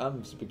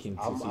 I'm super keen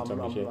to I'm see Tom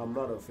Misch.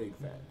 not a fake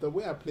fan. The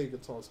way I play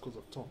guitar is because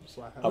of Tom,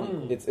 so I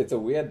have. It's a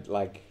weird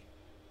like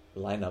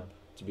lineup,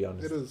 to be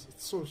honest. It is.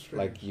 It's so strange.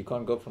 Like you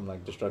can't go from like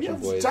Yeah, Destruction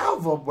it's Boys.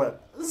 Java,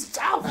 but it's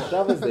Java.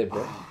 Java's there,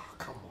 bro.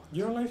 Come on.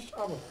 You don't like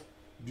Shaba?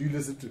 Do you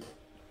listen to?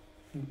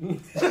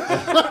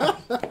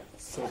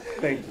 So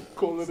thank you.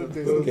 Call it a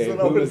day. Okay, So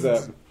now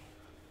listen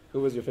who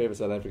was your favorite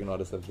South African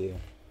artist of the year?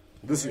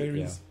 This year,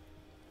 Aries.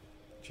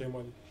 Shame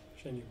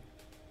you.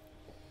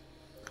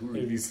 who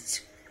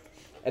released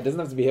It doesn't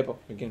have to be hip hop.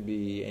 It can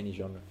be any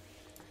genre.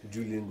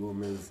 Julian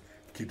Gomez,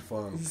 Kid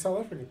Funk. He's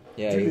South African.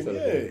 Yeah, he's South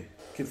yeah, African.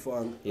 Kid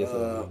Funk. Yes,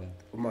 South African.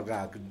 Oh my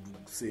God, I could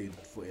say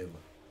it forever.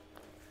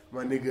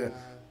 My nigga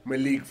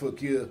Malik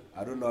Fakir.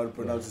 I don't know how to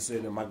pronounce his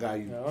surname. My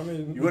guy, Yeah, I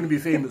mean, you want to be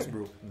famous,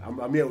 bro.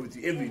 I'm here with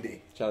you every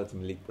day. Shout out to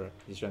Malik, bro.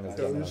 He's showing us Doja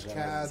talent. Doja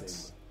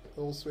Cat,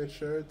 all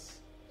sweatshirts.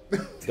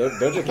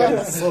 Doja Cat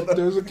is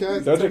Doja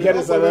Cat. Doja Cat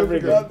is South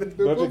African.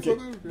 They're both Doja South Cat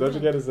African.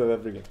 Doja Cat is South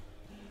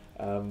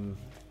African.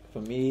 For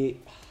me,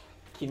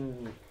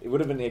 it would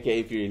have been okay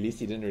if he released.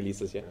 He didn't release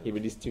this yet. He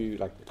released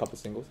a couple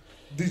singles.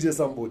 DJ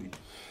somebody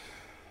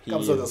He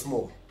comes out is- as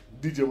small.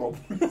 DJ Mob.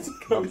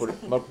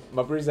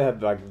 Mapriza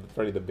had like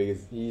probably the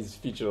biggest. He's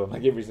featured on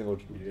like every single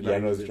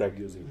Yano's track.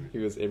 He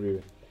was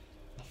everywhere.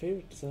 My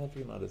favorite South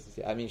African artist this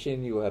year. I mean,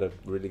 Shane Yu had a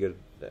really good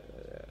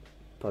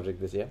project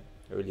this year.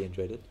 I really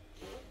enjoyed it.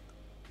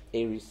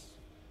 Aries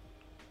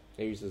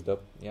is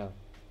dope. Yeah,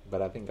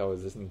 but I think I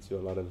was listening to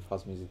a lot of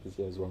house music this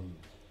year as well.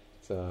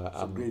 So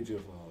It's a great year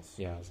for house.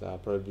 yeah. So I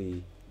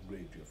probably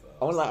Great year for house.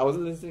 I won't lie, I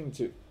wasn't listening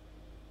to,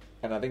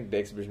 and I think the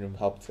exhibition room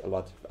helped a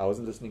lot. I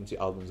wasn't listening to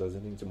albums. I was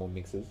listening to more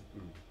mixes,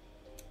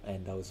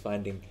 and I was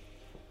finding,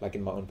 like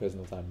in my own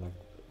personal time,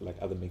 like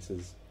other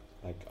mixes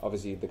like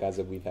obviously the guys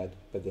that we've had,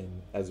 but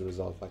then as a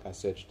result, like I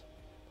searched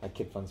like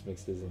Kid Funk's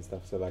mixes and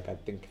stuff. So like I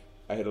think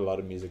I heard a lot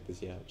of music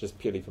this year just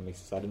purely for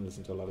mixes. So I didn't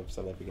listen to a lot of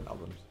South African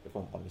albums, if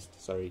I'm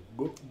honest. Sorry.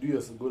 Go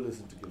listen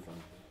to Kid Funk.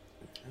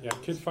 Yeah,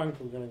 Kid Funk,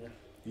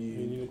 we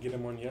need to get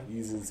him on here.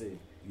 He's insane.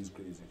 He's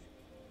crazy.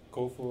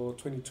 Go for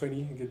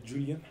 2020 and get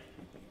Julian.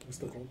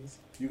 Mr. Golders.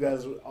 You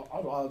guys,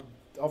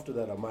 after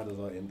that, I might as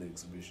well end the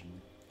exhibition.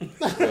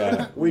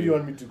 Yeah. Where do you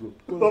want me to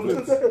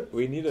go?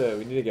 We need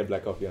to get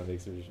Black Coffee on the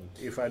exhibition.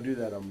 If I do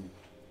that, I'm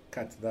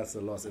cut. That's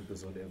the last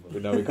episode ever.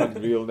 But no, we can't.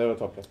 We'll never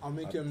top that. I'll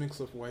make you a mix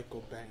of white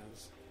girl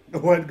bangers.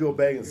 White girl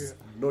bangers.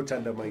 Yeah. No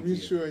Chanda Monkey.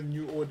 Reach you a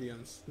new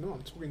audience. No,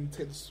 I'm talking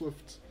Taylor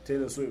Swift.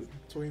 Taylor Swift.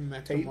 Talking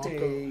Mac Tay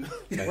DeMarco.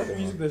 Tay. What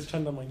music does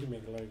Chanda Monkey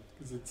make? Like,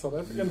 is it South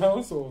African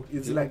house or?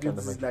 It's You like like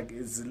it's Chanda like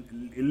it's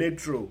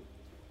electro,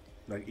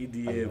 like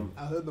EDM.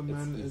 I heard the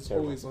man It's is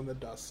terrible. always on the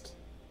dust.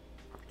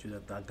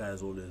 That guy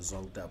is always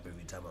zonked up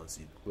every time I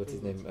see him. What's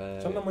his name?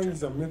 Chanda Monkey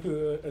is a myth,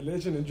 a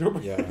legend in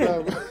Joburg. Yeah.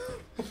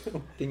 I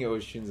think it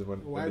was tunes on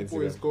White Instagram.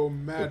 boys go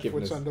mad for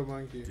Forgiveness. Chanda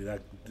Monkey. Did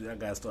that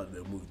guy start the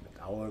movement?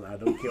 I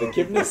don't care. The what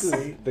people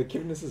say.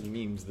 Kivnesses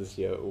memes this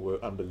year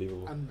were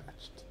unbelievable.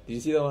 Unmatched. Did you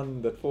see that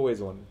one, that 4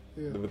 ways one?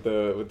 Yeah. With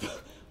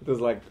those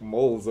like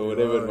moles or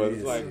whatever it was.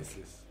 yes, Like yes,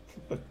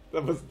 yes.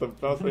 that was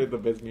probably the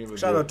best meme. of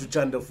Shout the out to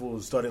Chanda for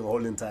starting a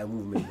whole entire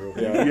movement, bro.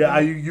 Yeah.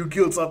 You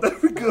killed South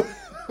Africa.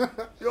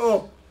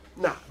 Yo,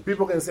 nah,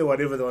 people can say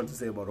whatever they want to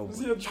say about Is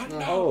Homeboy. he a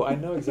Chanda? Oh, I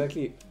know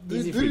exactly.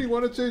 Did he Freak.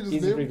 want to change his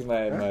Easy name? Freak is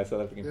my Huh?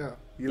 South African. Yeah.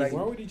 You like?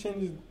 Why would he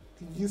change his?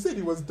 He said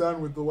he was done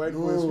with the white No.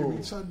 boys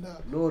screaming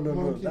Chanda. No,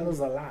 Monkey. that was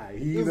a lie.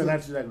 He Is even it?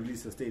 had to like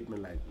release a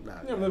statement like, nah.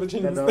 Yeah, I've never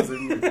changed that his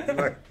doesn't mean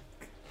like,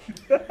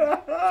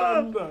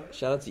 Chanda.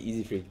 Shout out to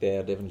Easy Freak. They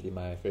are definitely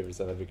my favorite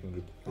South African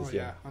group this Oh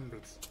year. yeah,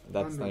 hundreds.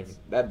 That's not Hundreds.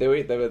 even that they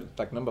were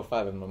like number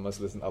 5 on my most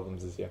listened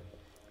albums this year.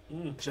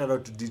 Shout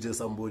out to DJ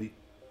Somebody.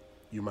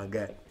 You my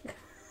guy.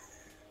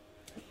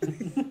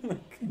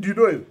 Do you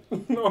know him?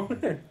 No.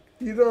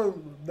 You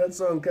know that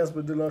song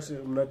Casper De Lush,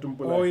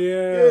 Mnatumpula? Oh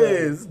yeah.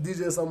 Yes,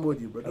 DJ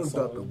Somebody, but don't That's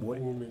talk all the boy.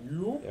 woman.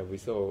 You? Yeah, we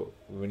saw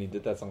when he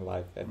did that song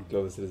live at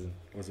Global Citizen.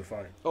 Was it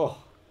fire? Oh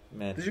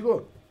man, Did you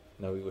go?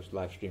 no, we was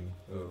live streaming.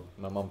 Oh.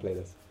 My mom played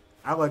us.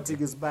 I got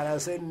tickets, but I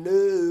said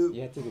no.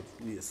 You had tickets.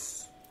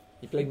 Yes.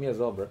 He played me as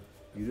well, bro.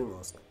 You didn't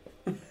ask.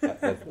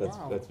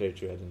 Wow. That's very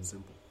true. I didn't.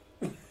 Simple.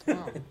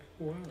 Wow.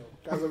 Wow.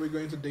 Guys, are we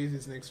going to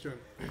Daisy's next year?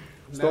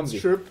 Let's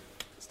Stormzy. trip.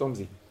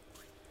 Stormzy,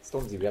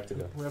 we have to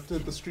go. We have to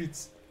hit the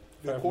streets.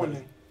 They're 5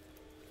 calling.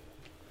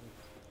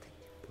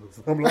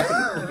 I'm like,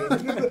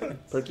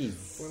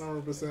 Perkies.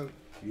 100%.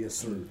 yes,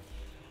 sir.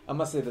 I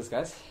must say this,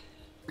 guys.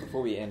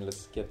 Before we end,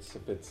 let's get a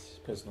bit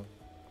personal.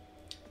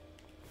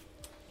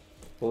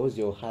 What was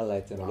your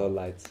highlights and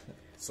lowlights?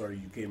 Sorry,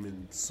 you came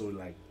in so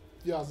like.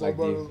 Yeah, so Like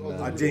about these,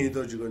 nah. I genuinely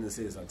thought you were gonna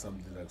say like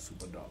something like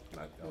super dark.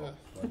 Like Yeah.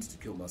 I wanted to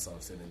kill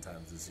myself 7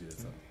 times this year.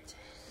 So.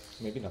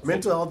 Maybe not.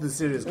 Mental health is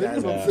serious,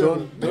 guys. Maybe not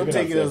Don't Maybe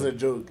take not it as seven. a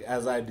joke,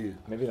 as I do. 7.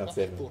 Maybe not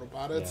 7. Thought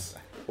about it. Yeah.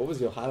 What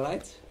was your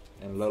highlight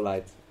and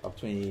lowlight of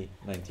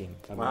 2019?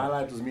 I My know.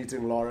 highlight was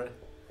meeting Laura,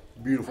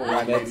 beautiful We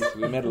white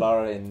lady. met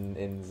Laura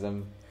in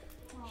Zim.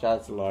 Shout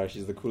out to Laura.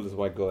 She's the coolest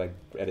white girl at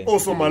NCTV.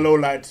 Also, my low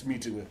light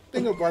meeting her.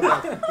 Think about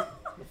that.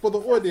 For the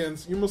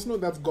audience, you must know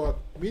that's God.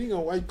 Meeting a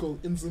white girl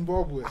in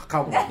Zimbabwe.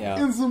 Come on,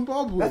 Yeah. In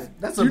Zimbabwe.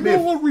 That's a you know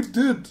myth. what we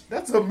did?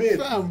 That's a myth.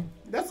 Fam.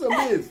 That's a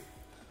myth.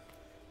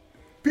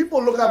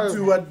 People look up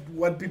to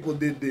what people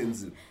did then.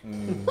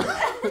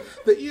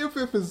 The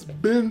EFF has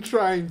been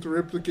trying to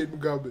replicate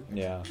Mugabe.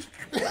 Yeah.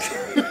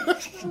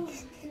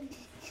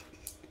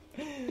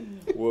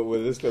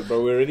 With this club,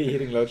 bro, we're already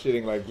hitting load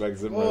shedding like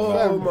Zim right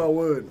now. Oh my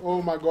word!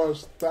 Oh my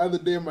gosh. The other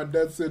day my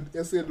dad said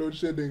SA load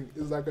shedding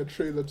is like a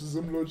trailer to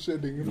Zim load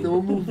shedding. If there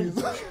were movies.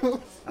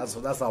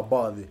 That's our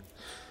bar there.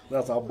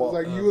 That's our bar.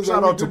 Like you was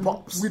Shout like, out to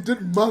Pops. we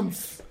did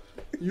months.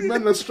 You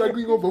men are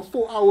struggling over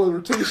 4-hour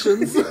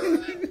rotations.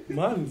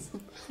 Months.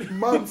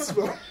 Months,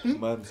 bro.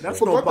 Months, That's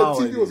bro. no Forgot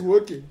power, the TV was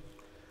working.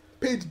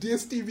 Paid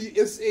DSTV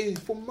SA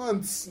for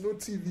months. No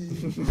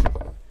TV.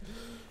 That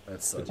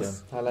But sucks. yeah,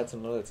 highlights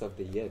and lowlights of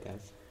the year,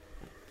 guys.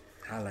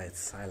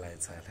 Highlights. I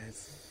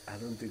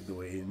don't think the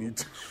way you need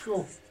to.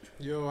 Sure.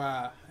 Yo,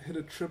 I hit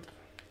a trip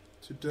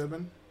to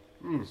Durban,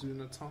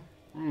 Zulu-Natal.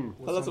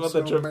 with Tell us some about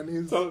that trip.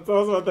 ceremonies. Tell us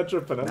about that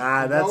trip, man.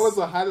 Nah, That that's was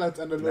a highlight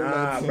and a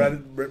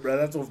lowlight. brother,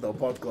 that's off the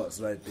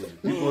podcast right there.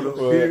 People,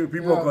 Well,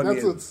 people Yeah, can't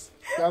that's hear. it.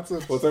 That's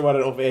it. We'll talk about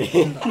it off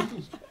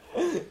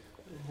air.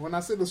 When I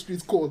say the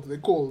streets called, they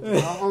called. I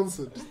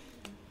answered.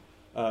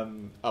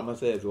 I must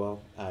say as well,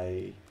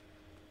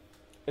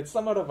 it's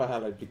somewhat of a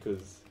highlight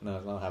because no,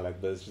 it's not a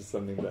highlight, but it's just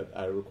something that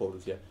I recall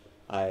this year.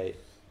 I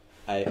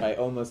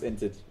almost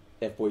entered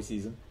F-Boy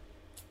season,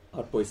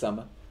 Hot Boy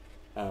Summer,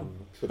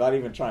 without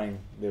even trying.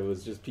 There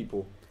was just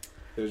people.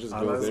 There was just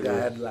girls This guy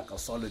everywhere. had like a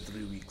solid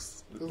 3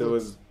 weeks. There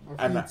was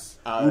and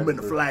Women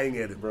bro, flying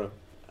at him. bro.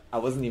 I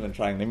wasn't even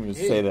trying. Let me just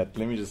Hey. say that.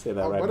 Let me just say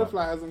that Our right now.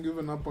 butterfly hasn't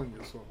given up on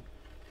you, so.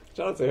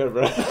 Shout out to her,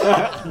 bro.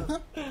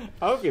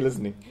 I hope you're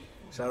listening.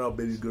 Shout out,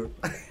 baby girl.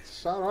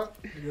 Shout out.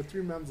 You got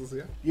 3 mans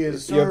here.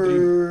 Yes,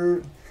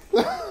 You're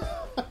sir.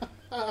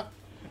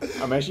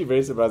 I'm actually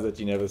very surprised that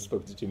you never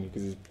spoke to Jimmy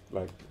because he's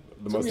like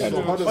the most Jimmy's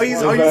the handsome.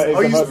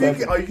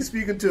 hottest Are you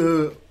speaking to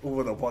her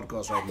over the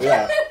podcast right now?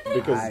 Yeah,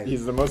 because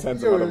he's the most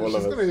handsome out of all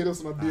She's of gonna us. hit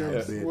us in our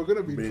DMs. Yeah. We're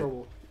gonna be in Bit.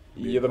 trouble.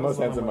 You're the most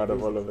handsome out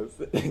of all of us.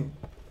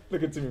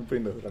 Look at Timmy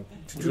putting the hood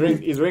on.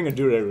 He's wearing a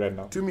durag right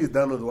now. To me, it's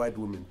done with white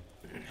women.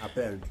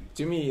 Apparently.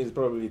 Timmy is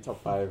probably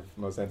top 5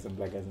 most handsome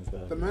black guys in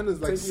The stuff. man is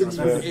like Take it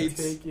 6'8".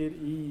 easy. Take it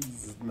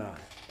easy. Nah.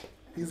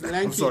 He's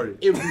lanky sorry.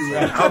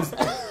 everywhere.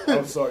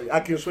 I'm sorry. I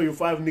can show you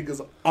 5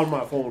 niggas on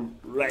my phone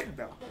right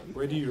now.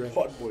 Where do you rank?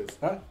 Hot boys.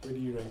 Huh? Where do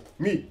you rank?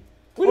 Me.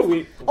 What do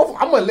we?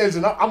 I'm a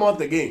legend. I'm out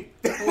the game.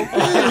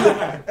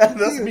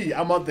 That's me.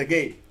 I'm out the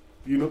game.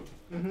 You know?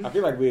 I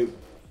feel like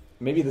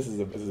maybe this is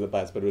a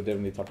bias, but we're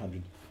definitely top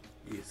 100.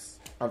 Yes.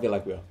 I feel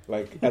like we are.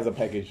 Like, as a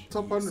package.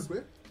 Top 100,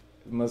 where?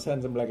 Most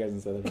handsome black guys in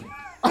South Africa.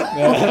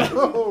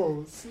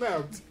 Oh,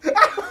 snapped.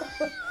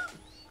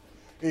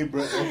 Hey,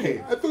 bro. Okay.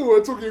 I thought we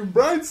were talking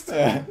Brian's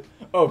time.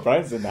 Oh,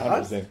 Brian's in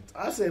 100%.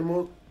 I say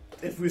more.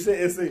 If we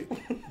say SA,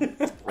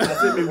 I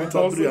say maybe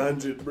top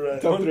 300, bro.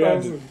 Top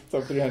 300. 1,000.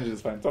 Top 300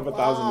 is fine. Top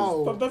 1,000 Wow.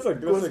 is top. That's a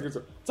good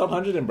score. Top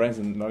 100 and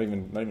Branson, not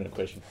even a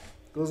question.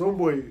 Because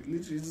homeboy,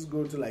 literally just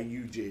go to like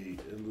UJ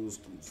and those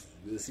schools.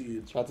 You see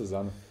it. Shout out to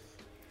Zana.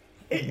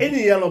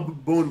 Any yellow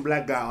bone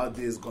black guy out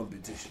there is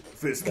competition.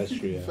 First, That's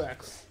true, yeah.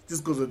 Facts.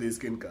 just because of their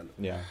skin color.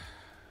 Yeah.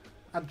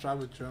 I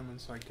drive a German,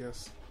 so I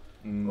guess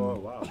Oh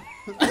wow.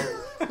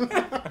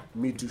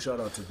 Me too. Shout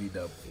out to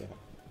B-Dub. Yeah.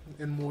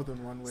 in more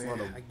than one way, It's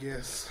not a- I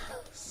guess.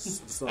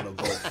 It's not a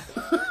goal.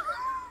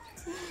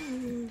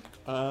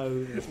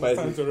 It's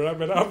time to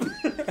wrap it up.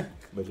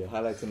 But yeah,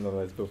 highlights and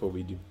lowlights before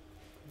we do.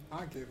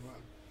 I gave one.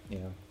 Yeah.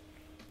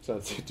 Shout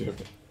out to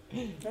Durban. I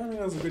mean,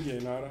 that was a good year.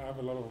 You know, I have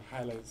a lot of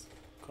highlights.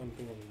 Can't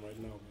think of them right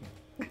now.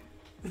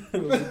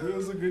 But it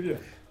was a good year.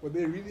 Were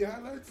they really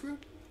highlights? Then?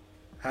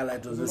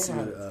 Highlight was this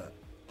What year,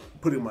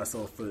 putting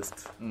myself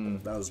first.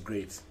 Mm. That was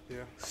great.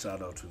 Yeah.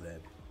 Shout out to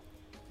that.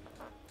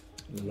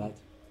 Light.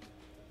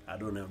 I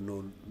don't have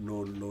no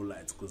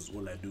lights because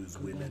all I do is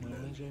win and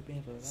learn.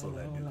 That's all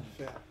I do.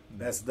 Fair.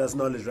 That's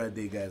knowledge right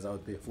there, guys,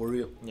 out there. For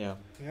real. Yeah.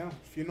 Yeah.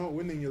 If you're not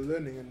winning, you're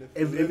learning, and if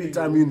you're Every learning,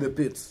 time you're in the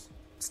pits,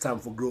 it's time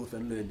for growth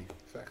and learning.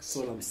 facts. That's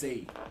all I'm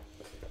saying.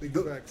 Big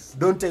Don't- facts.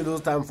 Don't take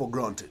those time for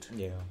granted.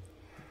 Yeah.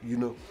 You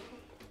know.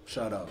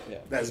 Shout out. Yeah.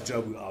 That's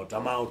Jabu out.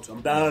 I'm out.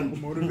 I'm done.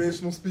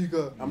 Motivational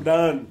speaker. I'm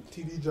done.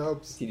 TD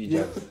Jobs. TD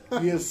Yeah.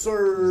 Jobs. Yes,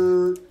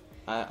 sir.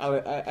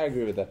 I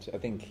agree with that. I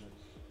think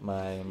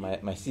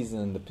my season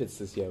in the pits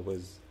this year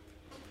was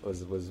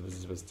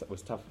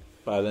tough,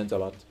 but I learned a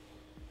lot.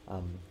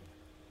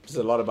 Just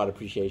a lot about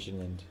appreciation,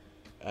 and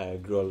I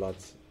grew a lot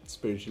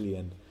spiritually,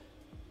 and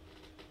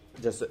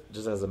just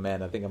as a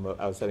man, I think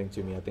I was telling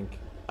to me, I think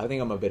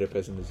I'm a better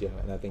person this year,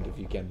 and I think if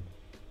you can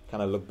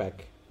kind of look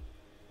back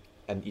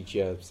and each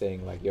year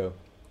saying like, yo,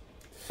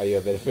 are you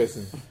a better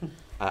person?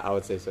 I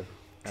would say so.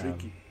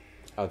 Tricky.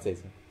 I would say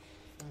so.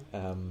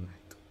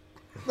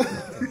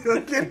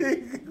 You're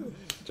kidding.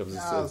 Jobs is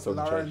Yeah, so in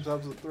Lara charge. and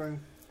Jobs are throwing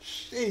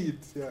shade.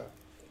 Yeah.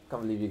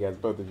 Can't believe you guys,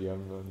 both of you.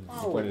 I'm Oh.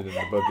 disappointed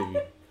in both of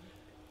you.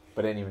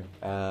 But anyway,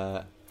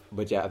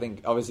 but yeah, I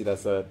think obviously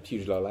that's a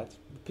huge low light.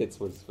 The pits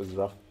was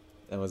rough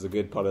and was a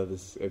good part of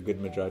this, a good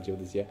majority of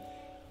this year.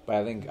 But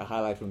I think a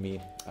highlight for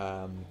me,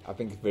 I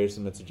think very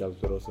similar to Jobs,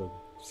 but also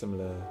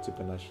similar to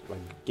Panache, like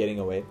getting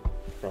away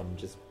from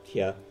just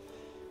here,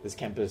 this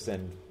campus,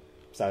 and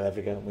South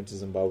Africa, went to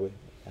Zimbabwe,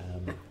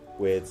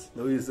 where it's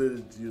No, you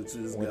said you to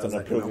this Went guy on a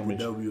like in Abu pilgrimage.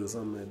 Dhabi or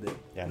something like that.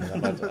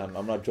 yeah.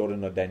 I'm not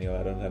Jordan or Daniel.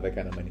 I don't have that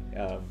kind of money.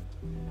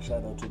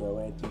 Shout out to the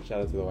white people.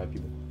 Shout out to the white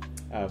people.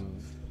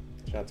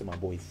 Shout out to my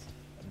boys.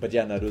 But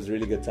yeah, no, it was a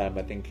really good time.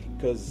 I think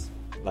because,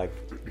 like,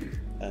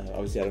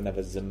 obviously I don't have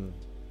a SIM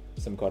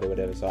card or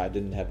whatever, so I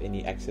didn't have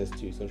any access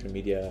to social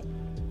media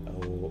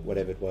or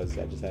whatever it was.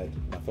 I just had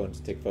my phone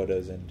to take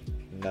photos and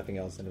nothing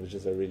else, and it was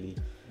just a really.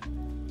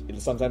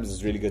 Sometimes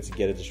it's really good to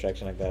get a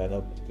distraction like that. I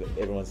know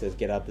everyone says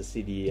get out the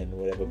city and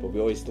whatever, but we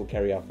always still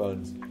carry our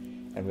phones,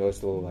 and we always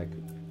still like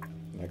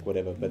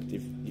whatever. But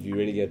if you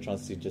really get a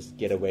chance to just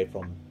get away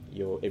from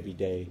your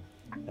everyday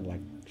and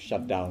like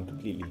shut down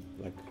completely,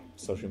 like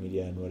social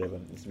media and whatever,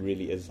 it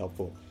really is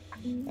helpful.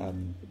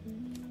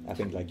 I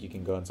think like you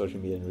can go on social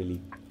media and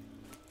really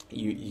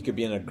you could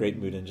be in a great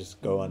mood and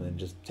just go on and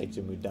just take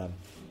your mood down.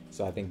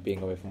 So I think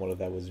being away from all of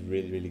that was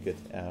really, really good.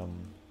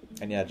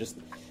 And yeah, just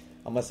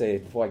I must say,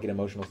 before I get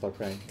emotional, start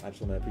crying, I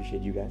just want to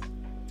appreciate you guys.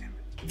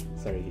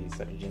 Sorry,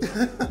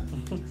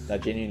 genuinely. No,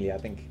 genuinely, I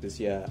think this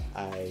year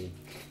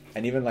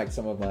and even like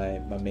some of my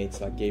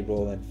mates like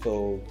Gabriel and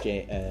Phil,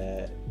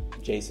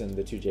 Jason,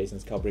 the two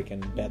Jasons, Kalbrick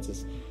and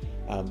Bansis,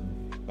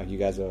 like you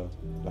guys are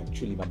like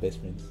truly my best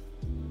friends.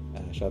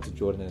 Shout out to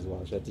Jordan as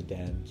well. Shout out to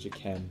Dan,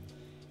 Jakam.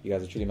 You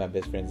guys are truly my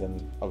best friends,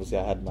 and obviously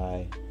I had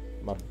my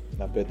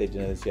birthday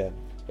dinner this year.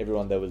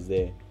 Everyone that was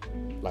there,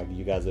 like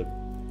you guys are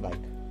like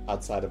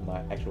outside of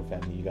my actual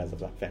family. You guys are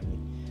like family,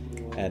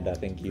 and I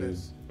think you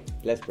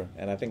blessed, bro.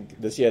 And I think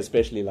this year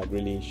especially like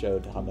really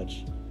showed how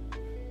much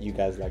you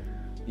guys like.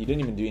 You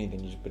didn't even do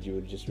anything, but you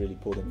were just really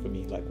pulled in for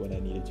me, like when I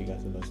needed you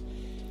guys the most.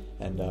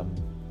 And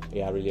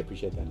Yeah, I really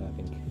appreciate that. I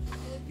think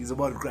He's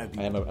about to cry.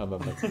 I'm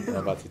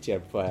about to cheer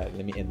before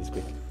let me end this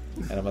quick.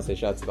 And I must say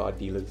shout out to the art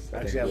dealers. I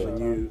actually have a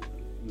new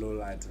low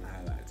light and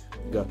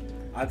highlight. Go.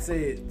 I'd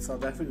say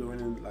South Africa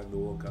winning like the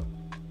World Cup.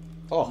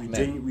 Oh, we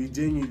man. we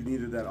genuinely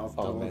needed that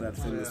after all man. that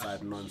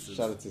femicide nonsense.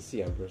 Shout out to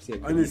Sia, bro. Sia,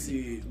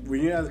 Honestly,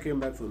 when you guys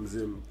came back from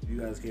Zim, you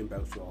guys came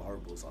back to a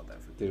horrible South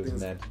Africa. dude, it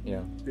was mad.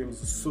 Yeah.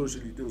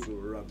 Things were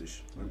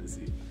rubbish,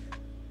 honestly.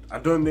 I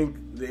don't think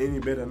they're any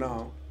better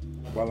now,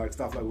 but like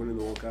stuff like winning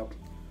the World Cup.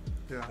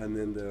 Yeah. And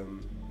then the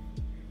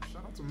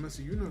Shout out to Miss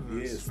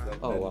Universe. yes, man.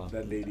 Wow.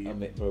 that lady.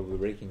 Bro, we're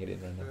breaking it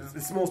in right now. Yeah.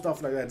 It's small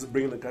stuff like that, just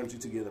bringing the country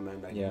together,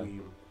 man. Like Yeah.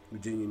 we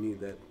genuinely need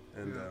that,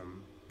 and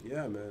Yeah.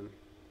 yeah, man.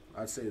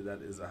 I'd say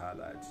that is a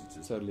highlight. It's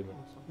just Totally,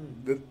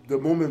 bro. the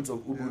moments of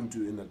Ubuntu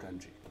in the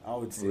country. I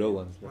would say Real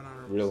ones, bro. 100%.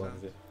 Real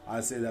ones, yeah.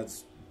 I'd say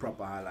that's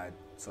proper highlight.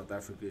 South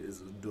Africa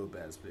is a dope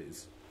ass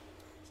place.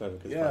 South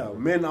Africa's Yeah, fine, bro.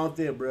 men out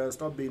there, bro,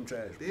 stop being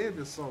trash. Behave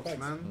yourselves,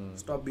 man.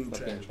 Stop being Stop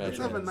trash. being trash. Let's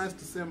have a nice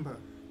December.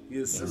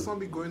 Yes, Let's sir. not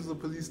be going to the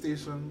police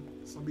station.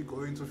 Let's not be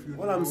going to funerals.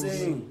 What I'm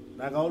saying,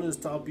 like I always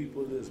tell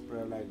people this,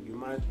 bro. Like you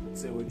might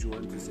say what you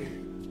want to say,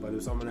 but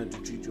if someone had to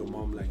treat your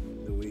mom like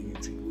the way you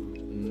treat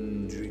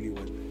women, do you really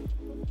want that?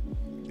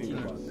 Think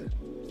about that.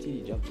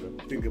 TD jump, bro.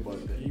 Think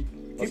about that.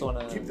 Also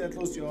wanna- Keep that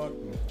close to your heart.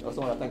 I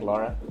also want to thank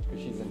Laura because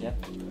she's in here.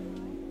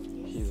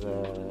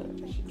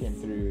 She came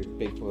through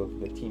big for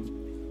the team,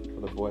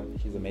 for the boy.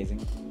 She's amazing.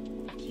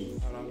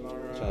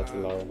 Shout out to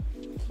Laura.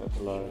 Shout out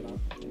to Laura.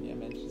 And yeah,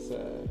 man, just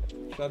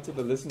shout out to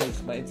the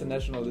listeners, my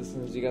international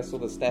listeners. You guys saw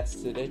the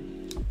stats today.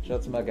 Shout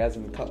out to my guys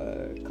in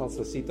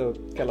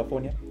Calcito,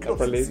 California. Yo,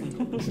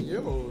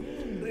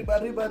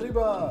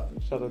 Riba.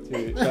 Shout out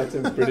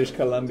to British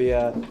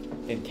Columbia,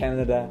 in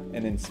Canada,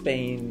 and in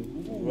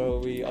Spain. Well,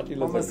 we are growing.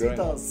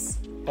 Mamacitas.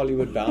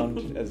 Hollywood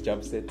bound, as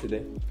Jab said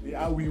today.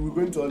 Yeah, we're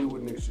going to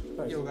Hollywood next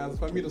year. yo, guys,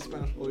 if I meet a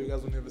Spanish boy, you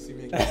guys will never see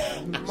me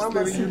again. I'm just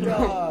letting you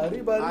know.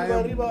 Riba, I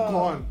am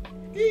gone.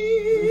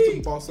 Moved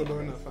to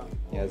Barcelona, fam.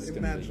 Yeah, it's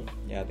gonna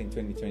be, I think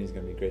 2020 is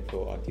going to be great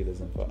for art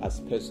dealers and for us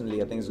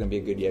personally. I think it's going to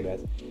be a good year,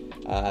 guys.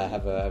 I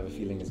have a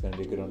feeling it's going to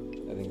be a good one.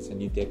 I think it's a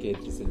new decade,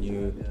 it's a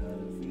new.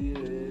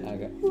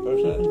 Bro,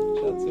 shout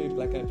out to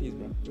Black Eyed Peas,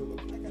 bro.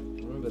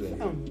 Remember that?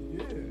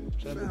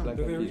 Shout out to Black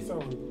Eyed Peas.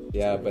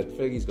 Yeah, but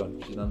Fergie's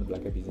gone. She's not in the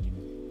Black Eyed Peas anymore.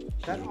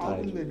 She's That retired.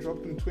 album they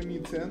dropped in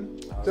 2010,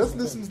 just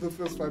listen to the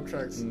first 5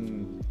 tracks.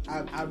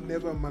 I've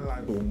never in my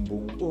life. Boom,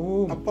 boom, A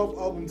boom. pop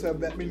album to have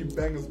that many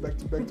bangers back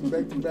to back to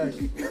back to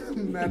back.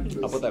 Madness. I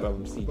bought that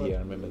album CD. But- I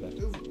remember that.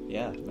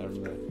 Yeah, I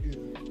remember that.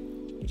 Yeah.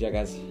 But yeah,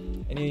 guys.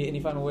 Any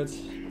final words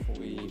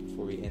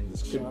before we end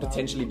this? Could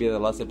potentially be the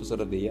last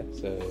episode of the year.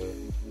 So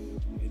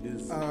It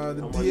is. The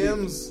I'm on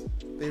DMs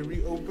they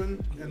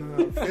reopen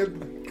in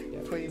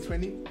Feb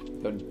 2020.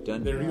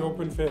 don't. They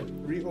reopen Feb.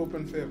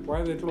 Reopen Feb. Why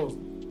are they closed?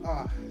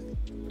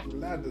 The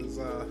lad is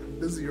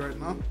busy right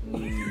now,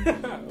 Okay.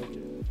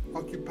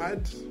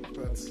 occupied,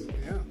 but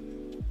yeah,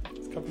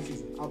 It's cupping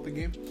season. out the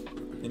game.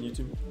 And you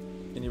two?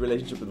 Any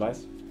relationship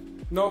advice?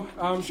 No,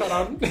 shut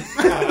up.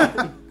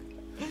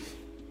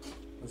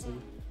 That's it.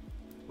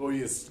 Oh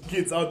yes,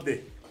 kids out there,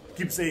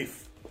 keep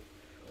safe.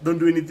 Don't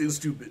do anything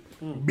stupid.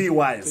 Be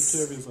wise.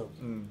 Take care of yourself.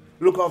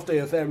 Look after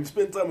your family.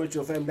 Spend time with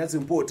your family. That's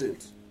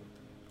important.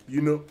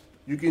 You know,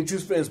 you can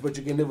choose friends, but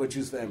you can never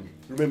choose family.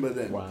 Remember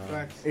that. Wow.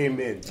 Facts.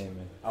 Amen.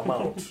 Amen. I'm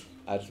out.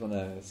 I just want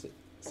to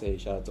say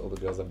shout out to all the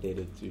girls I've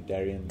dated, to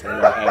Darian,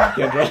 Bella,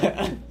 and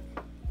Kendra.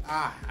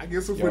 I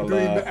guess if we're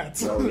doing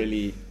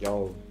that.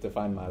 y'all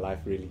define my life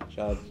really.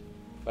 Shout out,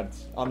 but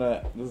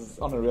this is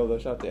on a real though.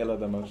 Shout out to Ella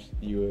the most.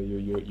 You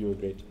were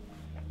great.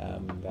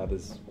 The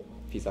others,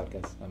 peace out,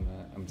 guys.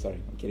 I'm sorry.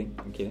 I'm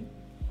kidding.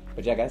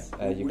 But yeah, guys,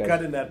 you We're guys.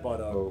 cutting that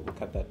part out, We'll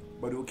cut that.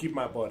 but we'll keep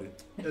my part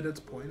in. Edit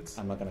points.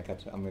 I'm not gonna cut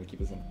it. I'm gonna keep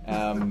this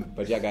in.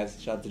 But yeah,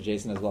 guys, shout out to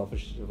Jason as well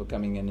for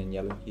coming in and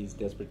yelling. He's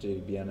desperate to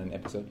be on an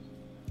episode.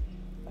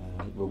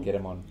 We'll get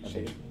him on.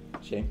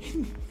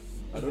 Shame.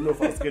 I don't know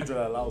if our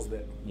schedule allows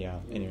that. Yeah.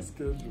 Anyway,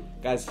 Schedule.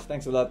 guys,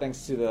 thanks a lot.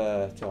 Thanks to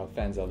our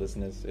fans, our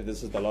listeners. If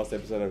this is the last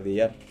episode of the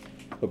year,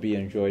 hope you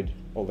enjoyed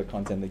all the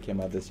content that came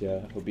out this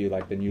year. Hope you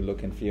like the new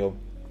look and feel.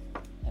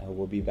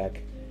 We'll be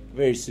back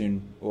very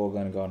soon. We're all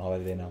gonna go on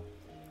holiday now.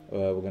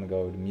 We're gonna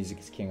go to Music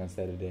is King on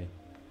Saturday.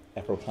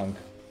 Afro Punk.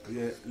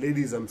 Yeah,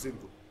 ladies, I'm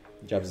single.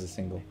 Jobs is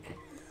single.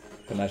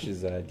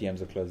 Panash's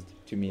DMs are closed.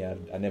 To me, I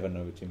never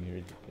know. To me,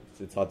 really.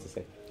 It's hard to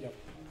say. Yep.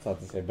 It's hard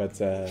to say. But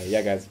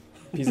yeah, guys.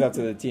 Peace out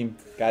to the team.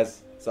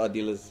 Guys, it's our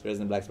dealers,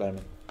 Resident Black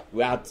Spider-Man.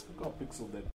 We're out. Look how pixel that.